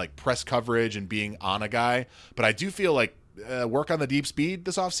good in press coverage and being on a guy, but I do feel work on the deep speed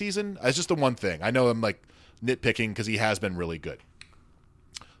this offseason. It's just the one thing. I know I'm nitpicking because he has been really good.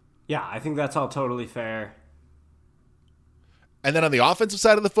 Yeah, I think that's all totally fair. And then on the offensive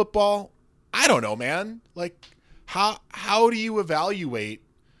side of the football, I don't know, man. How do you evaluate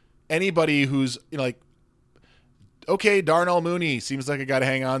anybody who's okay, Darnell Mooney seems like a guy to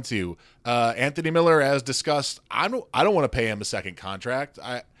hang on to. Anthony Miller, as discussed, I don't want to pay him a second contract.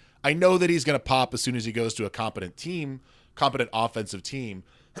 I know that he's going to pop as soon as he goes to a competent offensive team.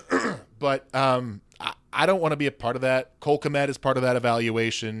 But I don't want to be a part of that. Cole Kmet is part of that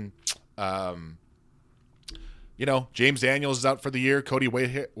evaluation. James Daniels is out for the year. Cody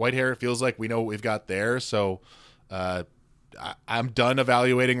Whitehair feels like we know what we've got there. So I'm done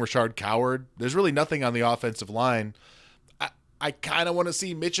evaluating Rashard Coward. There's really nothing on the offensive line. I kind of want to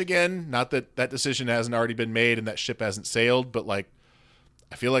see Mitch again. Not that that decision hasn't already been made and that ship hasn't sailed, but like,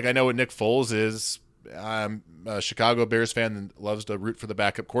 I feel like I know what Nick Foles is. I'm a Chicago Bears fan that loves to root for the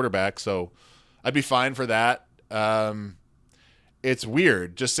backup quarterback, so I'd be fine for that. It's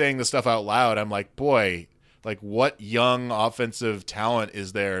weird just saying the stuff out loud. I'm like, boy, like what young offensive talent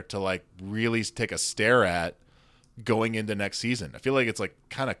is there to like really take a stare at going into next season? I feel like it's like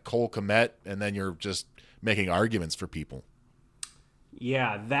kind of Cole Kmet, and then you're just making arguments for people.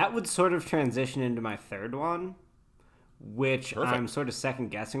 Yeah, that would sort of transition into my third one, which Perfect. I'm sort of second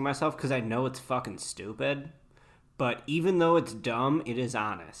guessing myself because I know it's fucking stupid. But even though it's dumb, it is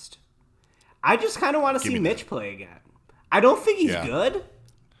honest. I just kind of want to see Mitch play again. I don't think he's good.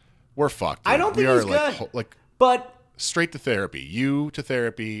 We're fucked. I don't think he's good. But straight to therapy. You to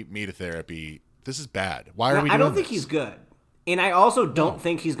therapy, me to therapy. This is bad. Why are we doing I don't think this? he's good. And I also don't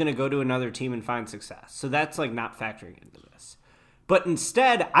think he's going to go to another team and find success. So that's like not factoring into this. But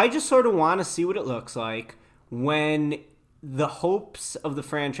instead, I just sort of want to see what it looks like when the hopes of the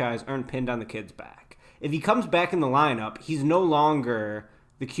franchise aren't pinned on the kid's back. If he comes back in the lineup, he's no longer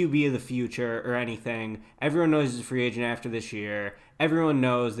the QB of the future or anything. Everyone knows he's a free agent after this year. Everyone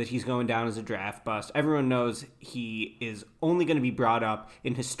knows that he's going down as a draft bust. Everyone knows he is only going to be brought up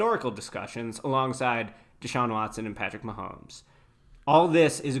in historical discussions alongside Deshaun Watson and Patrick Mahomes. All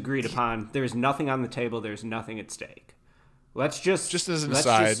this is agreed upon. There is nothing on the table. There's nothing at stake. Let's just as an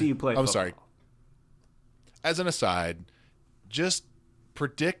aside, see you play football. I'm sorry. As an aside, just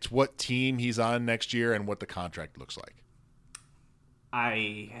predict what team he's on next year and what the contract looks like.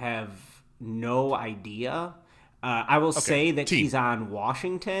 I have no idea. I will say that he's on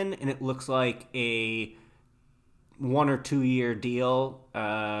Washington, and it looks like a 1 or 2 year deal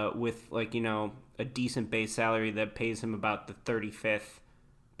with a decent base salary that pays him about the 35th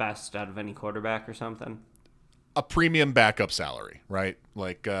best out of any quarterback or something. A premium backup salary, right?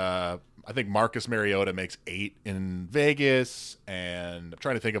 Like I think Marcus Mariota makes 8 in Vegas, and I'm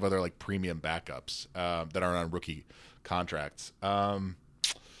trying to think of other like premium backups that aren't on rookie contracts.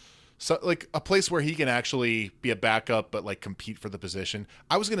 So like a place where he can actually be a backup but like compete for the position.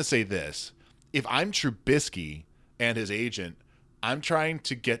 I was going to say this. If I'm Trubisky and his agent, I'm trying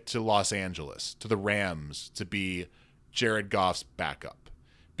to get to Los Angeles, to the Rams, to be Jared Goff's backup.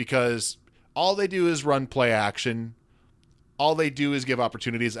 Because all they do is run play action. All they do is give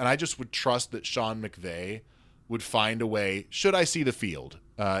opportunities. And I just would trust that Sean McVay would find a way, should I see the field,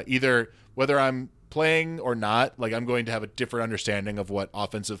 either whether I'm playing or not, like I'm going to have a different understanding of what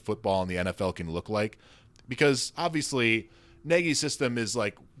offensive football in the NFL can look like. Because obviously Nagy's system is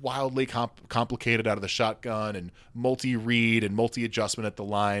like wildly complicated out of the shotgun and multi-read and multi-adjustment at the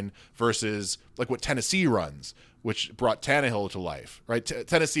line versus like what Tennessee runs, which brought Tannehill to life, right?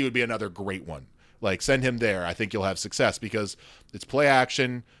 Tennessee would be another great one. Like send him there. I think you'll have success because it's play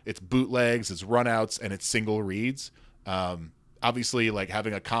action, it's bootlegs, it's runouts, and it's single reads. Obviously, like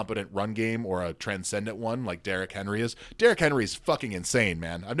having a competent run game or a transcendent one like Derrick Henry is. Derrick Henry is fucking insane,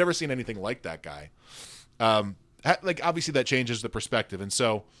 man. I've never seen anything like that guy. Like obviously that changes the perspective. And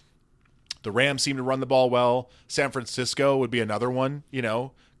so the Rams seem to run the ball well. San Francisco would be another one,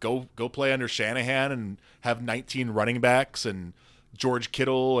 go play under Shanahan and have 19 running backs and George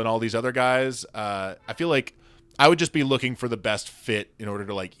Kittle and all these other guys. I feel like I would just be looking for the best fit in order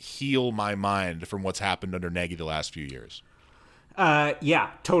to like heal my mind from what's happened under Nagy the last few years.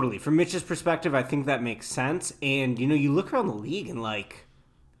 Yeah, totally. From Mitch's perspective, I think that makes sense. And, you look around the league and like,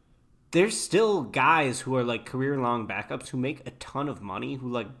 there's still guys who are like career-long backups who make a ton of money who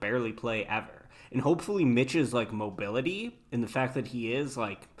like barely play ever. And hopefully Mitch's like mobility and the fact that he is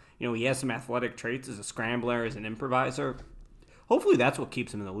like, he has some athletic traits as a scrambler, as an improviser. Hopefully that's what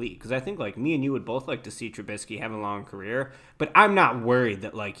keeps him in the league. Because I think like me and you would both like to see Trubisky have a long career. But I'm not worried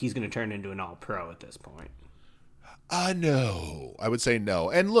that like he's going to turn into an all-pro at this point. No. I would say no.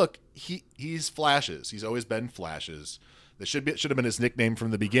 And look, he's flashes. He's always been flashes. That should have been his nickname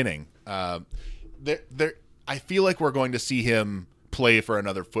from the beginning. I feel like we're going to see him play for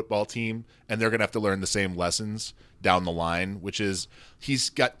another football team, and they're going to have to learn the same lessons down the line, which is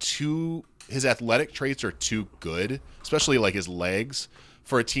his athletic traits are too good, especially like his legs,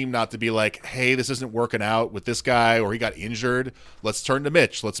 for a team not to be like, hey, this isn't working out with this guy, or he got injured. Let's turn to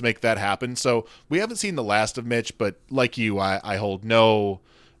Mitch. Let's make that happen. So we haven't seen the last of Mitch, but like you, I hold no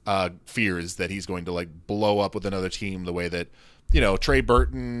fears that he's going to like blow up with another team the way that, Trey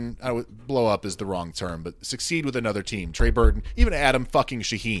Burton, blow up is the wrong term, but succeed with another team. Trey Burton, even Adam fucking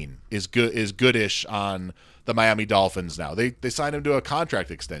Shaheen is goodish on the Miami Dolphins now. They signed him to a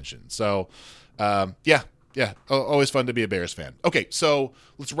contract extension. So, yeah, always fun to be a Bears fan. Okay, so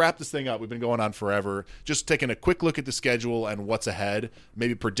let's wrap this thing up. We've been going on forever. Just taking a quick look at the schedule and what's ahead,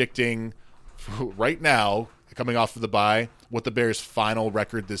 maybe predicting right now, coming off of the bye, what the Bears' final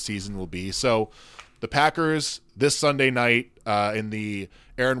record this season will be. So the Packers this Sunday night in the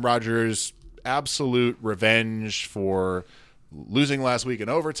Aaron Rodgers absolute revenge for losing last week in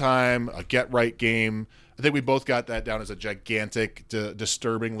overtime, a get-right game. I think we both got that down as a gigantic,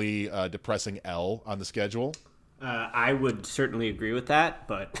 disturbingly depressing L on the schedule. I would certainly agree with that,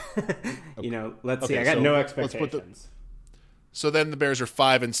 but, let's see. I got no expectations. So then the Bears are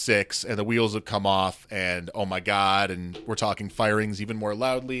 5-6, and the wheels have come off, and oh my God, and we're talking firings even more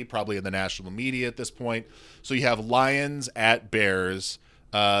loudly, probably in the national media at this point. So you have Lions at Bears,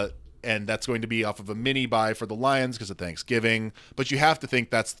 and that's going to be off of a mini bye for the Lions because of Thanksgiving. But you have to think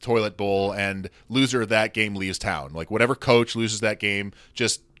that's the toilet bowl, and loser of that game leaves town. Like whatever coach loses that game,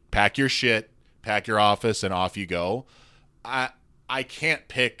 just pack your shit, pack your office, and off you go. I can't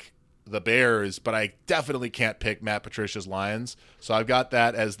pick the Bears, but I definitely can't pick Matt Patricia's Lions. So I've got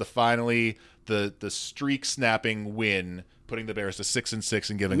that as the streak snapping win, putting the Bears to 6-6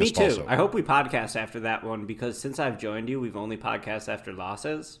 and giving us false hope. Me too. I hope we podcast after that one because since I've joined you, we've only podcast after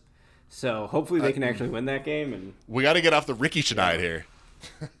losses. So hopefully they can actually win that game. And we got to get off the Ricky Schneid here.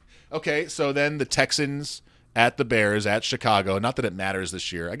 Okay, so then the Texans at the Bears at Chicago. Not that it matters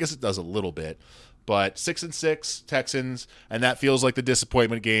this year. I guess it does a little bit. But 6-6 Texans, and that feels like the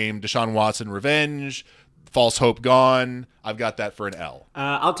disappointment game. Deshaun Watson revenge, false hope gone. I've got that for an L.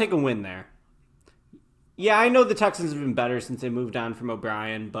 I'll take a win there. Yeah, I know the Texans have been better since they moved on from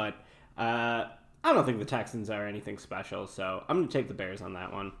O'Brien, but I don't think the Texans are anything special, so I'm going to take the Bears on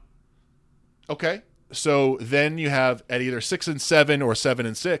that one. Okay, so then you have at either 6-7 or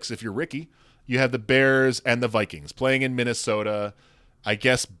 7-6, if you're Ricky, you have the Bears and the Vikings playing in Minnesota. I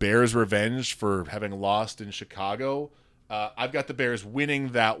guess Bears revenge for having lost in Chicago. I've got the Bears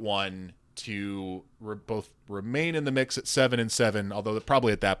winning that one to both remain in the mix at 7-7, although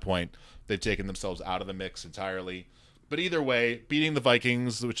probably at that point they've taken themselves out of the mix entirely. But either way, beating the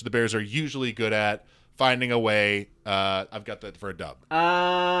Vikings, which the Bears are usually good at, finding a way, I've got that for a dub.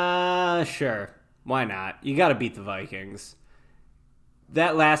 Sure. Why not? You got to beat the Vikings.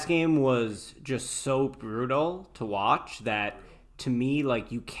 That last game was just so brutal to watch that to me,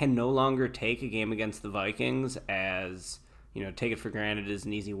 like, you can no longer take a game against the Vikings as, take it for granted as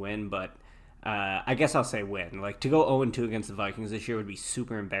an easy win, but I guess I'll say win. Like, to go 0-2 against the Vikings this year would be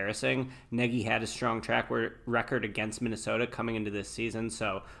super embarrassing. Nagy had a strong track record against Minnesota coming into this season,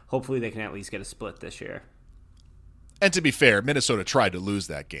 so hopefully they can at least get a split this year. And to be fair, Minnesota tried to lose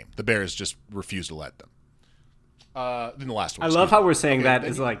that game. The Bears just refused to let them. In the last one. I love how we're saying that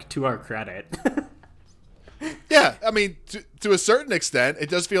is, like, to our credit. Yeah, I mean, to a certain extent, it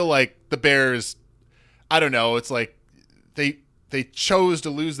does feel like the Bears, I don't know, it's like they chose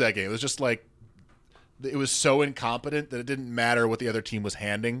to lose that game. It was just like, it was so incompetent that it didn't matter what the other team was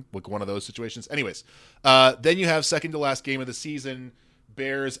handing, like one of those situations. Anyways, then you have second to last game of the season,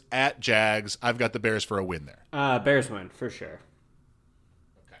 Bears at Jags. I've got the Bears for a win there. Bears win, for sure.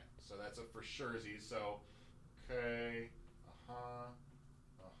 Okay, so that's a for sure. So, okay.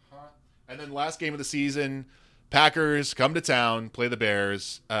 And then last game of the season, Packers come to town, play the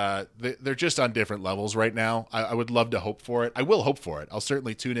Bears. They're just on different levels right now. I would love to hope for it. I will hope for it. I'll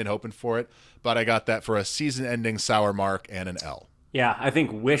certainly tune in hoping for it. But I got that for a season-ending sour mark and an L. Yeah, I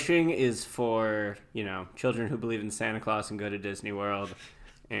think wishing is for, children who believe in Santa Claus and go to Disney World.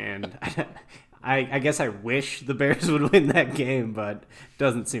 And I guess I wish the Bears would win that game, but it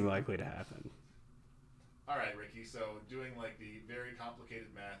doesn't seem likely to happen. All right, Ricky. So doing like the very complicated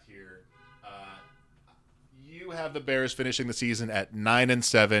math here. You have the Bears finishing the season at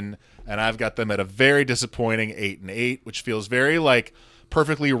 9-7, and I've got them at a very disappointing 8-8, which feels very like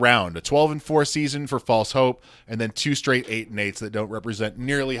perfectly round. A 12-4 season for false hope, and then 2 straight 8-8s that don't represent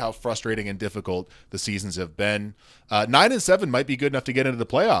nearly how frustrating and difficult the seasons have been. 9-7 might be good enough to get into the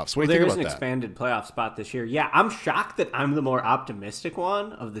playoffs. What do you think about that? There's an expanded playoff spot this year. Yeah, I'm shocked that I'm the more optimistic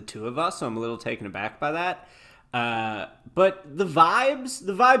one of the two of us, so I'm a little taken aback by that. But the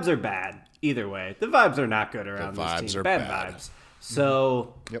vibes are bad. Either way, the vibes are not good around this team. Bad vibes.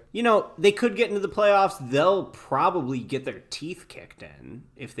 So, they could get into the playoffs. They'll probably get their teeth kicked in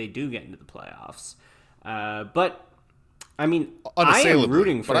if they do get into the playoffs. But, I mean, I am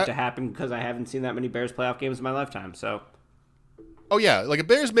rooting for it to happen because I haven't seen that many Bears playoff games in my lifetime. So, Oh, yeah. Like, a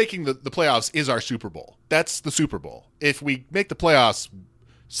Bears making the playoffs is our Super Bowl. That's the Super Bowl. If we make the playoffs,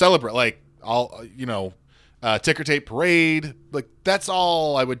 celebrate, like, ticker tape parade. Like, that's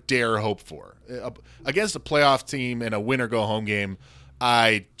all I would dare hope for. Against a playoff team in a win-or-go-home game,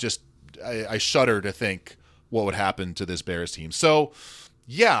 I shudder to think what would happen to this Bears team. So,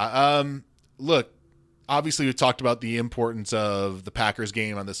 yeah, look, obviously we talked about the importance of the Packers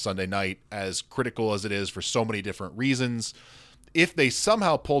game on this Sunday night, as critical as it is for so many different reasons. If they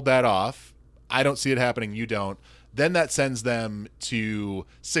somehow pulled that off, I don't see it happening, you don't, then that sends them to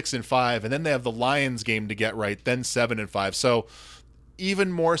 6-5, and then they have the Lions game to get right, then 7-5. So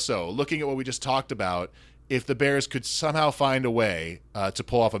even more so, looking at what we just talked about, if the Bears could somehow find a way to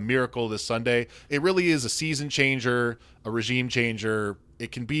pull off a miracle this Sunday, it really is a season changer, a regime changer.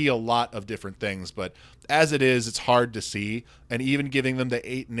 It can be a lot of different things, but as it is, it's hard to see. And even giving them the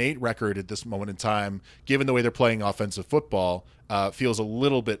 8-8 record at this moment in time, given the way they're playing offensive football, feels a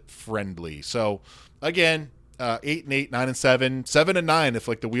little bit friendly. So again, 8-8, 9-7, 7-9 if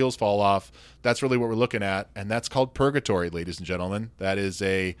like the wheels fall off. That's really what we're looking at, and that's called purgatory, ladies and gentlemen. That is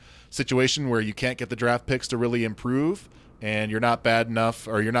a situation where you can't get the draft picks to really improve, and you're not bad enough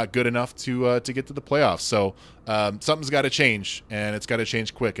or you're not good enough to get to the playoffs. So something's got to change, and it's got to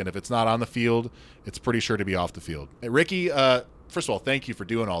change quick. And if it's not on the field, it's pretty sure to be off the field. Hey, Ricky, first of all, thank you for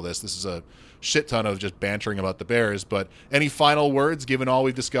doing all this. This is a shit ton of just bantering about the Bears, but any final words given all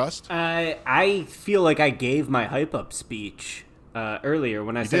we've discussed? I feel like I gave my hype up speech earlier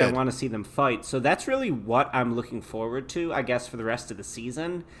when I said I want to see them fight. So that's really what I'm looking forward to, I guess, for the rest of the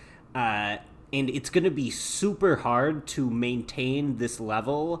season. And it's going to be super hard to maintain this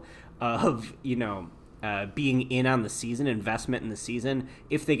level of, being in on the season, investment in the season,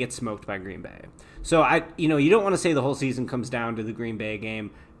 if they get smoked by Green Bay. So you don't want to say the whole season comes down to the Green Bay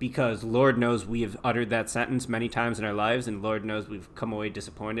game, because Lord knows we have uttered that sentence many times in our lives, and Lord knows we've come away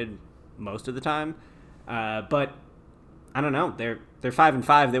disappointed most of the time. But I don't know. They're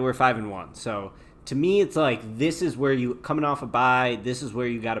 5-5. They were 5-1. So to me, it's like, this is where you, coming off a bye, this is where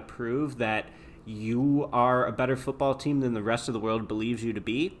you got to prove that you are a better football team than the rest of the world believes you to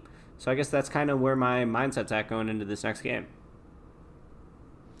be. So I guess that's kind of where my mindset's at going into this next game.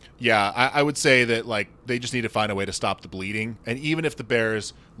 Yeah, I would say that, like, they just need to find a way to stop the bleeding. And even if the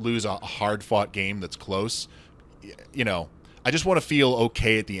Bears lose a hard-fought game that's close, I just want to feel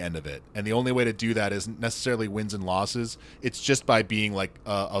okay at the end of it. And the only way to do that isn't necessarily wins and losses. It's just by being, like,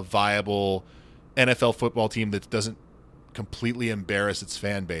 a viable NFL football team that doesn't completely embarrass its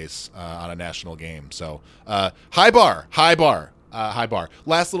fan base on a national game. So high bar.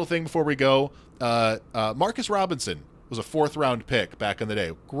 Last little thing before we go, Marcus Robinson was a 4th-round pick back in the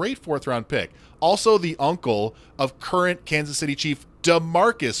day. Great 4th-round pick. Also the uncle of current Kansas City Chief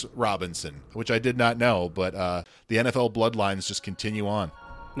DeMarcus Robinson, which I did not know, but the NFL bloodlines just continue on.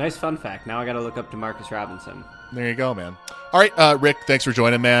 Nice fun fact. Now I got to look up DeMarcus Robinson. There you go, man. All right, Rick, thanks for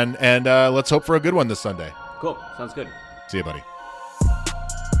joining, man, and let's hope for a good one this Sunday. Cool. Sounds good. See you, buddy.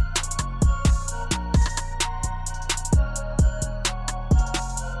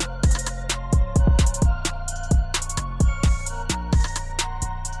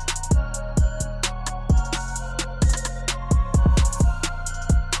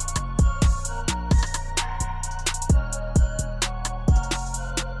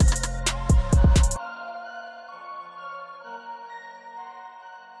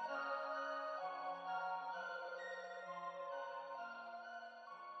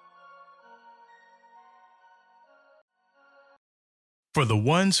 For the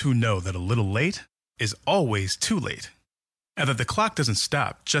ones who know that a little late is always too late, and that the clock doesn't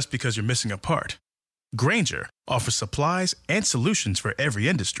stop just because you're missing a part, Grainger offers supplies and solutions for every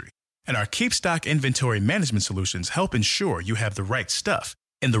industry. And our Keep Stock inventory management solutions help ensure you have the right stuff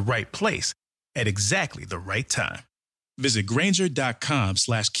in the right place at exactly the right time. Visit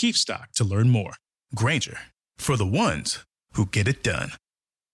Grainger.com/keepstock to learn more. Grainger, for the ones who get it done.